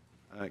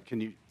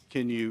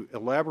 Can you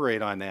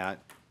elaborate on that?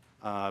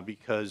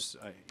 Because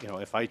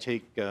if I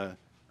take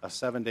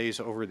 7 days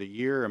over the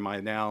year, am I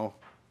now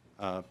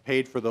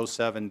paid for those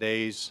 7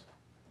 days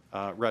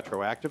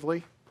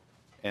retroactively,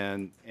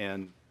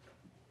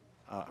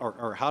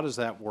 or how does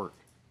that work?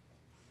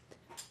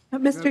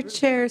 Mr.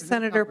 Chair,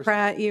 Senator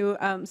Pratt, you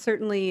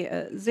certainly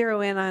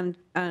zero in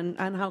on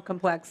how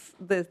complex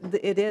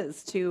it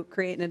is to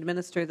create and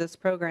administer this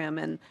program.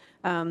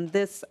 And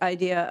this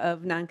idea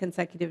of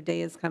non-consecutive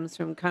days comes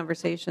from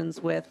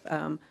conversations with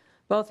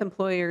both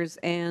employers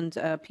and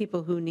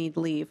people who need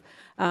leave.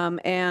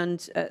 And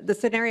the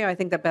scenario I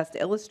think that best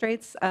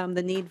illustrates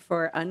the need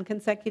for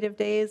unconsecutive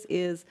days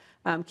is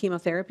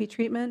chemotherapy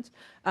treatment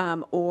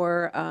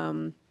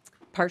or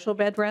partial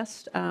bed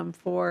rest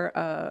for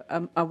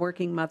a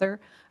working mother.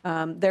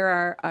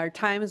 There are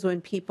times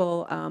when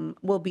people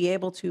will be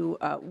able to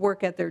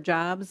work at their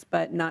jobs,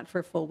 but not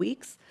for full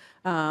weeks.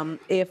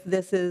 If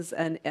this is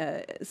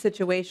a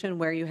situation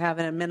where you have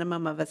a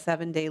minimum of a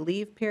 7-day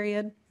leave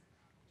period,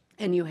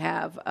 and you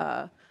have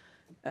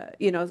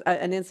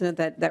an incident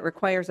that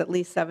requires at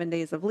least 7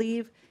 days of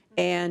leave,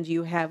 and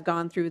you have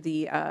gone through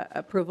the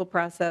approval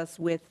process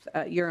with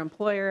your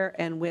employer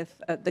and with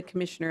the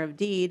Commissioner of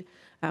Deed,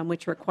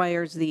 which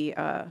requires the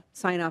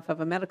sign-off of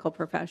a medical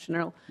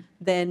professional,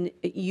 then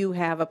you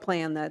have a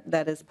plan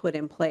that is put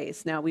in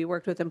place. Now, we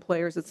worked with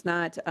employers. It's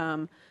not,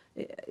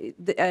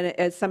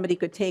 as somebody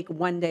could take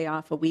 1 day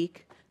off a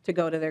week to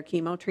go to their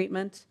chemo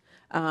treatment.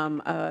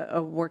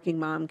 A working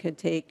mom could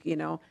take,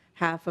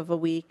 half of a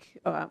week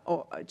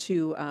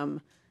to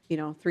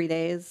 3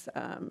 days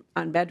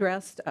on bed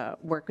rest,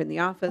 work in the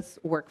office,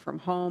 work from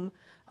home,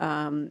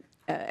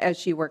 as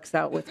she works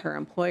out with her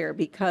employer.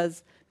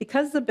 Because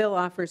the bill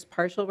offers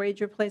partial wage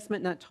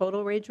replacement, not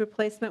total wage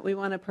replacement, we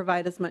want to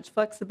provide as much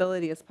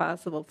flexibility as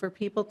possible for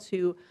people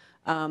to,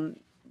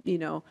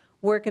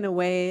 work in a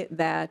way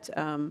that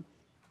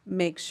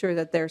makes sure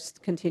that they're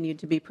continued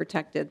to be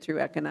protected through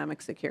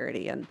economic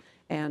security.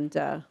 And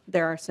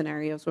there are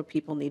scenarios where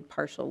people need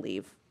partial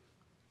leave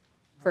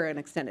for an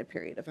extended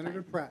period of time.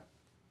 Senator Pratt.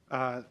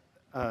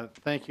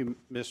 Thank you,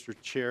 Mr.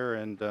 Chair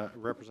and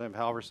Representative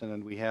Halverson.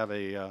 And we have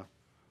a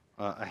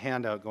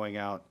handout going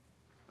out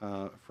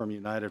from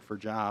United for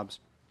Jobs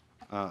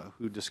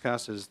who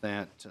discusses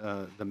that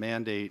the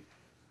mandate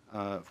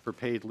for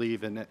paid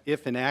leave, and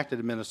if enacted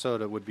in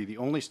Minnesota, would be the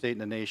only state in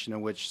the nation in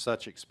which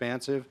such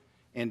expansive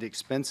and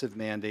expensive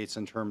mandates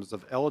in terms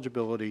of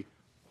eligibility,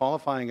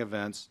 qualifying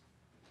events,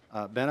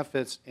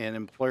 benefits, and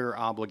employer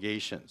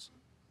obligations.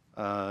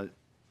 And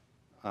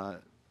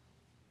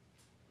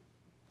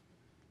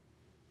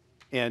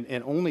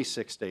only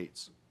 6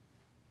 states,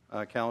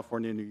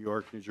 California, New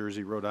York, New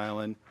Jersey, Rhode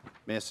Island,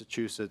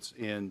 Massachusetts,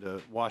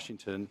 and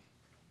Washington,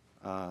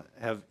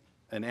 have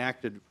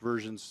enacted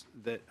versions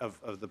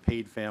of the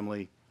paid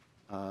family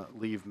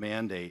leave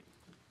mandate.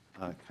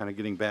 Kind of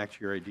getting back to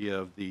your idea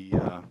of the,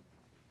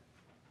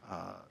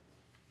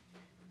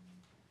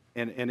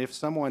 and if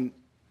someone,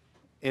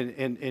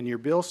 and your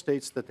bill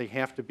states that they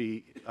have to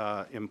be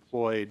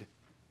employed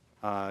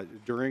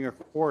during a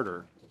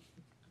quarter,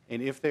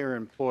 and if they are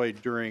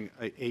employed during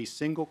a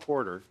single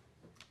quarter,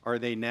 are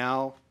they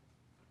now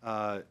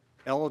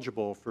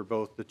eligible for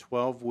both the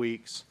 12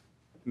 weeks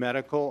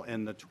medical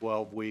and the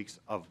 12 weeks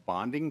of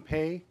bonding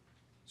pay?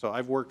 So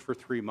I've worked for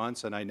 3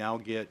 months, and I now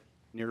get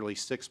nearly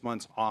 6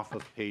 months off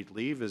of paid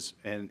leave,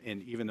 and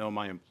even though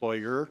my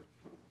employer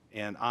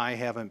and I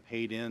haven't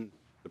paid in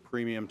the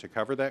premium to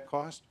cover that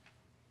cost?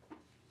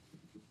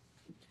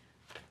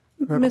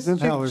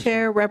 Mr.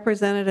 Chair,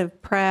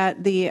 Representative Pratt,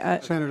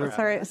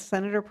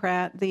 Senator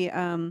Pratt,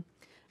 the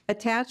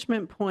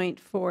attachment point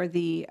for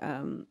the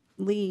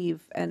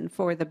leave and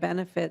for the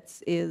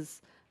benefits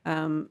is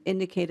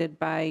indicated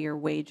by your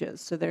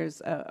wages. So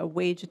there's a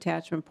wage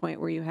attachment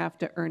point where you have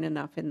to earn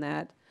enough in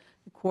that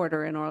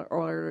quarter in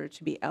order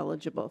to be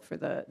eligible for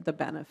the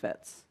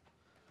benefits.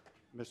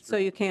 So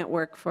you can't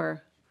work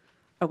for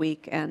a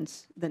week and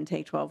then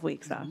take 12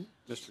 weeks off.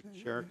 Mr.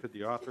 Chair, could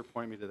the author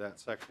point me to that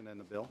section in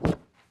the bill?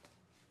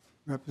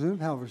 Representative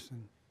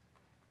Halverson.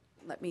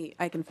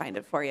 I can find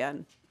it for you,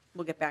 and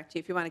we'll get back to you.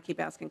 If you want to keep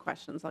asking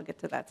questions, I'll get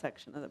to that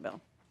section of the bill.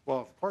 Well,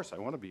 of course, I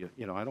want to be,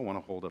 I don't want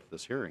to hold up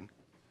this hearing.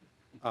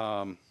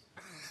 I'm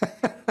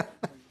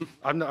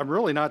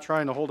really not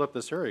trying to hold up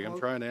this hearing. I'm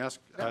trying to ask,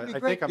 I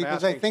think I'm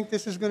asking. I think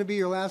this is going to be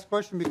your last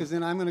question, because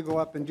then I'm going to go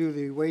up and do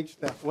the wage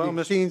stuff. Well,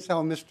 We've seen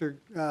how Mr.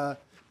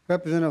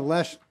 Representative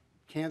Lesh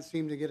can't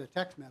seem to get a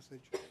text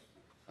message.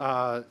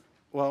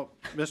 Well,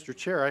 Mr.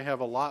 Chair, I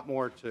have a lot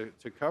more to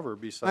cover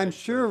besides. I'm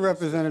sure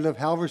Representative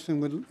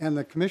Halverson and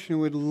the Commissioner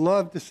would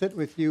love to sit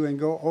with you and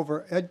go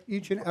over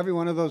each and every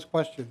one of those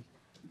questions.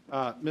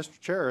 Mr.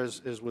 Chair,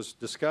 as was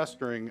discussed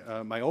during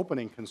my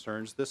opening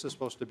concerns, this is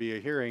supposed to be a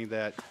hearing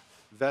that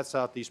vets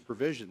out these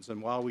provisions. And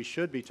while we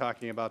should be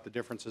talking about the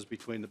differences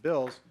between the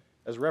bills,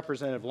 as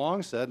Representative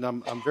Long said,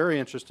 and I'm very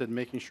interested in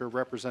making sure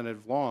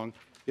Representative Long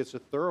gets a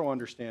thorough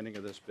understanding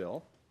of this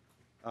bill,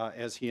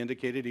 as he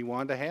indicated he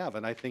wanted to have.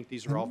 And I think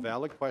these are all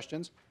valid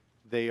questions.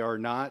 They are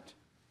not,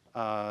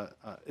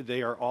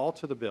 they are all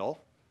to the bill.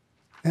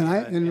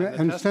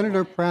 And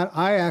Senator Pratt,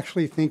 I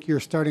actually think you're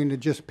starting to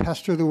just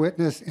pester the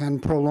witness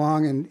and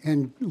prolong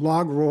and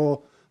log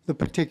roll the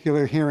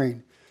particular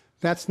hearing.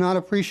 That's not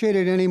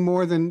appreciated any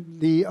more than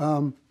the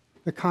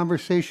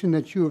conversation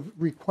that you have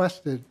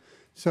requested.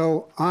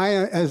 So I,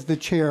 as the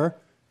chair,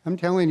 I'm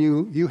telling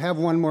you, you have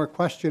one more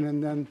question,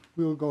 and then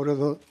we will go to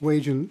the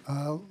wage and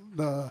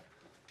the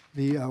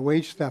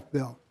wage stuff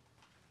bill.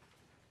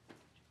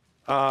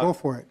 Go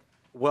for it.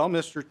 Well,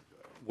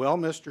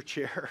 Mr.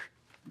 Chair,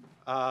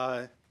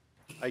 I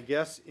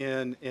guess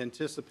in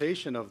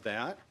anticipation of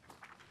that,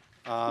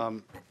 I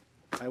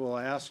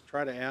will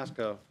try to ask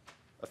a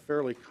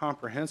fairly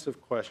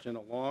comprehensive question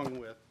along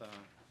with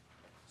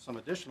some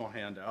additional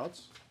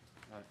handouts.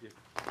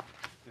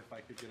 If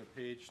I could get a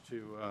page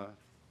to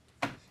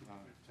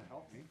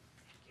help me.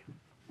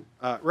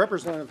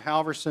 Representative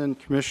Halverson,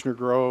 Commissioner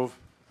Grove,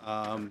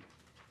 I'm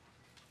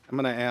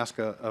going to ask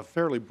a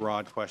fairly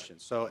broad question.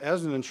 So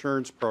as an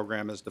insurance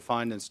program as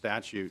defined in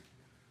statute,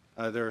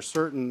 there are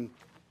certain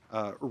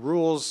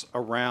rules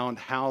around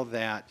how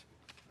that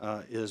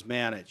is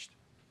managed.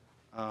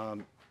 I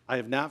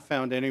have not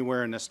found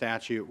anywhere in the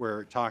statute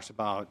where it talks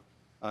about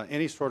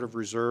any sort of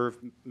reserve,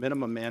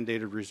 minimum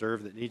mandated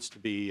reserve that needs to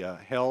be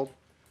held.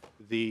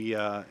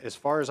 As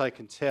far as I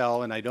can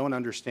tell, and I don't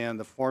understand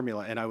the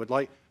formula, and I would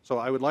like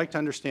to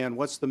understand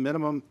what's the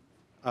minimum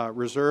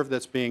reserve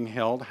that's being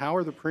held, how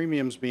are the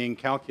premiums being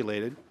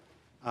calculated,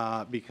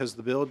 because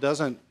the bill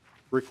doesn't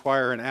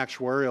require an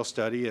actuarial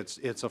study.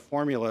 It's a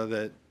formula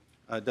that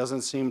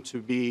doesn't seem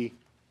to be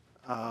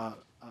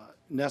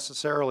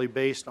necessarily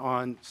based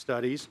on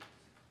studies.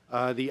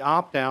 The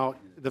opt-out,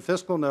 the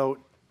fiscal note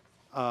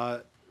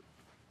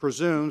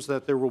presumes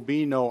that there will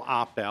be no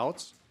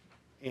opt-outs,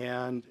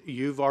 and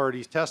you've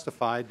already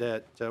testified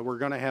that we're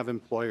going to have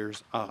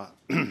employers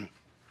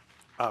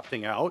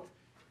opting out.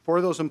 For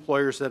those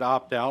employers that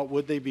opt out,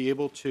 would they be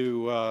able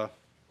to,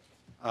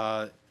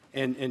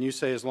 and you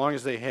say as long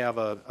as they have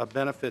a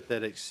benefit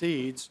that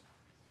exceeds,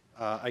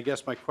 I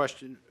guess my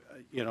question,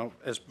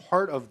 as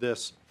part of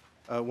this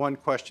one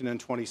question in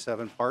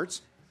 27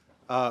 parts,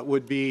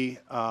 would be,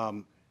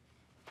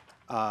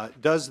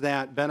 does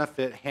that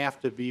benefit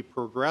have to be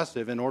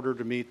progressive in order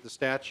to meet the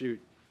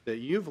statute that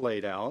you've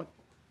laid out?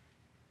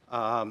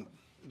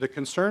 The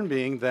concern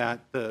being that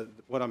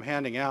what I'm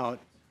handing out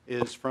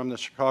is from the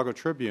Chicago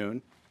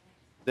Tribune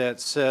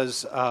that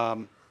says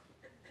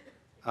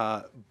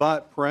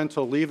But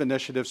parental leave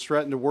initiatives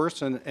threaten to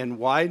worsen and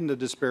widen the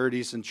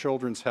disparities in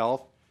children's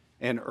health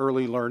and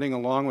early learning,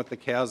 along with the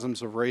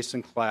chasms of race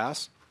and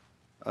class.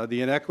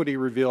 The inequity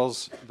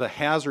reveals the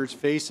hazards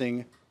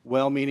facing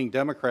well-meaning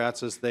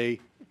Democrats as they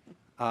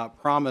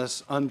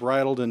promise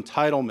unbridled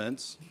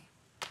entitlements.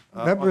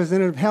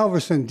 Representative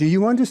Halverson, do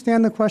you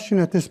understand the question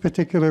at this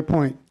particular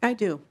point? I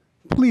do.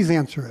 Please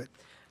answer it.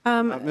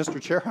 Mr.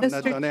 Chair, I'm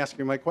not done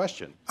asking my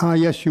question.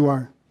 Yes, you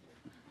are.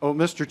 Oh,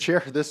 Mr.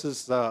 Chair, this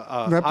is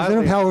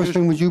Representative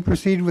Halverson, would you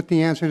proceed with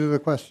the answer to the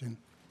question?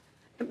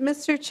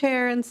 Mr.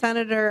 Chair and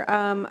Senator,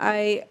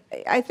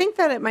 I think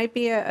that it might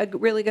be a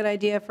really good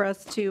idea for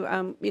us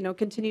to,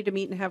 continue to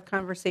meet and have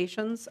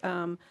conversations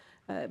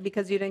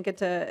because you didn't get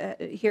to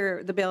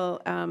hear the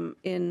bill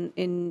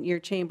in your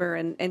chamber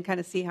and kind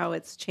of see how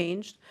it's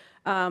changed.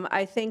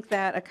 I think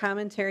that a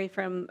commentary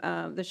from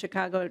the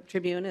Chicago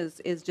Tribune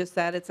is just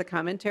that, it's a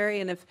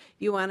commentary, and if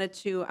you wanted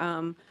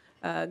to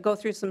go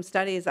through some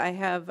studies, I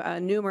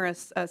have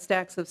numerous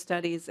stacks of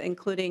studies,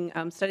 including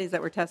studies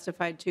that were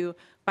testified to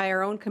by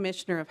our own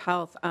Commissioner of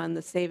Health on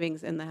the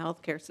savings in the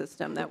healthcare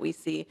system that we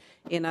see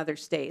in other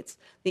states,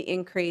 the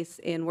increase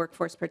in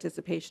workforce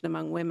participation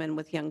among women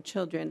with young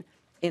children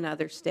in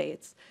other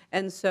states.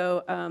 And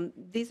so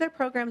these are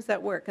programs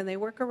that work, and they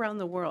work around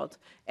the world,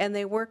 and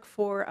they work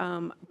for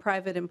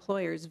private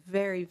employers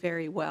very,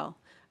 very well.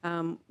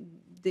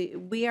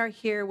 We are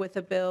here with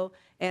a bill,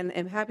 and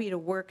I'm happy to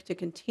work to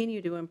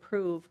continue to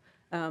improve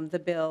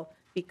the bill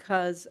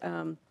because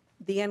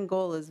the end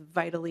goal is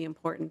vitally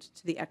important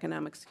to the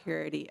economic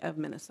security of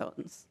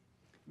Minnesotans.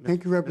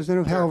 Thank you,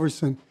 Representative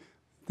Halverson.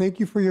 Thank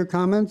you for your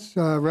comments.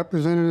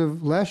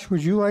 Representative Lesh,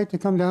 would you like to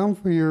come down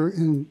for your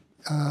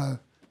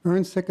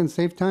earn sick and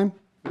safe time?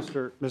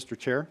 Mr.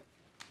 Chair?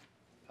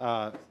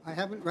 I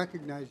haven't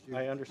recognized you.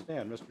 I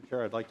understand, Mr.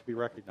 Chair. I'd like to be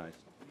recognized.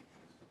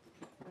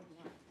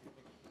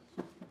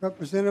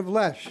 Representative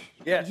Lesh.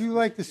 Yes. Would you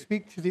like to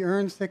speak to the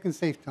earn sick and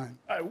safe time?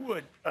 I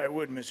would,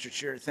 Mr.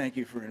 Chair. Thank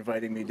you for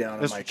inviting me down on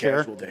my Mr. Chair,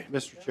 casual day.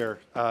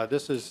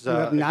 Mthis is, You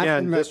have not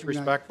again, been recognized.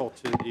 disrespectful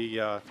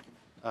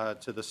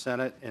to the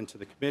Senate and to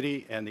the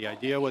committee, and the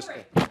idea was,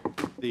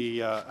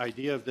 the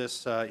idea of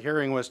this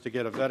hearing was to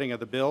get a vetting of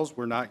the bills.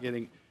 We're not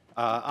getting,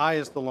 I,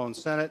 as the lone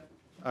Senate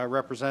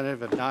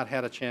representative, have not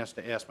had a chance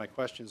to ask my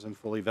questions and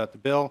fully vet the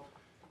bill.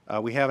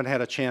 We haven't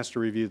had a chance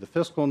to review the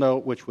fiscal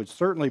note, which would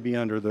certainly be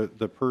under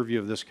the purview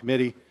of this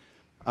committee.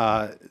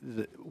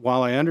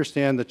 While I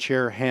understand the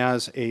chair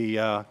has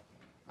an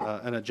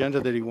agenda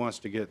that he wants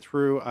to get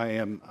through, I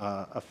am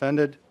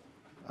offended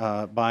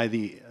by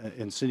the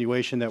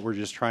insinuation that we're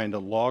just trying to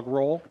log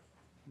roll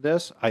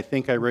this. I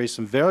think I raised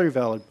some very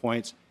valid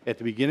points at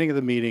the beginning of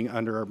the meeting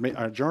under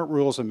our joint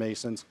rules of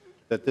Masons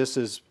that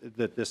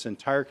this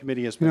entire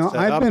committee has been set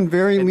up. I've been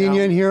very and now-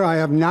 lenient here. I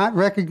have not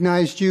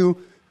recognized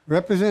you.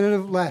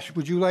 Representative Lesh,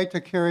 would you like to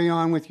carry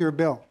on with your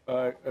bill?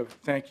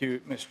 Thank you,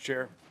 Mr.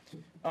 Chair.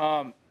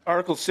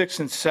 Article 6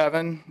 and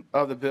 7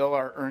 of the bill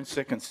are earn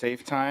sick and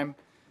safe time.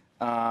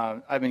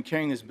 I've been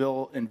carrying this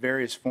bill in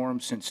various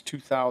forms since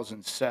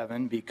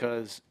 2007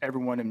 because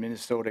everyone in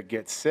Minnesota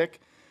gets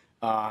sick.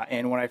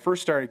 And when I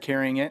first started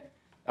carrying it,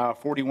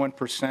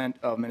 41%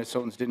 of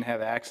Minnesotans didn't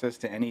have access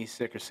to any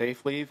sick or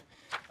safe leave.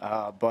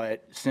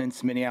 But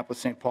since Minneapolis,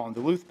 St. Paul, and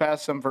Duluth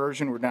passed some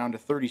version, we're down to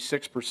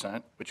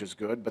 36%, which is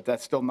good, but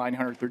that's still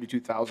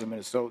 932,000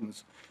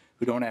 Minnesotans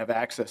who don't have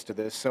access to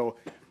this. So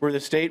we're the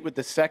state with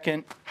the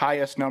second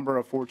highest number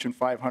of Fortune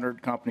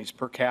 500 companies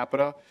per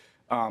capita,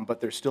 but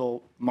there's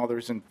still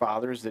mothers and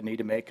fathers that need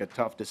to make a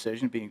tough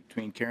decision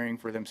between caring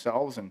for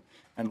themselves and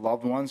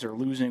loved ones, or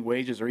losing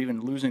wages, or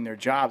even losing their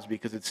jobs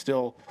because it's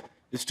still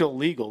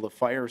legal to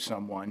fire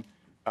someone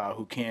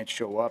who can't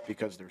show up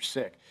because they're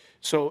sick.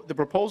 So the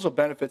proposal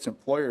benefits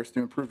employers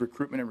through improved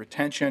recruitment and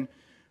retention,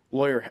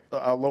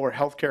 lower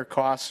health care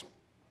costs,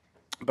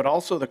 but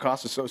also the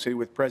costs associated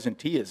with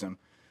presenteeism.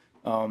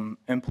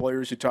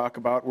 Employers who talk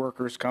about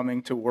workers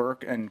coming to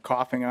work and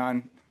coughing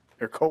on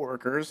their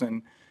coworkers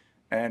and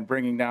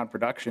bringing down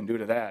production due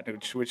to that,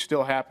 which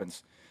still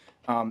happens.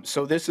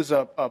 So this is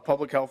a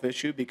public health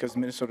issue because the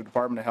Minnesota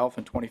Department of Health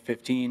in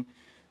 2015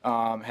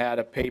 had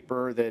a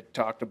paper that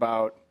talked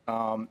about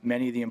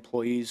many of the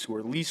employees who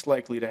were least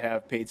likely to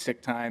have paid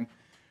sick time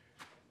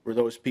were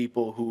those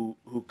people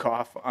who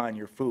cough on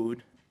your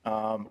food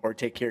or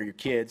take care of your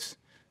kids.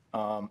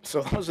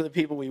 So those are the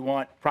people we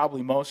want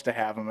probably most to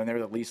have them, and they're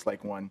the least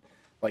likely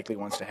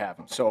ones to have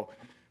them. So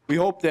we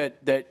hope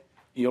that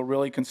you'll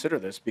really consider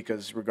this,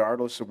 because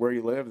regardless of where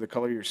you live, the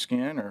color of your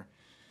skin, or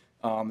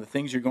the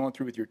things you're going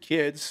through with your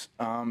kids,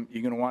 you're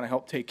going to want to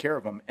help take care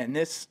of them. And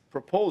this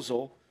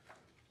proposal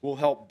will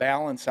help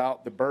balance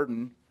out the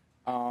burden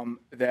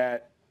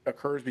that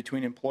occurs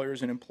between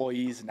employers and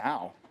employees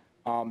now,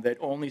 that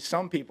only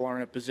some people are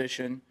in a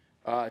position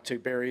to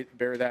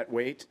bear that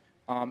weight.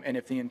 And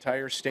if the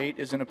entire state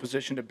is in a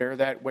position to bear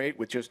that weight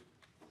with just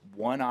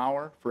 1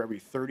 hour for every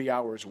 30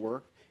 hours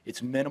work,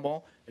 it's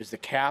minimal. There's the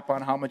cap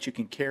on how much you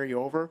can carry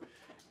over.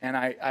 And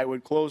I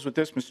would close with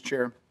this, Mr.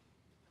 Chair.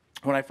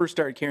 When I first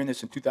started carrying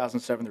this in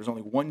 2007, there was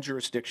only one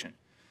jurisdiction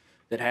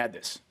that had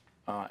this.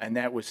 and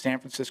that was San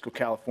Francisco,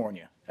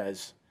 California,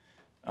 as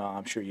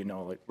I'm sure you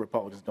know, like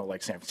Republicans don't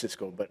like San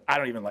Francisco, but I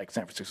don't even like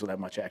San Francisco that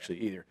much actually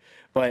either.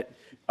 But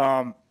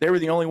they were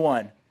the only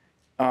one.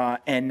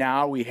 And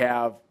now we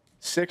have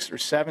 6 or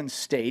 7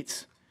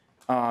 states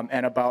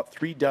and about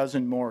 3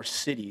 dozen more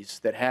cities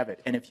that have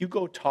it. And if you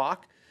go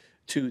talk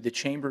to the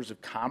chambers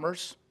of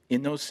commerce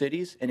in those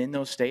cities and in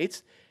those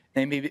states,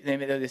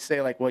 they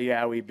say like, well,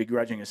 yeah, we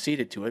begrudgingly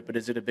acceded to it, but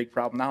is it a big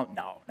problem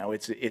now? No,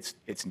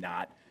 it's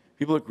not.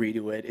 People agree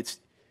to it.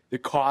 The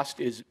cost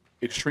is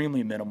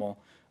extremely minimal.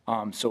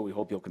 So we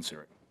hope you'll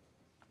consider it.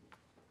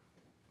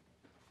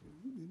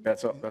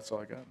 That's all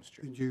I got, Mr.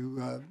 Chair. Did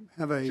you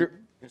have a Sure.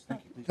 Yes,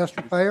 thank you.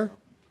 testifier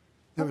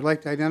that would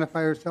like to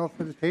identify herself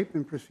for the tape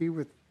and proceed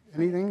with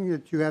anything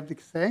that you have to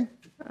say?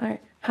 All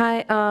right.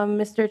 Hi,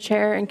 Mr.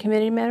 Chair and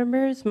committee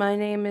members. My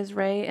name is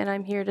Ray, and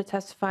I'm here to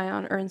testify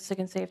on Earn Sick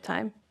and Save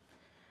Time.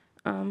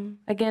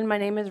 Again, my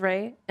name is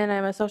Ray, and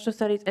I'm a social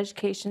studies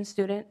education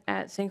student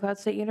at St. Cloud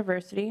State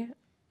University.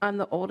 I'm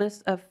the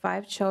oldest of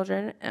 5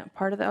 children,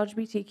 part of the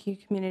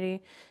LGBTQ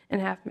community, and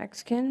half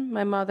Mexican.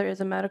 My mother is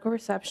a medical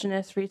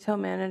receptionist, retail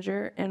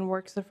manager, and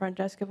works the front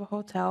desk of a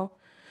hotel.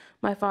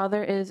 My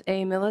father is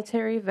a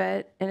military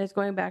vet and is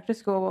going back to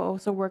school while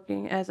also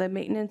working as a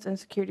maintenance and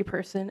security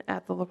person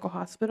at the local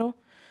hospital.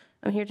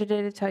 I'm here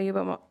today to tell you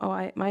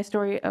about my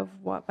story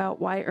about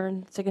why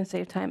Earn Sick and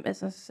Save Time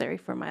is necessary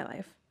for my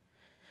life.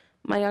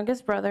 My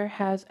youngest brother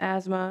has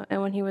asthma,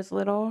 and when he was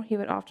little, he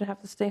would often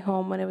have to stay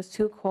home when it was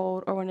too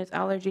cold or when his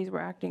allergies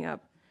were acting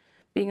up.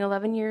 Being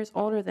 11 years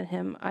older than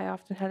him, I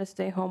often had to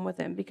stay home with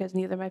him because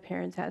neither of my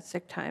parents had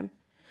sick time.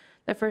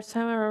 The first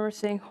time I remember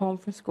staying home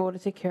from school to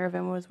take care of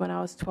him was when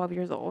I was 12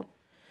 years old.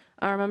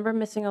 I remember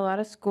missing a lot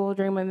of school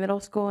during my middle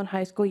school and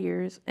high school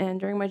years, and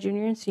during my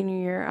junior and senior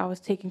year, I was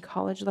taking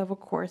college-level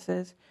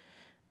courses,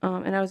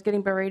 and I was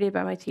getting berated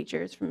by my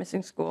teachers for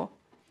missing school.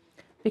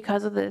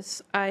 Because of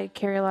this, I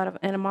carry a lot of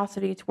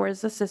animosity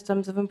towards the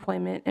systems of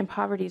employment and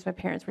poverties my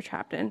parents were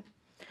trapped in.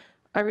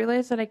 I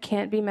realized that I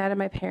can't be mad at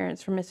my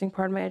parents for missing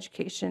part of my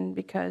education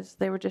because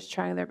they were just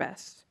trying their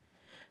best.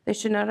 They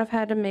should not have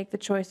had to make the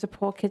choice to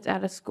pull kids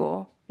out of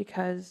school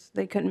because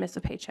they couldn't miss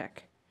a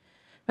paycheck.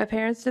 My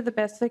parents did the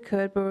best they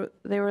could, but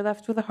they were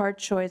left with a hard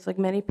choice, like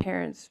many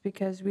parents,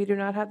 because we do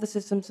not have the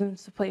systems in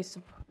place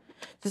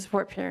to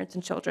support parents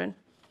and children.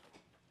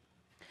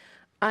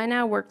 I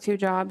now work 2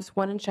 jobs,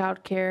 one in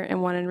childcare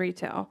and one in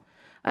retail.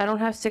 I don't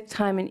have sick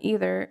time in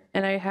either,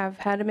 and I have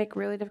had to make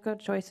really difficult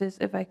choices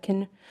if I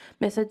can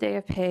miss a day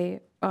of pay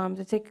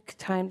to take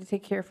time to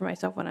take care for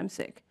myself when I'm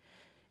sick.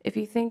 If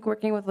you think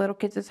working with little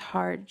kids is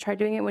hard, try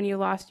doing it when you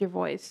lost your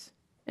voice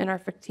and are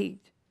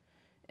fatigued.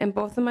 In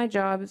both of my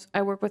jobs,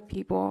 I work with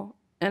people,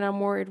 and I'm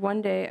worried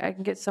one day I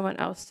can get someone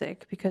else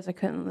sick because I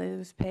couldn't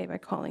lose pay by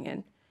calling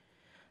in.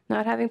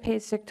 Not having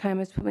paid sick time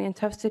has put me in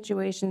tough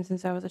situations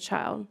since I was a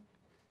child,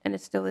 and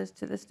it still is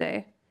to this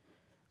day.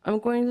 I'm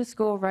going to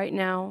school right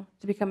now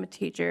to become a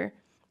teacher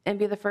and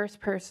be the first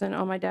person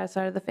on my dad's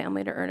side of the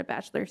family to earn a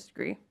bachelor's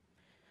degree.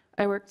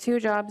 I work 2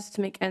 jobs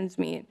to make ends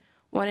meet,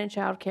 one in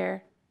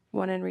childcare,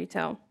 one in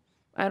retail.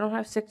 I don't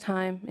have sick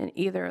time in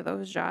either of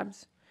those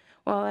jobs.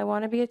 While I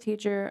want to be a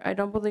teacher, I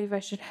don't believe I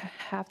should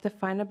have to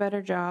find a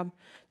better job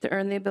to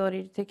earn the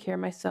ability to take care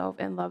of myself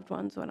and loved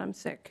ones when I'm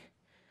sick.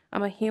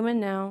 I'm a human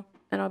now,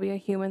 and I'll be a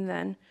human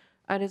then.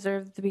 I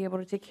deserve to be able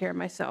to take care of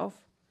myself.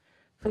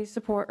 Please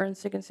support Earn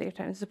Sick and Save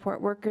Time.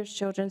 Support workers,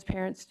 children's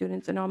parents,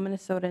 students, and all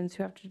Minnesotans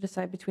who have to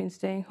decide between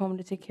staying home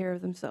to take care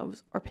of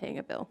themselves or paying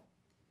a bill.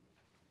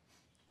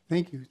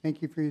 Thank you.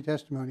 Thank you for your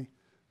testimony.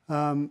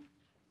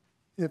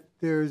 If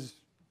there's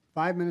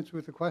 5 minutes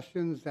worth of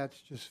questions, that's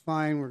just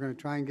fine. We're going to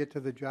try and get to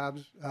the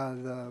jobs,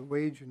 the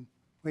wage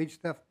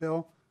theft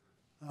bill.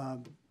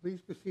 Please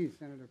proceed,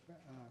 Senator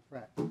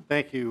Pratt.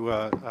 Thank you,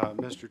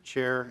 Mr.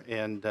 Chair,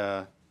 and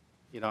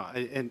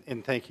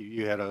and thank you.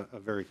 You had a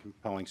very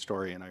compelling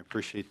story, and I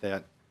appreciate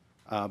that.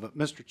 But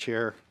Mr.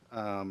 Chair,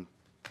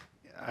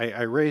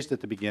 I raised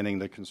at the beginning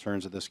the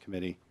concerns of this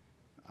committee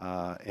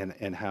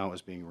and how it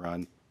was being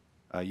run.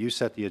 You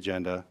set the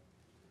agenda.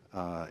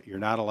 You're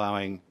not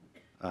allowing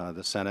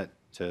the Senate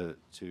and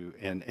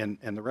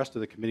the rest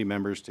of the committee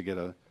members to get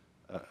a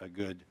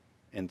good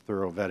and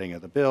thorough vetting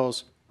of the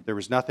bills. There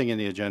was nothing in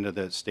the agenda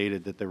that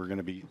stated that there were going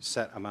to be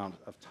set amount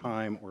of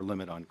time or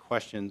limit on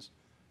questions.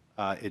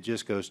 It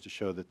just goes to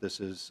show that this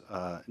is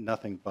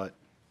nothing but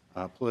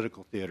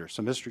political theater.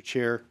 So, Mr.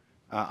 Chair,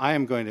 I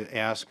am going to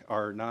ask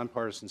our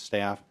nonpartisan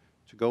staff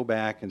to go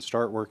back and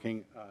start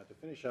working to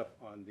finish up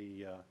on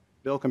the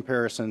bill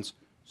comparisons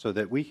so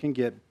that we can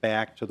get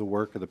back to the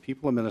work of the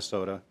people of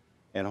Minnesota,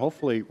 and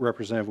hopefully,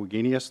 Representative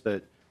Wagenius,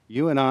 that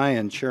you and I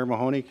and Chair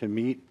Mahoney can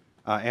meet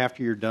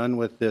after you're done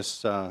with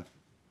this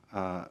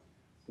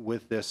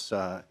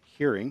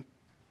hearing,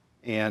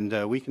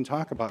 and we can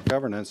talk about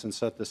governance and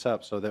set this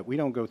up so that we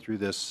don't go through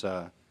this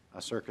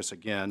circus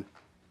again.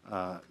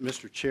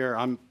 Mr. Chair,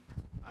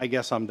 I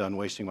guess I'm done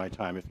wasting my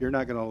time. If you're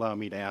not going to allow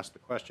me to ask the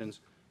questions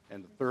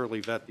and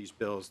thoroughly vet these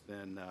bills,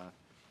 then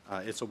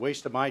it's a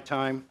waste of my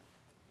time,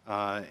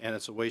 and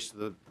it's a waste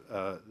of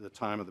the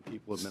time of the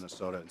people of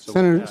Minnesota. And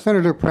so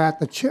Senator Pratt,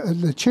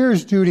 the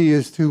chair's duty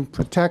is to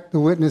protect the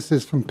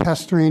witnesses from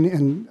pestering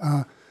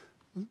and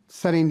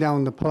setting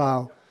down the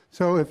plow.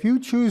 So if you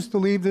choose to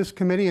leave this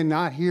committee and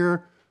not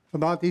hear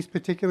about these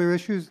particular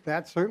issues,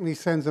 that certainly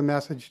sends a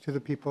message to the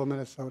people of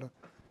Minnesota.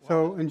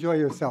 So enjoy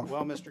yourself.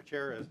 Well, Mr.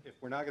 Chair, if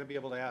we're not going to be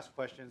able to ask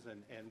questions,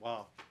 and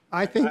while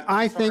I think,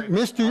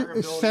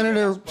 Mr.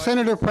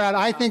 Senator Pratt,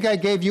 I think I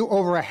gave you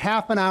over a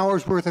half an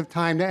hour's worth of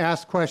time to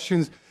ask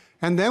questions.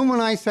 And then when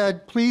I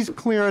said, please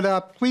clear it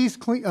up, please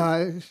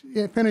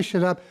finish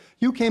it up,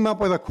 you came up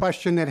with a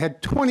question that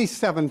had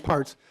 27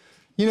 parts.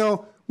 You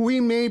know, we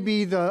may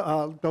be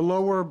the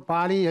lower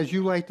body, as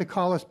you like to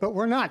call us, but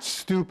we're not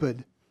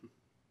stupid.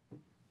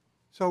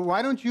 So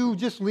why don't you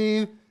just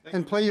leave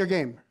and play your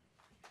game?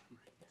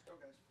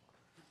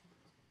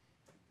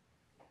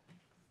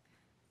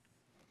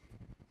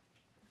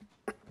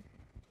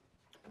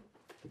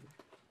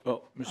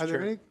 Well, Mr.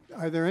 Chair.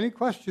 Are there any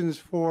questions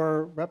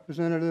for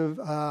Representative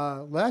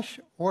Lesh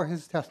or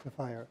his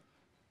testifier?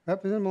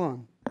 Representative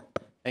Malone.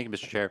 Thank you,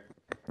 Mr. Chair.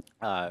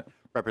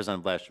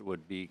 Representative Lesh,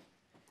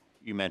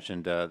 you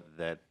mentioned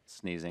that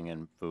sneezing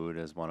in food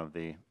is one of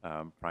the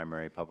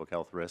primary public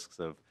health risks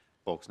of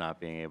folks not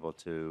being able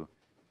to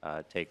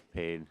take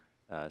paid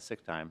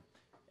sick time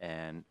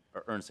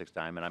or earn sick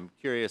time. And I'm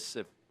curious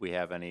if we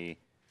have any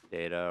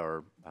data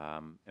or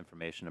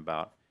information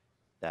about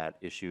that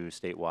issue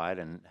statewide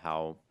and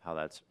how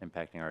that's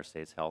impacting our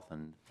state's health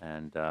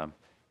and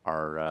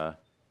our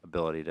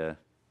ability to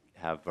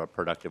have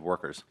productive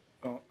workers.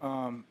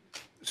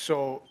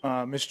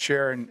 Mr.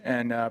 Chair,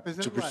 and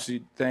to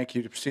proceed, thank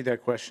you. To proceed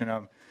that question,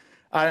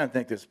 I don't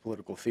think this is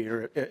political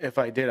theater. If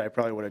I did, I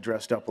probably would have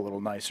dressed up a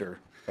little nicer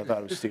if I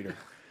thought it was theater.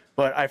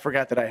 But I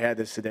forgot that I had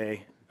this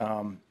today.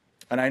 And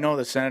I know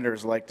the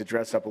senators like to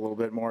dress up a little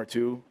bit more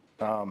too,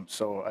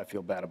 so I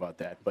feel bad about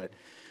that. But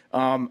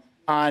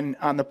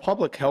on the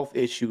public health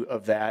issue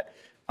of that,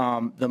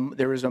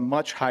 there is a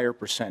much higher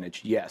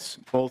percentage, yes,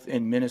 both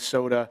in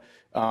Minnesota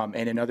and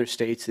in other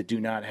states that do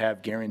not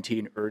have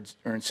guaranteed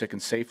earned sick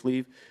and safe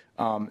leave,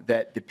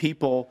 that the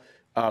people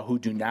who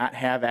do not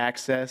have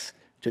access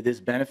to this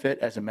benefit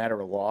as a matter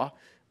of law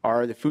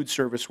are the food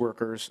service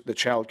workers, the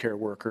child care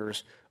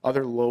workers,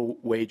 other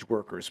low-wage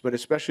workers, but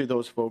especially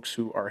those folks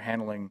who are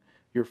handling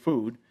your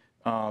food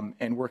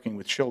and working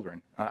with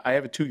children. I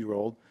have a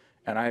 2-year-old,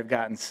 and I've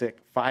gotten sick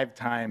 5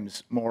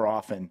 times more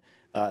often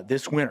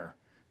this winter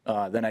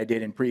than I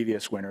did in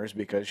previous winters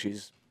because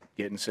she's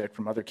getting sick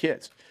from other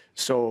kids.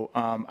 So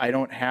I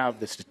don't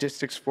have the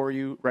statistics for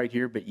you right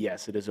here, but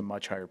yes, it is a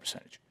much higher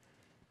percentage.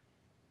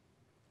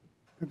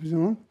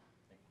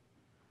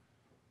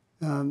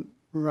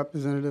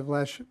 Representative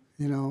Lesh,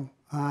 you know,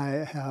 I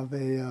have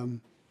a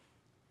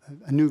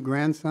new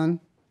grandson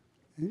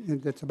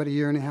that's about 1.5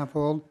 years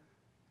old,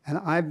 and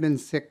I've been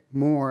sick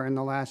more in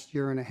the last 1.5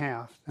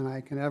 years than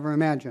I can ever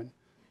imagine.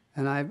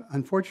 And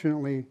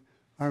unfortunately,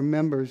 our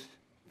members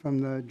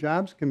from the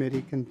Jobs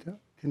Committee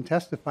can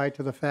testify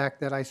to the fact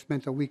that I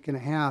spent 1.5 weeks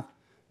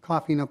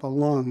coughing up a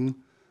lung,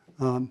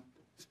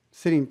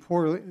 sitting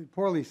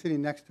poorly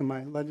sitting next to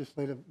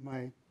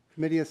my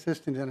committee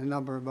assistant and a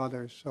number of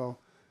others. So,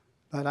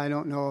 but I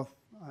don't know if,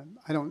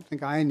 I don't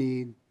think I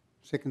need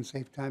sick and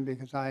safe time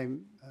because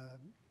I'm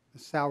a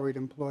salaried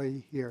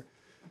employee here.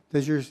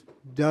 Does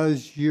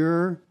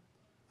your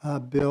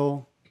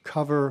bill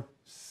cover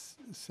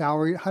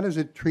salary? How does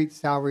it treat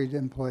salaried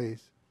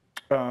employees?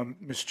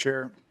 Mr.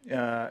 Chair,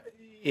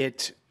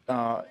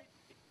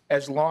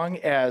 as long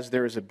as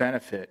there is a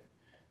benefit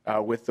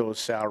with those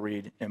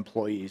salaried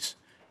employees,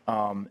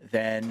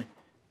 then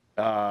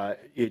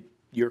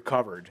you're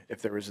covered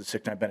if there is a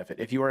sick time benefit.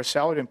 If you are a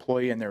salaried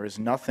employee and there is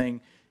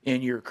nothing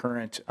in your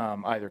current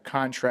either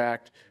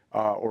contract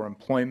or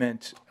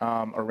employment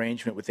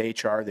arrangement with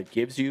HR that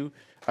gives you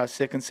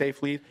sick and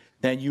safe leave,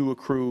 then you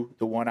accrue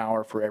the 1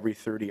 hour for every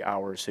 30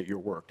 hours that you're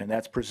worked. And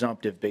that's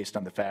presumptive based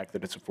on the fact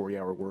that it's a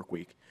 40-hour work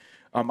week.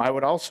 I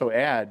would also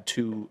add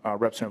to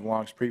Representative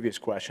Long's previous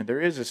question,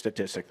 there is a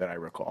statistic that I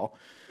recall,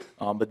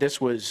 but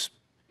this was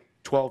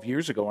 12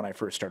 years ago when I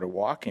first started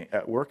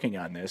working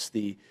on this.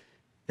 The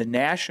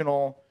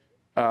national,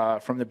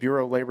 from the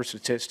Bureau of Labor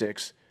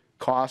Statistics,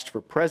 cost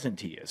for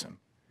presenteeism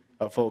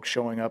of folks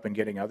showing up and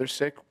getting others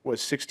sick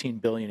was $16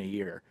 billion a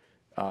year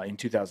in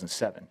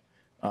 2007.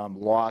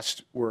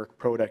 Lost work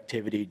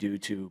productivity due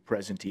to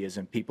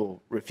presenteeism,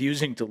 people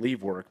refusing to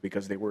leave work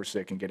because they were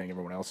sick and getting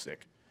everyone else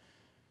sick.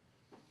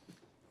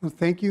 Well,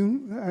 thank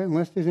you,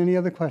 unless there's any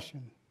other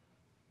question.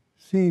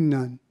 Seeing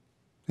none.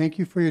 Thank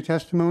you for your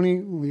testimony.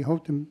 We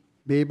hope to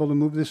be able to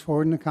move this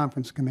forward in the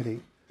conference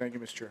committee. Thank you,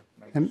 Mr. Chair.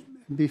 And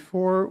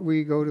before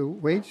we go to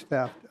wage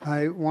theft,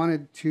 I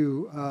wanted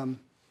to,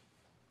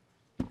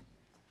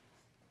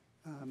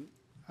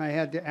 I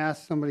had to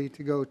ask somebody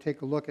to go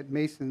take a look at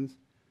Mason's,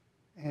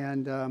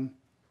 and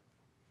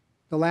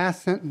the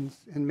last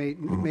sentence in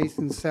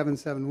Mason's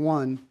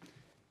 771,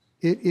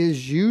 it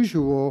is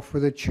usual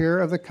for the chair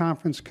of the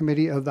conference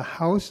committee of the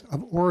House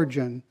of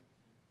Origin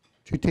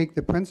to take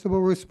the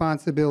principal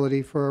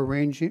responsibility for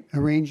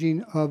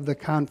arranging of the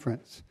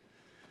conference.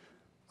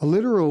 A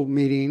literal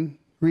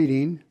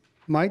reading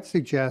might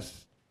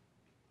suggest,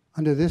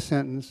 under this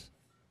sentence,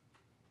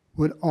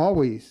 would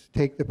always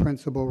take the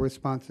principal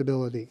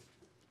responsibility.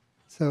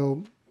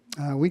 So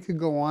we could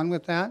go on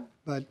with that,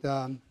 but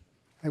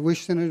I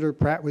wish Senator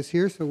Pratt was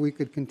here so we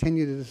could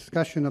continue the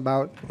discussion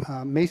about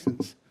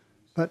Masons.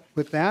 But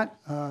with that,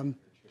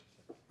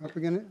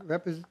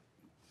 Representative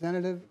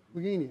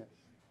Wagenius.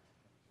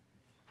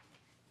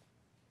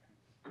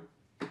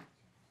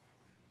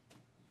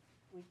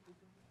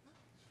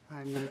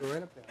 I'm going to go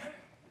right up there.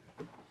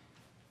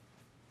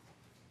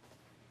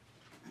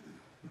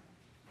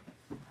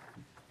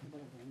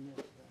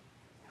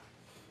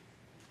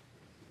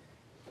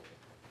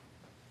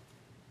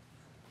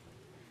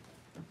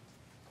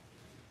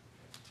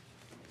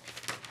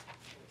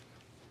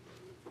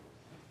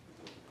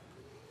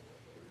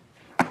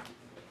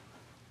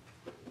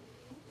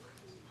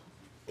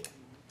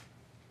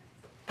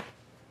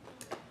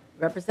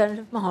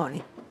 Representative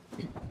Mahoney.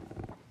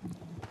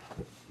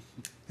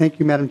 Thank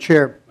you, Madam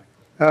Chair.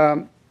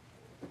 House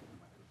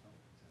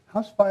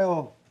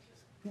File,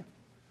 I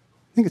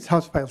think it's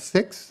House File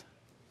 6.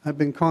 I've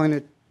been calling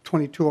it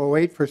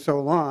 2208 for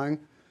so long.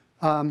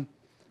 I'll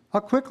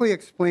quickly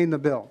explain the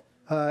bill.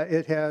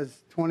 It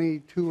has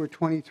 22 or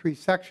 23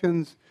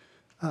 sections.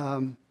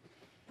 Well,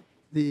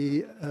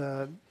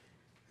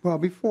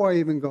 before I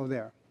even go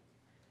there,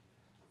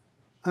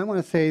 I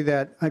want to say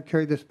that I've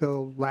carried this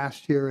bill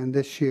last year and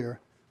this year,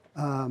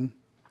 and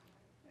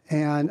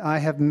I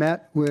have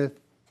met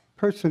with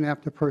person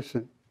after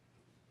person,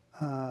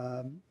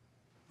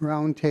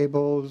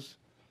 roundtables,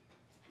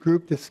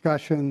 group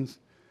discussions,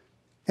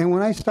 and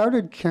when I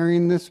started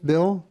carrying this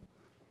bill,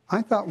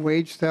 I thought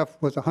wage theft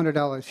was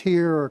 $100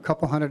 here or a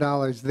couple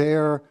 $100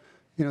 there,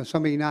 you know,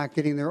 somebody not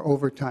getting their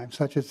overtime,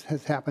 such as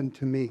has happened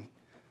to me.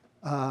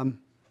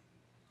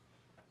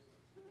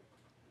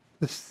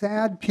 The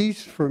sad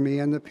piece for me,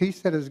 and the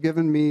piece that has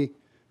given me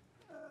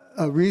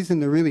a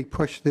reason to really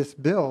push this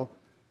bill,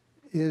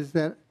 is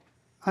that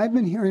I've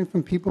been hearing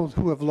from people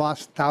who have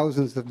lost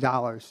thousands of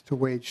dollars to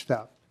wage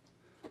theft.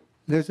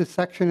 There's a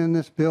section in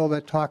this bill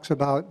that talks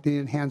about the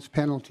enhanced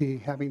penalty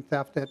having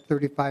theft at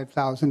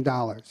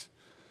 $35,000.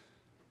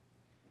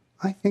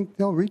 I think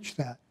they'll reach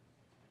that.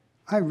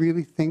 I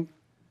really think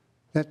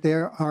that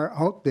there are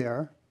out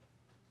there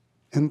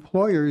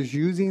employers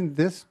using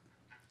this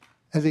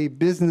as a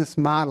business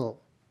model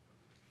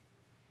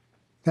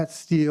that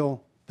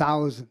steal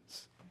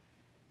thousands,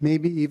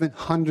 maybe even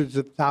hundreds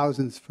of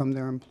thousands from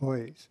their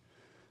employees.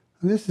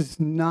 And this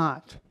is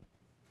not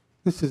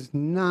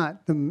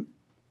the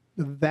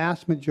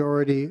vast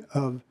majority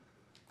of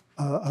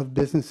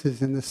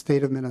businesses in the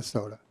state of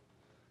Minnesota.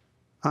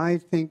 I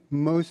think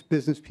most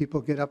business people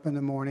get up in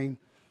the morning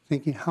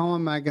thinking, how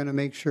am I going to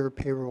make sure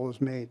payroll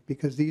is made?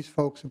 Because these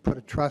folks have put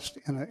a trust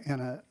and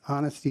a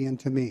honesty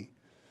into me.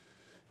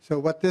 So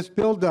what this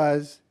bill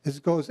does is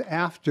goes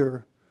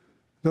after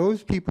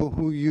those people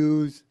who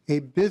use a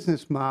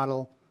business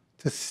model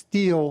to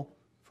steal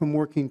from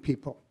working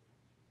people.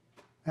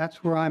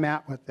 That's where I'm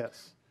at with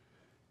this.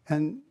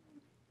 And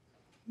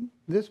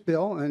this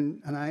bill,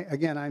 and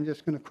I'm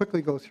just going to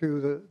quickly go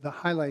through the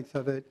highlights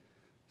of it.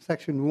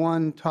 Section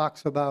 1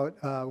 talks about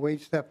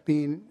wage theft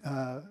being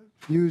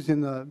used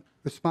in the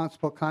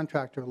responsible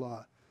contractor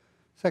law.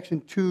 Section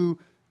 2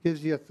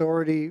 gives the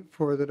authority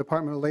for the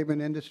Department of Labor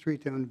and Industry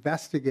to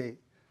investigate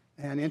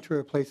and enter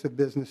a place of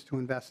business to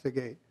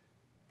investigate.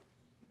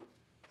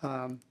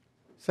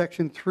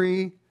 Section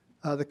 3,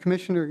 the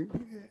commissioner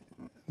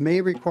may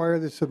require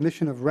the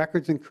submission of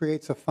records and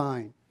creates a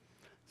fine.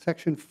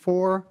 Section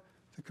 4,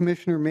 the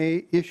commissioner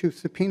may issue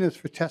subpoenas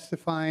for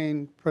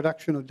testifying,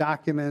 production of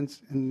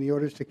documents, and the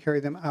orders to carry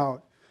them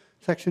out.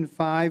 Section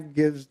 5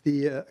 gives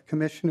the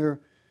commissioner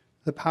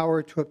the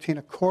power to obtain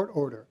a court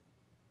order.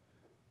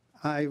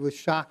 I was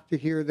shocked to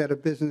hear that a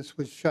business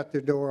would shut their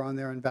door on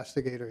their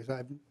investigators.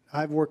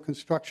 I've worked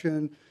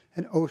construction,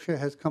 and OSHA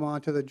has come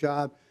onto the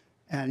job,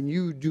 and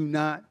you do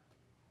not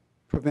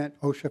prevent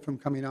OSHA from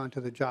coming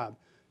onto the job.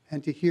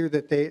 And to hear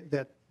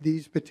that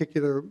these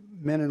particular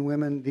men and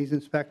women, these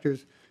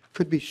inspectors,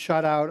 could be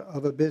shut out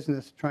of a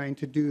business trying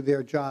to do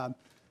their job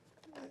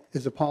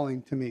is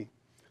appalling to me.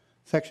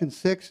 Section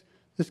 6,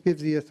 this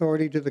gives the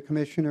authority to the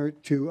commissioner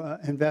to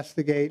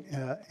investigate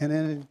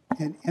an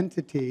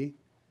entity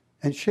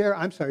and share,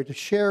 to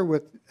share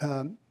with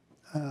that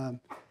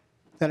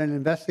an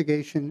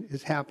investigation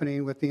is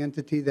happening with the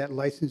entity that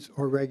licenses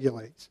or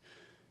regulates.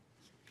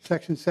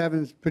 Section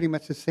 7 is pretty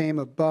much the same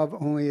above,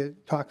 only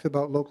it talks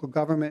about local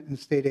government and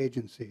state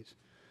agencies.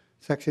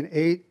 Section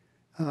 8,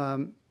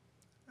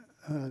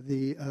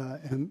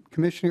 the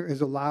commissioner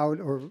is allowed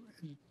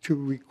to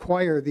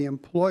require the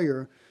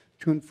employer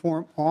to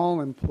inform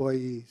all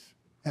employees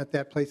at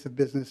that place of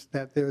business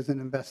that there is an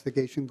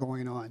investigation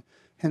going on.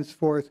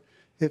 Henceforth,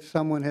 if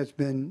someone has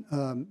been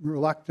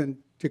reluctant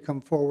to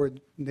come forward,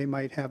 they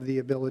might have the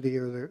ability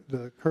or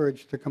the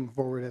courage to come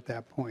forward at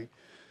that point.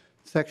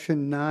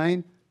 Section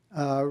 9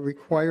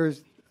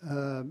 requires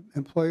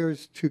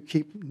employers to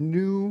keep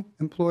new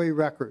employee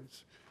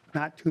records,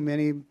 not too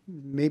many,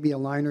 maybe a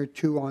line or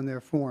two on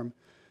their form,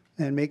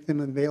 and make them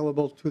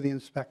available to the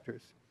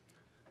inspectors.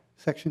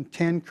 Section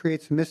 10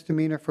 creates a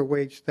misdemeanor for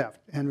wage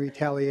theft and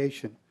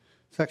retaliation.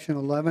 Section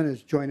 11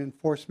 is joint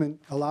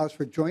enforcement, allows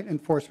for joint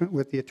enforcement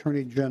with the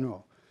Attorney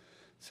General.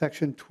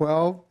 Section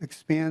 12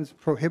 expands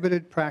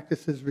prohibited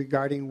practices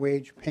regarding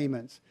wage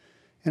payments.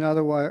 In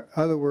other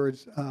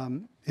words,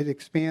 it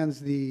expands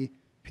the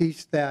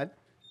piece that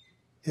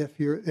if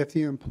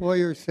the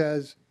employer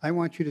says, I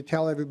want you to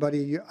tell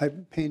everybody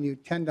I'm paying you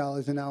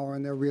 $10 an hour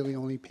and they're really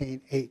only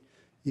paying $8,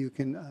 you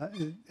can,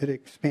 it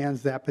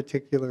expands that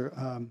particular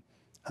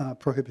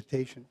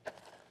prohibition.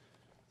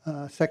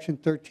 Section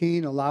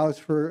 13 allows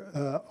for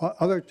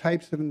other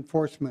types of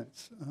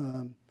enforcements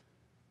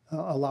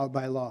allowed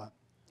by law.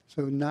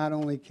 So not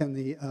only can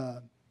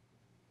the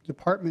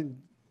Department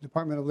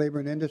of Labor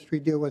and Industry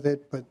deal with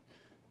it, but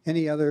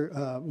any other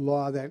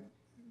law that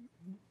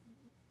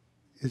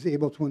is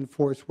able to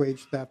enforce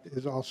wage theft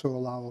is also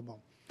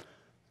allowable.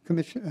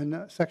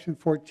 Section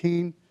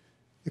 14,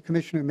 the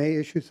commissioner may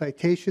issue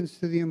citations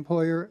to the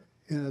employer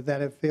that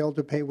have failed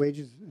to pay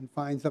wages and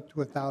fines up to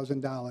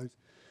 $1,000.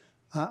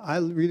 I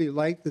really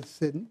like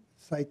the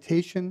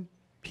citation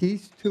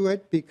piece to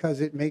it because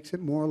it makes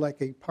it more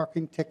like a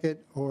parking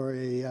ticket or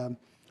a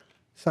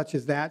such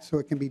as that, so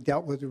it can be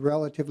dealt with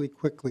relatively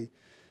quickly.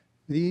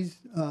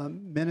 These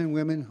men and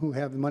women who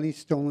have money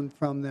stolen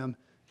from them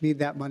need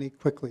that money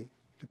quickly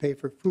to pay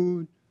for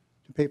food,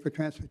 to pay for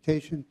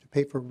transportation, to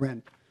pay for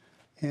rent.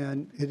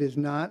 And it is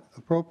not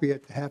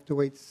appropriate to have to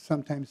wait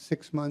sometimes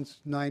 6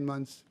 months, 9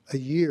 months, a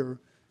year.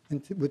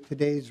 And with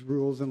today's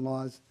rules and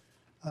laws,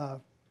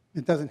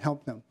 it doesn't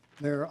help them.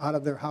 They're out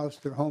of their house,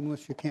 they're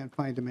homeless, you can't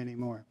find them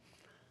anymore.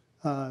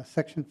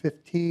 Section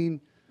 15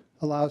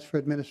 allows for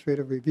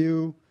administrative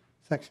review.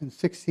 Section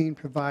 16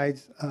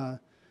 provides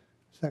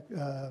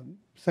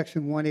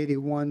Section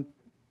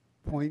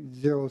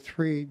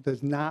 181.03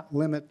 does not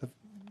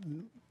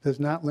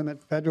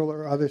limit federal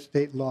or other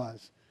state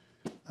laws.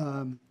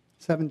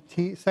 Section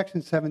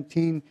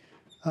 17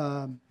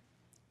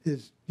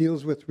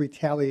 deals with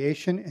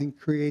retaliation and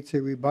creates a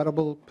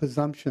rebuttable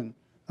presumption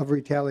of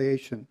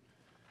retaliation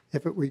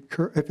if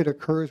it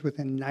occurs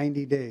within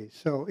 90 days.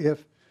 So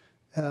if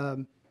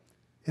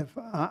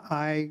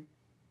I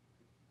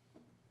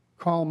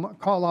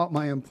call out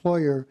my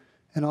employer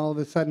and all of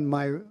a sudden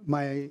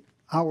my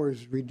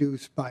hours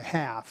reduced by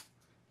half,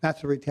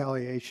 that's a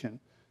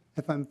retaliation.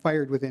 If I'm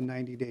fired within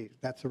 90 days,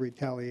 that's a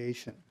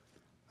retaliation.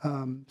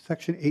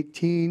 Section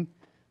 18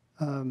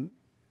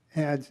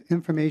 adds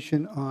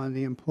information on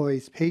the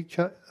employee's pay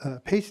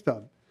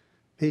stub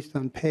based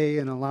on pay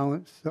and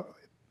allowance, so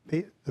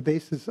the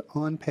basis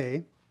on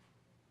pay,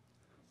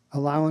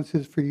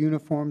 allowances for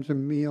uniforms or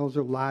meals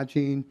or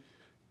lodging,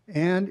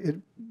 and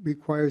it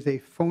requires a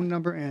phone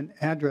number and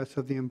address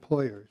of the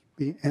employer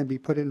and be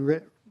put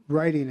in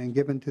writing and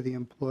given to the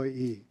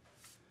employee.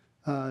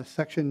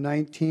 Section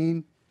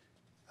 19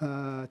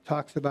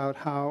 talks about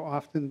how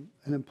often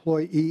an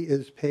employee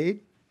is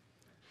paid.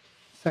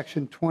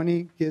 Section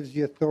 20 gives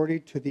the authority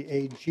to the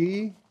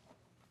AG.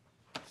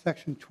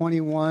 Section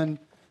 21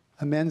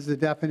 amends the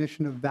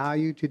definition of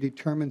value to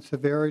determine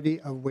severity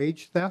of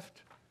wage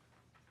theft.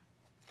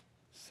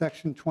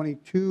 Section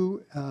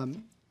 22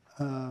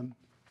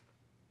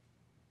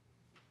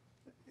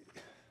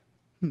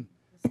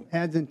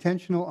 adds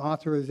intentional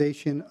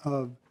authorization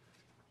of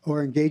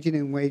or engaging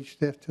in wage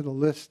theft to the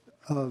list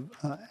of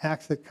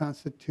acts that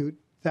constitute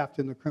theft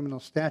in the criminal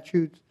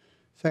statutes.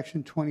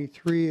 Section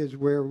 23 is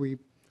where we,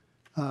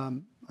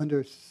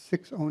 under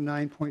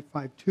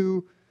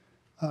 609.52,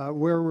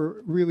 where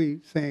we're really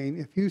saying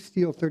if you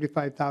steal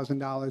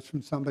 $35,000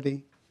 from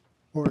somebody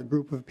or a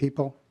group of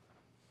people,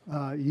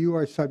 you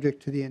are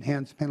subject to the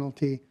enhanced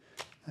penalty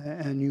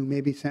and you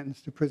may be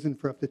sentenced to prison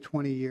for up to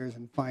 20 years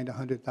and fined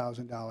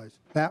 $100,000.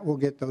 That will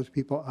get those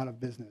people out of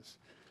business.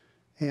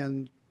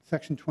 And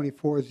Section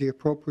 24 is the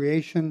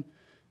appropriation,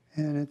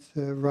 and it's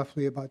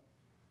roughly about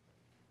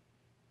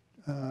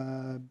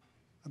 $2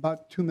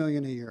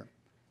 million a year.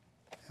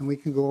 And we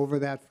can go over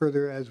that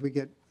further as we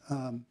get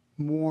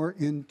more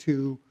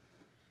into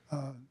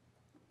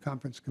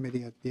conference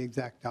committee at the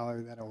exact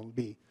dollar that it will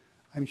be.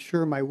 I'm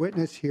sure my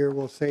witness here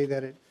will say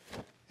that it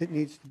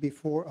needs to be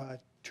for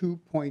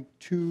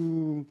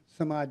 2.2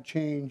 some odd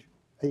change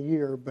a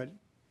year, but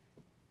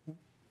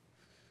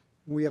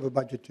we have a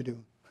budget to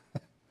do.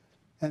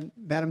 And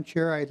Madam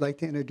Chair, I'd like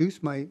to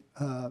introduce my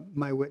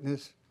my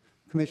witness,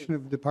 Commissioner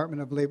of the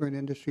Department of Labor and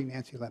Industry,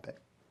 Nancy Lepek.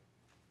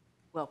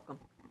 Welcome.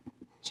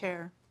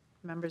 Chair,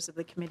 members of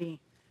the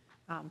committee,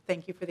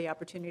 thank you for the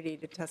opportunity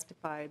to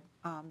testify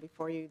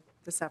before you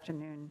this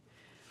afternoon.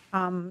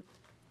 I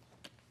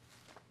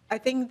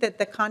think that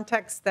the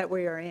context that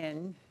we are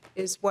in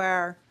is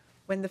where,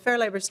 when the Fair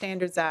Labor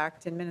Standards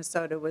Act in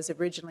Minnesota was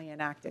originally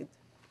enacted,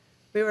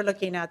 we were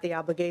looking at the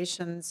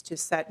obligations to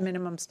set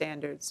minimum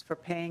standards for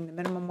paying the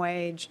minimum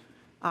wage,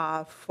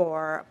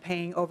 for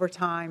paying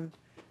overtime,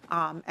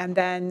 and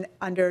then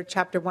under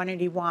Chapter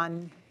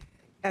 181,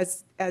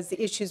 as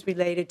the issues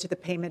related to the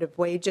payment of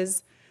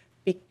wages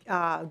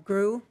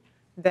grew,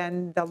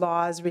 then the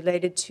laws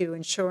related to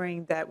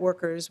ensuring that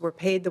workers were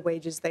paid the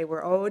wages they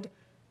were owed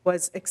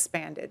was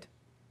expanded.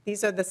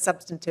 These are the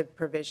substantive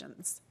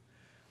provisions.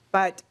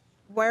 But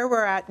where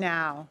we're at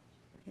now,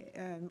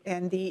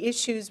 and the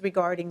issues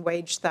regarding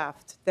wage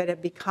theft that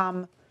have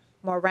become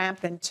more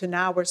rampant to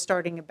now we're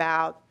starting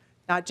about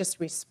not just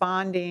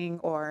responding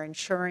or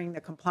ensuring the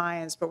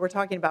compliance, but we're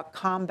talking about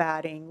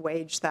combating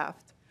wage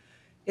theft,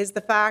 is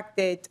the fact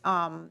that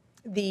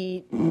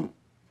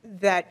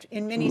that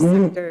in many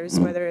sectors,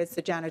 whether it's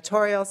the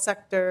janitorial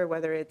sector,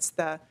 whether it's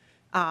the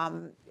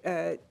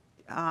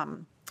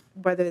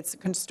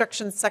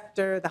construction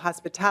sector, the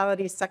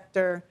hospitality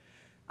sector,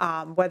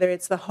 whether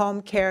it's the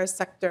home care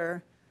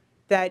sector,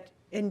 that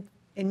in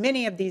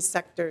many of these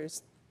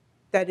sectors,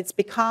 that it's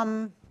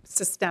become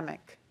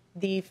systemic.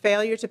 The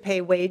failure to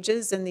pay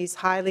wages in these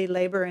highly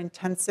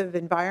labor-intensive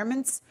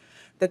environments,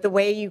 that the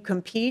way you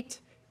compete,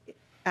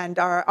 and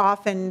are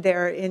often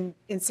they're in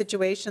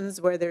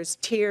situations where there's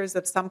tiers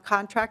of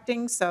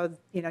subcontracting, so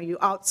you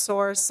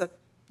outsource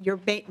your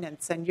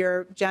maintenance and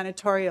your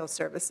janitorial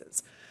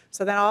services.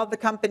 So then all the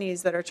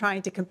companies that are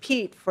trying to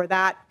compete for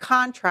that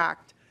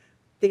contract,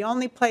 the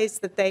only place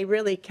that they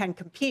really can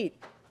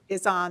compete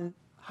is on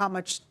how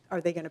much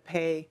are they going to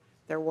pay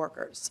their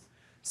workers.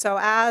 So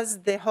as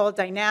the whole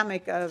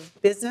dynamic of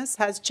business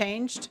has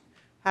changed,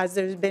 has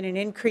there been an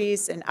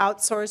increase in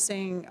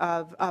outsourcing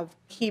of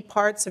key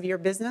parts of your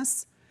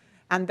business,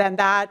 and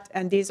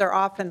these are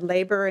often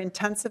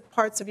labor-intensive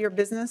parts of your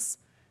business,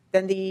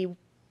 then the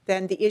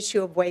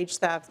issue of wage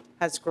theft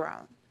has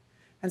grown.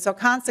 And so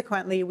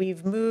consequently,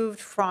 we've moved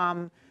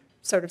from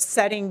sort of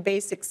setting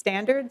basic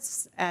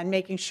standards and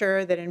making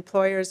sure that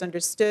employers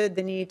understood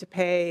the need to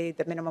pay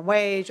the minimum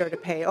wage or to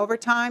pay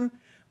overtime.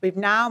 We've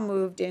now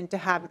moved into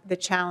the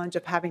challenge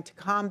of having to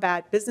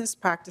combat business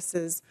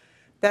practices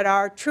that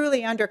are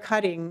truly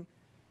undercutting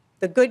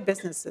the good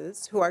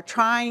businesses who are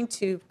trying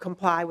to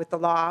comply with the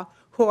law,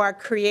 who are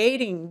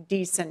creating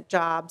decent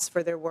jobs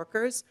for their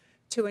workers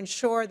to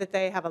ensure that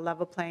they have a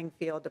level playing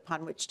field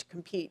upon which to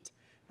compete.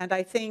 And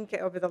I think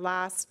over the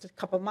last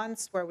couple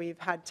months where we've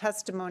had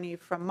testimony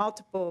from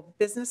multiple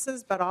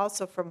businesses, but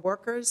also from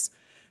workers,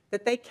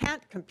 that they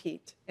can't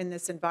compete in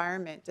this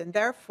environment. And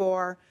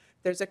therefore,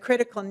 there's a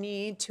critical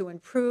need to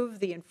improve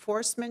the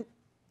enforcement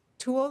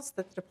tools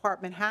that the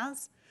department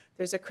has.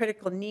 There's a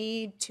critical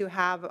need to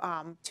have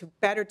to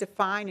better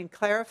define and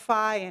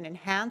clarify and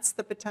enhance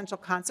the potential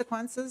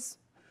consequences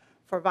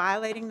for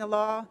violating the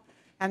law.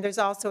 And there's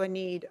also a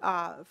need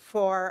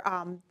for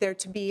there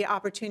to be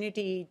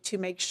opportunity to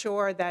make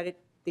sure that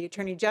the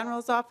Attorney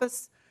General's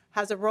office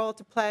has a role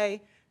to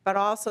play, but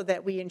also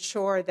that we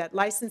ensure that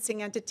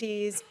licensing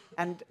entities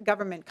and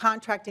government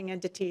contracting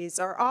entities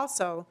are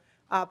also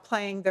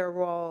playing their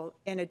role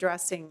in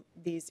addressing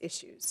these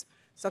issues.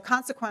 So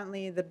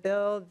consequently, the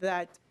bill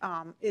that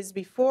is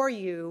before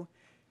you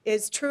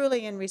is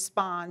truly in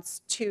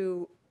response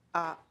to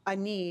a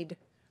need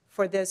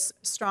for this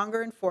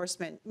stronger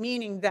enforcement,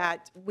 meaning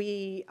that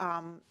we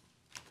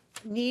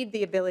need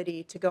the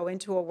ability to go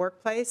into a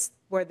workplace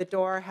where the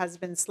door has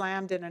been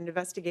slammed in an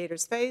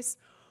investigator's face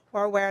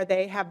or where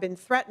they have been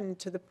threatened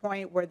to the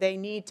point where they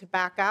need to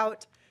back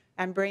out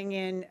and bring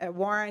in a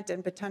warrant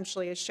and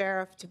potentially a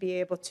sheriff to be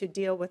able to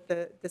deal with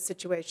the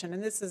situation.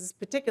 And this is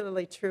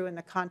particularly true in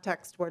the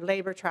context where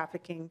labor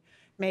trafficking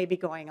may be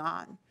going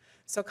on.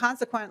 So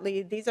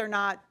consequently, these are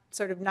not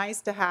sort of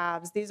nice to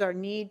haves, these are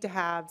need to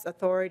haves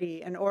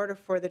authority in order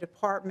for the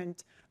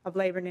Department of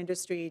Labor and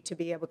Industry to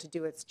be able to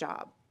do its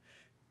job.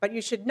 But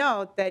you should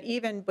note that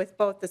even with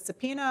both the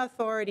subpoena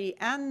authority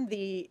and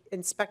the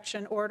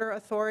inspection order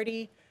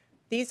authority,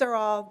 these are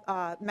all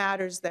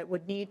matters that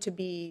would need to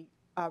be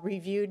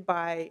reviewed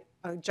by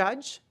a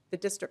judge, the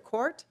district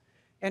court,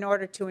 in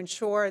order to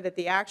ensure that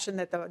the action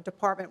that the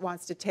department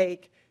wants to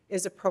take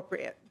is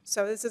appropriate.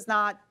 So this is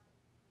not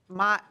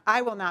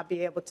I will not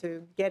be able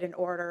to get an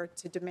order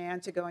to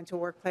demand to go into a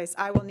workplace.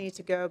 I will need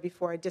to go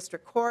before a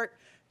district court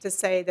to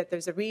say that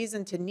there's a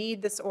reason to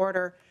need this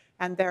order,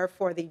 and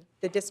therefore the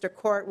district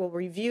court will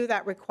review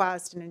that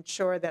request and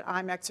ensure that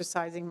I'm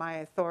exercising my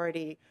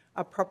authority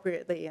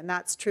appropriately. And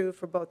that's true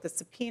for both the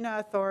subpoena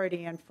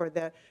authority and for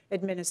the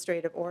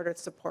administrative order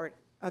support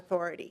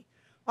authority.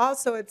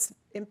 Also, it's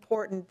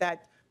important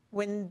that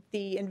when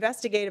the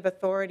investigative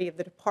authority of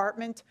the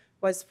department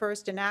was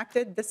first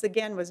enacted, this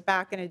again was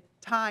back in a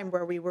time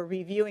where we were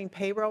reviewing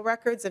payroll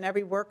records and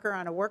every worker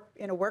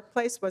in a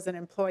workplace was an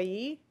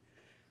employee.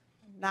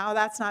 Now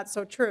that's not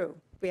so true.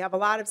 We have a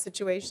lot of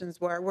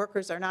situations where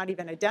workers are not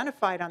even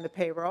identified on the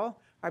payroll,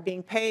 are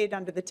being paid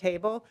under the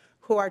table,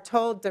 who are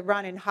told to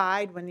run and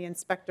hide when the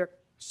inspector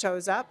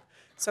shows up.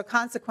 So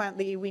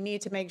consequently, we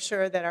need to make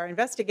sure that our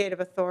investigative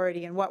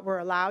authority and what we're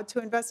allowed to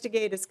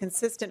investigate is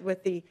consistent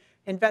with the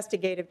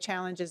investigative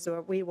challenges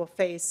that we will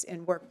face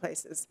in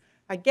workplaces.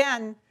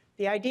 Again,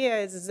 the idea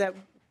is that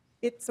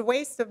it's a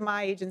waste of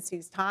my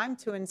agency's time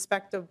to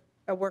inspect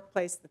a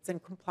workplace that's in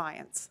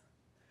compliance.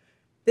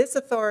 This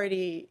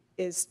authority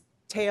is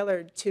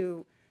tailored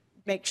to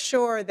make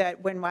sure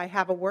that when I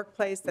have a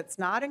workplace that's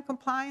not in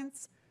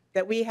compliance,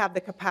 that we have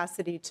the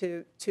capacity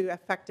to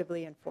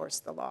effectively enforce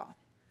the law.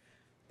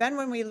 Then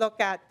when we look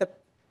at the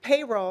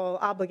payroll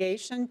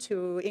obligation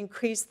to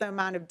increase the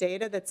amount of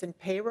data that's in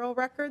payroll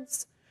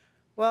records,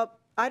 well,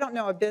 I don't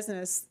know a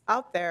business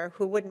out there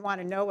who wouldn't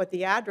want to know what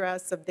the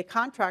address of the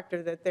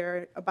contractor that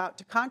they're about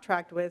to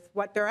contract with,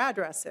 what their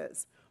address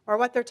is, or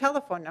what their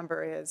telephone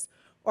number is,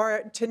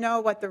 or to know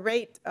what the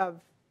rate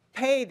of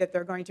pay that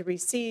they're going to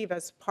receive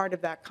as part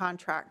of that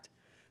contract.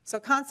 So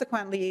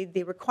consequently,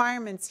 the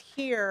requirements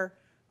here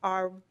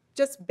are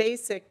just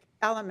basic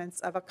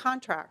elements of a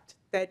contract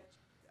that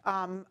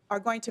are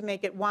going to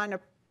make it, one,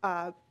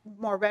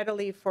 more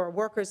readily for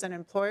workers and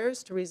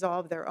employers to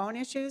resolve their own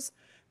issues,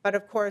 but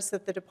of course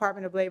that the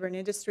Department of Labor and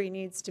Industry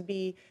needs to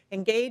be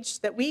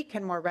engaged, that we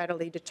can more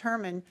readily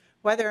determine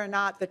whether or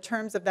not the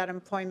terms of that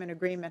employment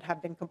agreement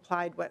have been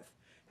complied with.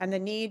 And the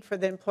need for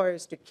the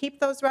employers to keep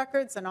those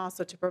records and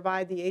also to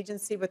provide the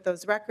agency with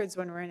those records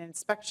when we're in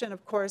inspection,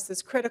 of course,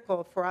 is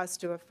critical for us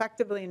to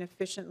effectively and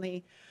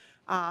efficiently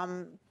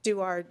do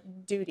our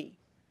duty.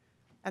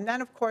 And then,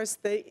 of course,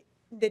 the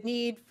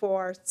need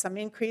for some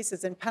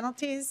increases in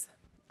penalties.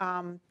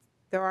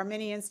 There are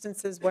many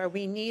instances where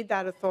we need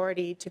that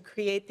authority to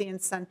create the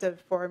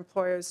incentive for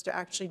employers to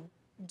actually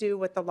do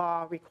what the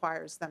law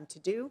requires them to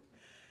do.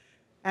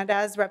 And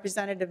as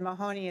Representative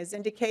Mahoney has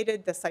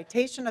indicated, the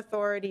citation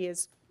authority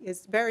is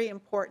very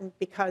important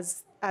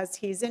because, as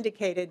he's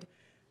indicated,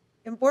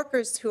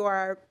 workers who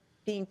are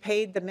being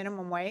paid the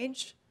minimum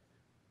wage,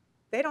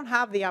 they don't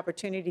have the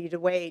opportunity to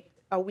wait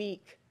a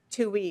week,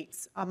 2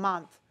 weeks, a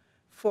month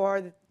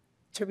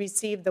to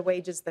receive the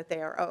wages that they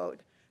are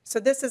owed. So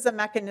this is a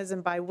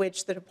mechanism by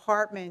which the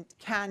department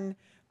can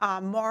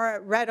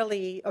more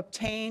readily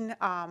obtain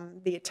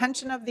the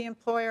attention of the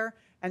employer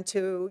and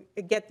to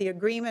get the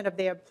agreement of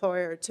the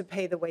employer to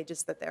pay the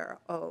wages that they're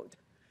owed.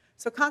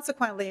 So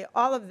consequently,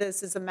 all of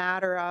this is a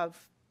matter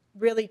of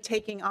really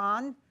taking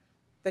on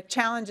the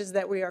challenges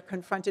that we are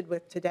confronted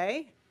with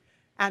today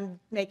and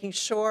making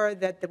sure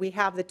that we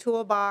have the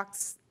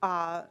toolbox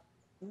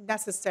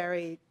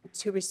necessary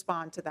to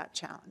respond to that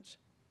challenge.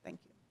 Thank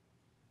you.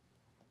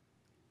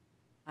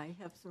 I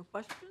have some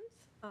questions.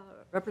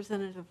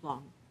 Representative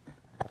Long.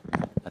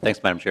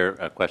 Thanks, Madam Chair.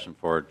 A question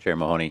for Chair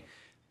Mahoney.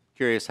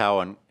 Curious how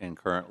in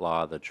current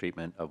law the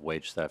treatment of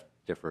wage theft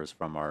differs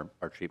from our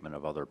treatment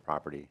of other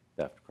property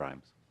theft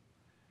crimes.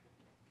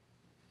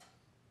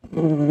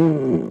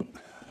 You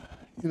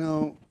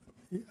know,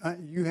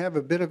 you have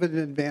a bit of an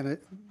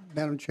advantage,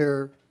 Madam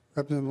Chair,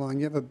 Representative Long,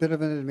 you have a bit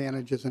of an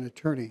advantage as an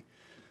attorney.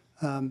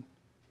 And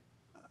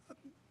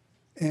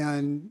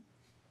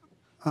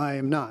I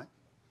am not.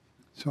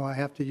 So I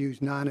have to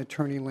use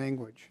non-attorney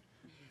language.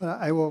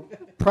 But I will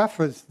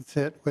preface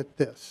it with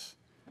this.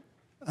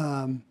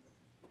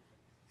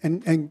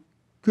 And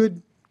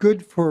good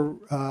for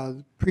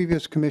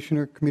previous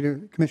Commissioner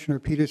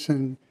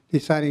Peterson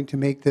deciding to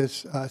make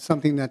this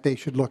something that they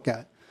should look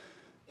at.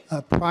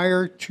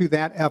 Prior to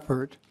that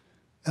effort,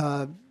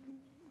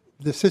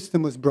 the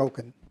system was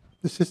broken.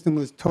 The system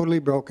was totally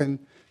broken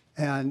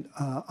and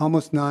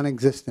almost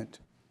non-existent.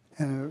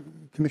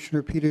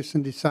 Commissioner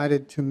Peterson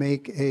decided to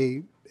make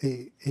a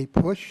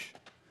push,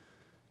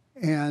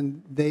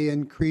 and they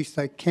increased,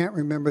 I can't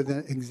remember the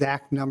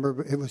exact number,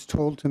 but it was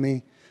told to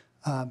me,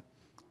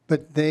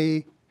 but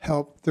they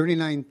helped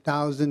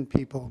 39,000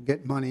 people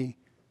get money,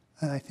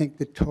 and I think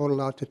the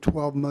total out to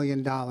 $12 million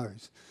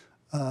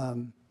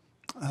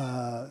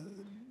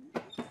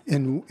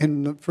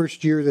in the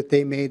first year that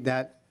they made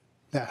that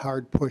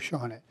hard push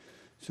on it.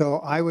 So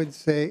I would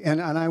say,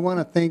 and I want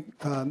to thank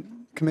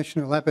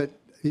Commissioner Levitt.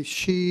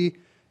 She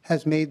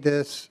has made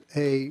this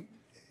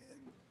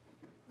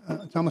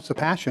it's almost a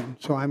passion.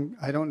 So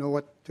I don't know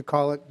what to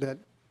call it.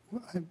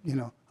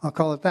 I'll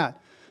call it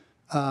that.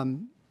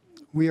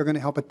 We are going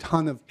to help a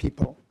ton of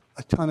people,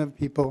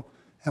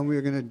 and we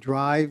are going to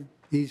drive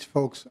these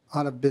folks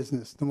out of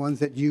business. The ones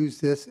that use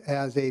this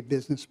as a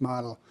business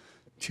model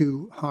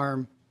to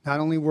harm not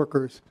only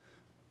workers,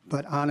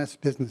 but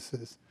honest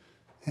businesses.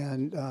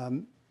 And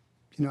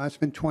I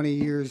spent 20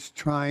 years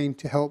trying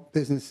to help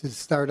businesses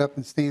start up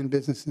and stay in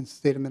business in the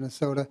state of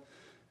Minnesota.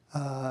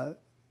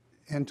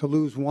 And to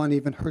lose one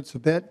even hurts a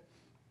bit.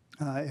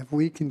 If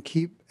we can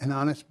keep an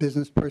honest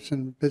business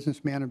person,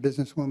 businessman or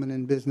businesswoman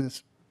in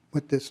business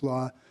with this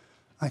law,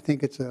 I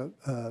think it'll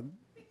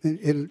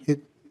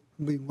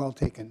be well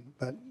taken.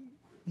 But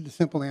the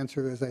simple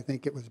answer is I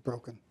think it was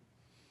broken.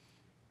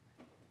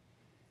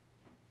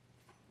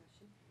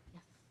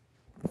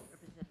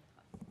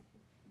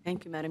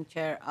 Thank you, Madam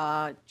Chair.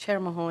 Chair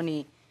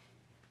Mahoney,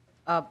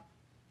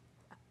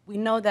 we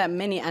know that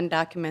many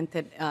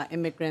undocumented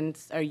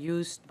immigrants are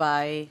used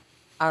by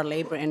our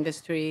labor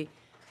industry,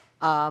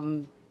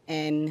 and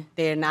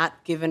they're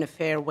not given a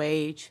fair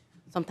wage.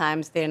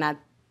 Sometimes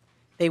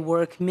they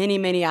work many,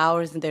 many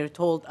hours, and they're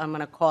told, I'm going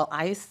to call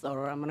ICE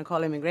or I'm going to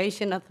call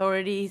immigration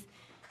authorities.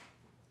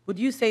 Would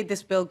you say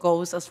this bill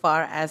goes as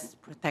far as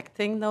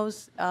protecting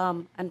those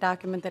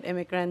undocumented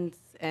immigrants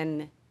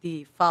and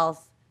the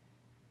false,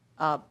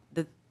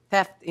 the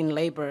theft in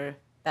labor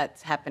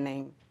that's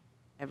happening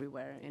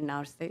everywhere in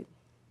our state.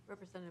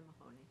 Representative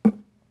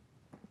Mahoney.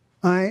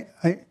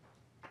 I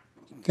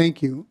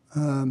thank you.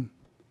 And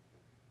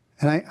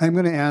I'm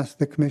going to ask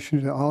the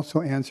commissioner to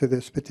also answer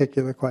this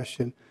particular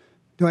question.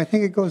 Do I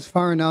think it goes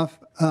far enough?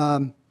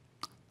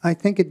 I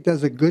think it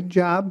does a good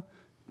job,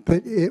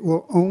 but it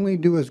will only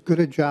do as good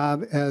a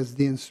job as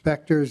the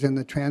inspectors and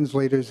the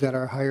translators that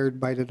are hired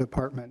by the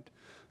department.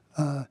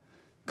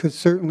 Because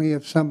certainly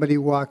if somebody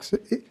walks,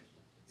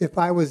 if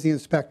I was the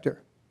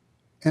inspector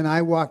and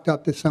I walked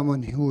up to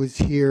someone who was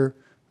here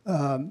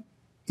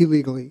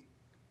illegally,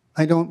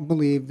 I don't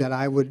believe that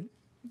I would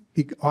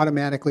be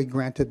automatically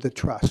granted the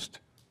trust.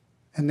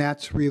 And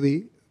that's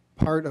really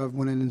part of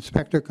when an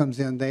inspector comes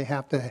in, they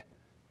have to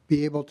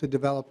be able to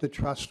develop the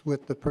trust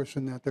with the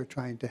person that they're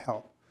trying to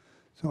help.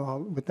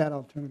 So with that,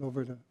 I'll turn it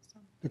over to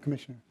the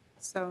commissioner.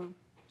 So,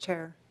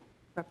 Chair,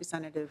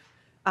 Representative.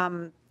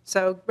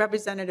 So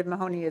Representative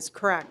Mahoney is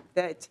correct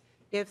that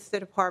if the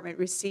department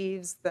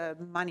receives the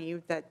money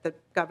that the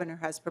governor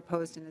has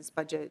proposed in his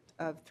budget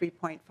of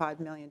 $3.5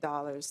 million,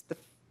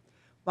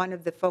 one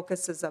of the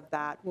focuses of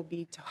that will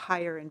be to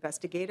hire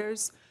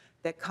investigators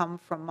that come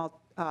from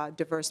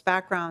diverse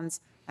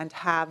backgrounds and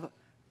have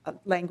a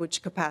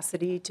language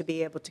capacity to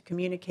be able to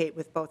communicate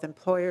with both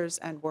employers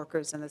and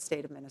workers in the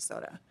state of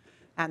Minnesota.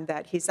 And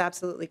that he's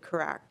absolutely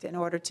correct. In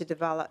order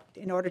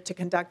to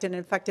conduct an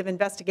effective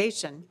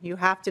investigation, you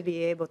have to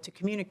be able to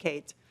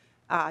communicate.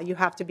 You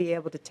have to be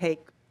able to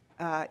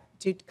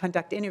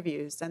conduct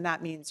interviews, and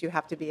that means you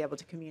have to be able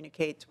to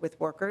communicate with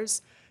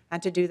workers.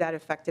 And to do that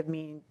effective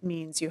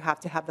means you have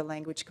to have the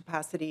language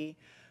capacity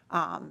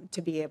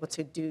to be able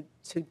to do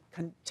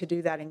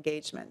that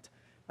engagement.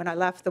 When I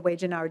left the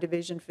Wage and Hour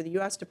Division for the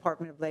U.S.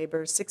 Department of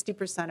Labor,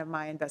 60% of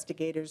my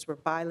investigators were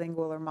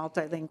bilingual or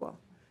multilingual.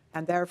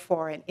 And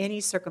therefore, in any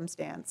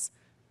circumstance,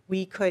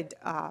 we could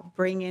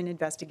bring in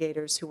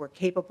investigators who were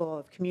capable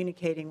of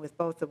communicating with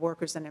both the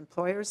workers and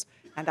employers,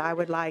 and I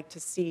would like to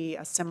see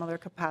a similar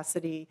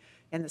capacity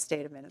in the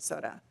state of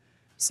Minnesota.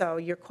 So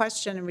your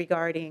question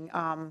regarding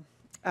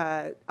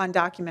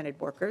undocumented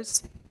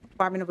workers,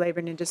 Department of Labor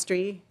and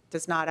Industry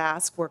does not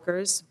ask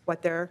workers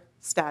what their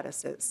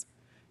status is.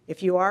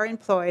 If you are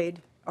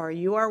employed or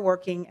you are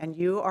working and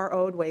you are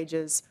owed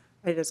wages,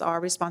 it is our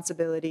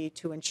responsibility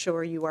to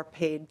ensure you are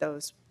paid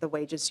the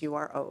wages you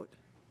are owed.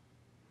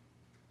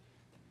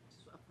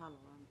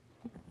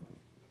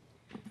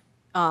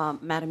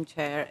 Madam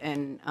Chair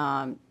and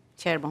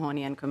Chair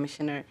Mahoney and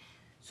Commissioner,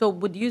 so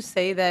would you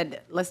say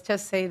that, let's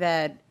just say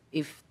that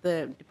if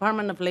the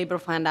Department of Labor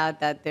find out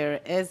that there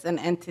is an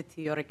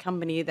entity or a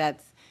company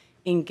that's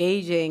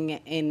engaging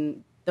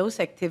in those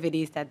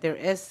activities, that there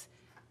is,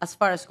 as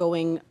far as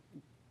going,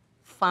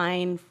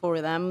 fine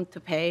for them to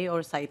pay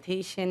or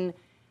citation.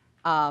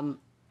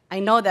 I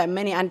know that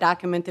many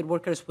undocumented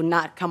workers would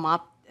not come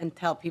up and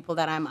tell people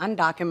that I'm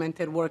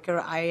undocumented worker.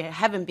 I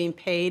haven't been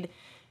paid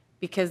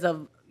because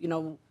of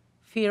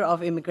fear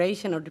of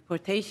immigration or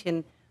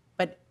deportation.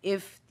 But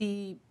if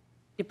the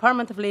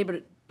Department of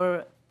Labor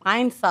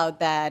finds out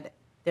that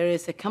there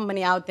is a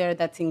company out there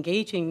that's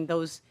engaging in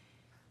those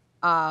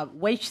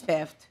wage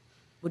theft,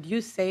 would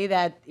you say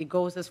that it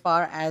goes as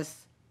far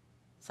as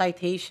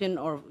citation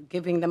or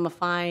giving them a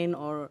fine,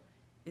 or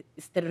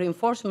is the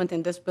reinforcement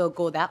in this bill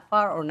go that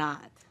far or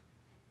not?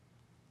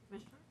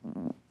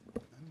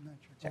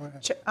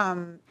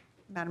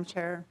 Madam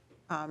Chair,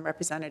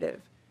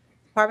 Representative,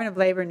 Department of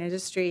Labor and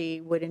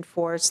Industry would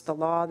enforce the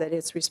law that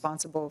it's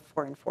responsible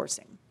for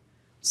enforcing.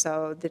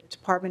 So the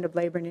Department of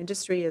Labor and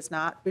Industry is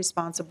not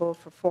responsible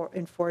for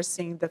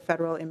enforcing the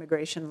federal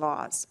immigration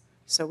laws.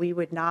 So we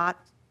would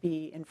not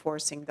be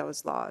enforcing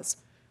those laws.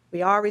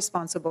 We are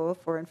responsible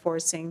for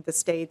enforcing the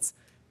state's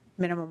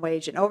minimum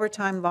wage and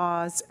overtime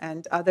laws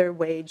and other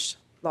wage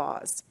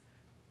laws,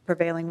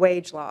 prevailing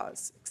wage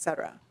laws, et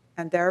cetera.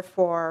 And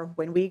therefore,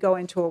 when we go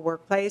into a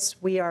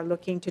workplace, we are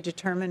looking to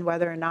determine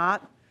whether or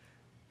not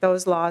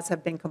those laws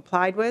have been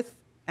complied with.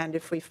 And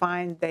if we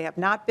find they have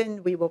not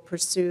been, we will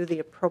pursue the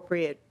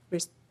appropriate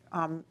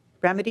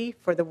remedy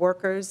for the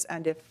workers,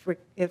 and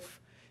if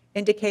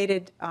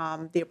indicated,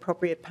 the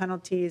appropriate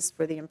penalties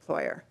for the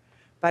employer.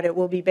 But it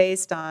will be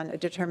based on a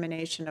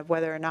determination of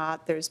whether or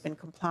not there's been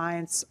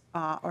compliance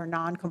or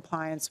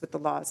non-compliance with the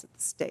laws of the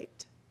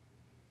state.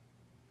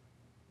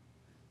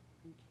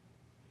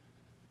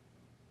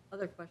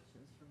 Other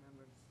questions from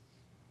members?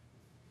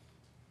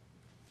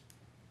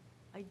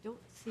 I don't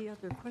see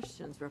other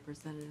questions,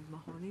 Representative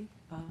Mahoney.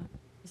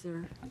 Is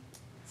there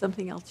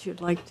something else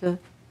you'd like to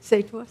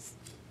say to us?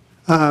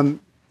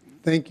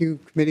 Thank you,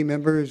 committee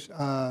members,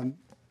 and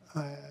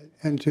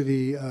to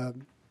the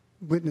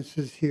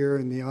witnesses here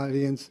in the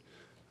audience.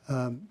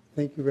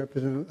 Thank you,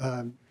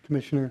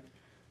 Commissioner.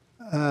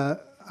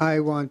 I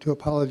want to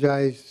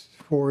apologize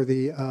for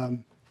the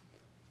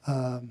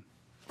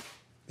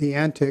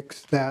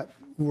antics that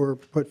were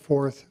put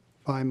forth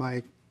by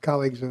my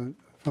colleagues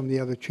from the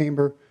other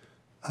chamber.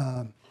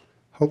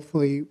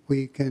 Hopefully,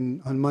 we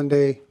can, on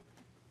Monday,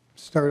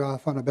 start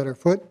off on a better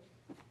foot.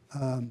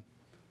 And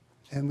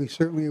we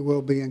certainly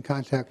will be in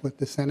contact with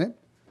the Senate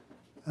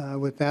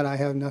With that, I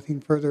have nothing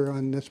further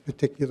on this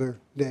particular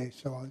day.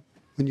 So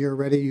when you're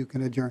ready, you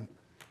can adjourn.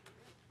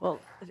 Well,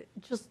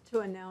 just to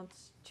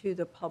announce to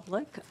the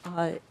public,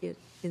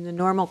 in the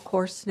normal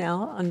course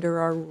now, under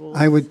our rules.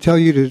 I would tell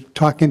you to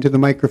talk into the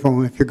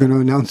microphone if you're going to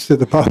announce to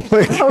the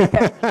public.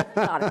 Okay,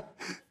 got it.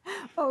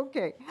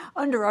 Okay,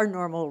 under our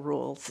normal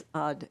rules,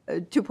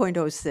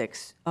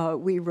 2.06,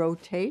 we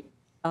rotate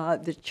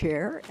the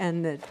chair,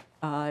 and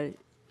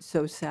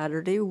so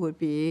Saturday would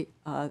be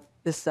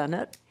the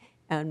Senate,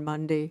 and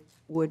Monday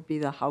would be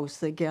the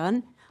House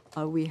again.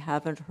 We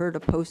haven't heard a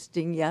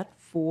posting yet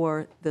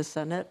for the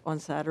Senate on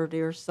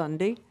Saturday or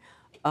Sunday,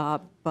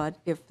 but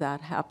if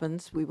that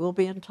happens, we will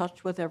be in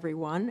touch with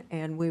everyone,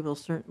 and we will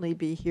certainly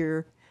be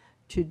here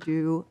to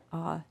do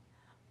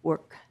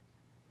work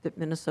that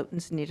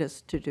Minnesotans need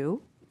us to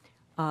do.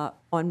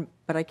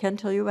 But I can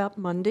tell you about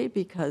Monday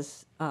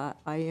because I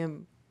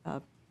am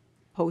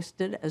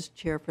posted as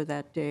chair for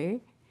that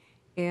day.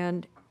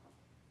 And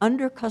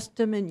under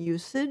custom and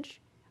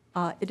usage,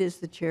 it is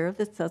the chair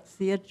that sets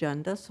the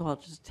agenda, so I'll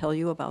just tell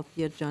you about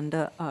the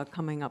agenda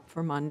coming up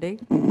for Monday.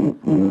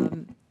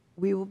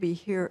 We will be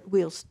here,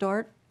 we'll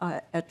start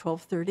at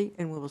 12:30,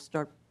 and we will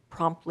start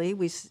promptly.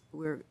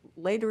 We're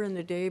later in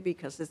the day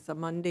because it's a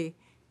Monday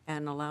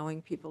and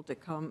allowing people to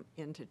come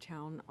into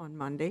town on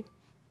Monday.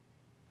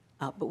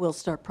 But we'll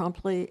start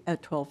promptly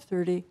at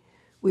 12:30.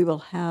 We will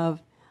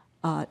have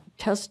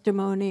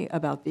testimony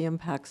about the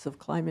impacts of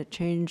climate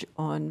change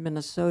on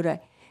Minnesota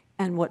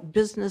and what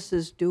business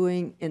is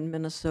doing in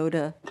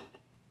Minnesota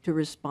to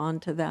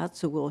respond to that.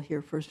 So we'll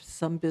hear from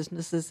some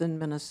businesses in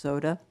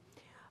Minnesota.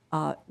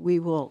 We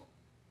will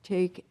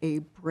take a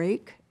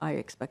break. I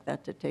expect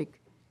that to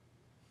take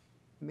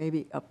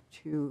maybe up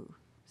to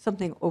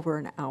something over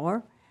an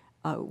hour.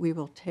 We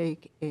will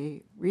take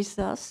a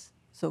recess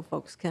so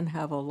folks can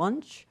have a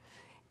lunch,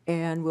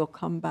 and we'll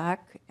come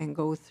back and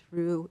go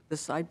through the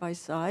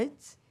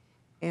side-by-sides,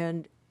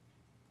 and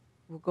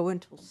we'll go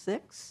until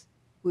 6.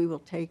 We will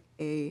take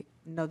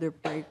another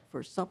break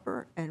for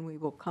supper, and we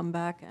will come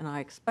back, and I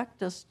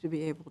expect us to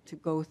be able to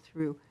go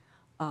through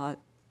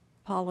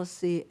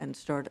policy and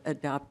start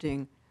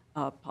adopting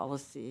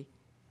policy.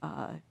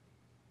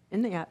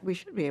 We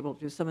should be able to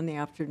do some in the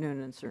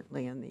afternoon and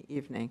certainly in the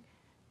evening.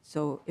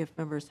 So if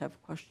members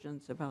have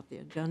questions about the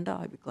agenda,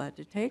 I'd be glad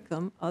to take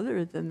them.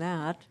 Other than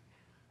that,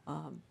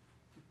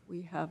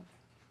 we have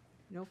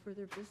no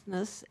further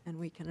business, and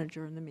we can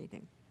adjourn the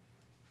meeting.